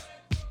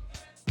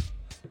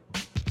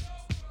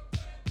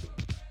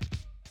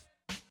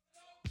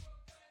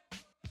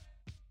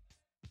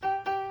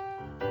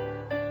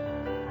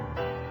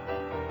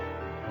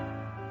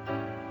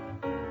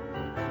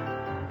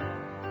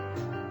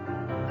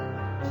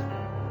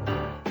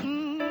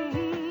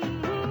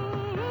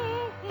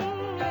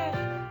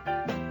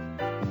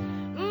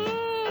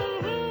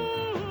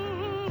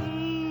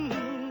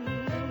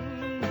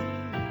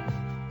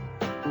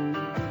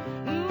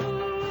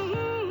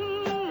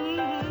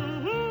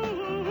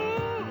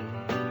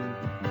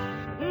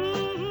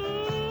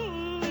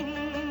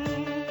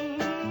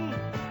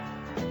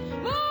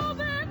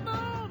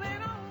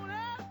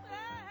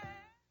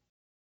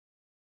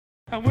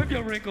 And with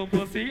your wrinkled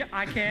pussy,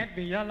 I can't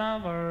be your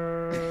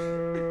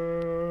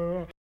lover.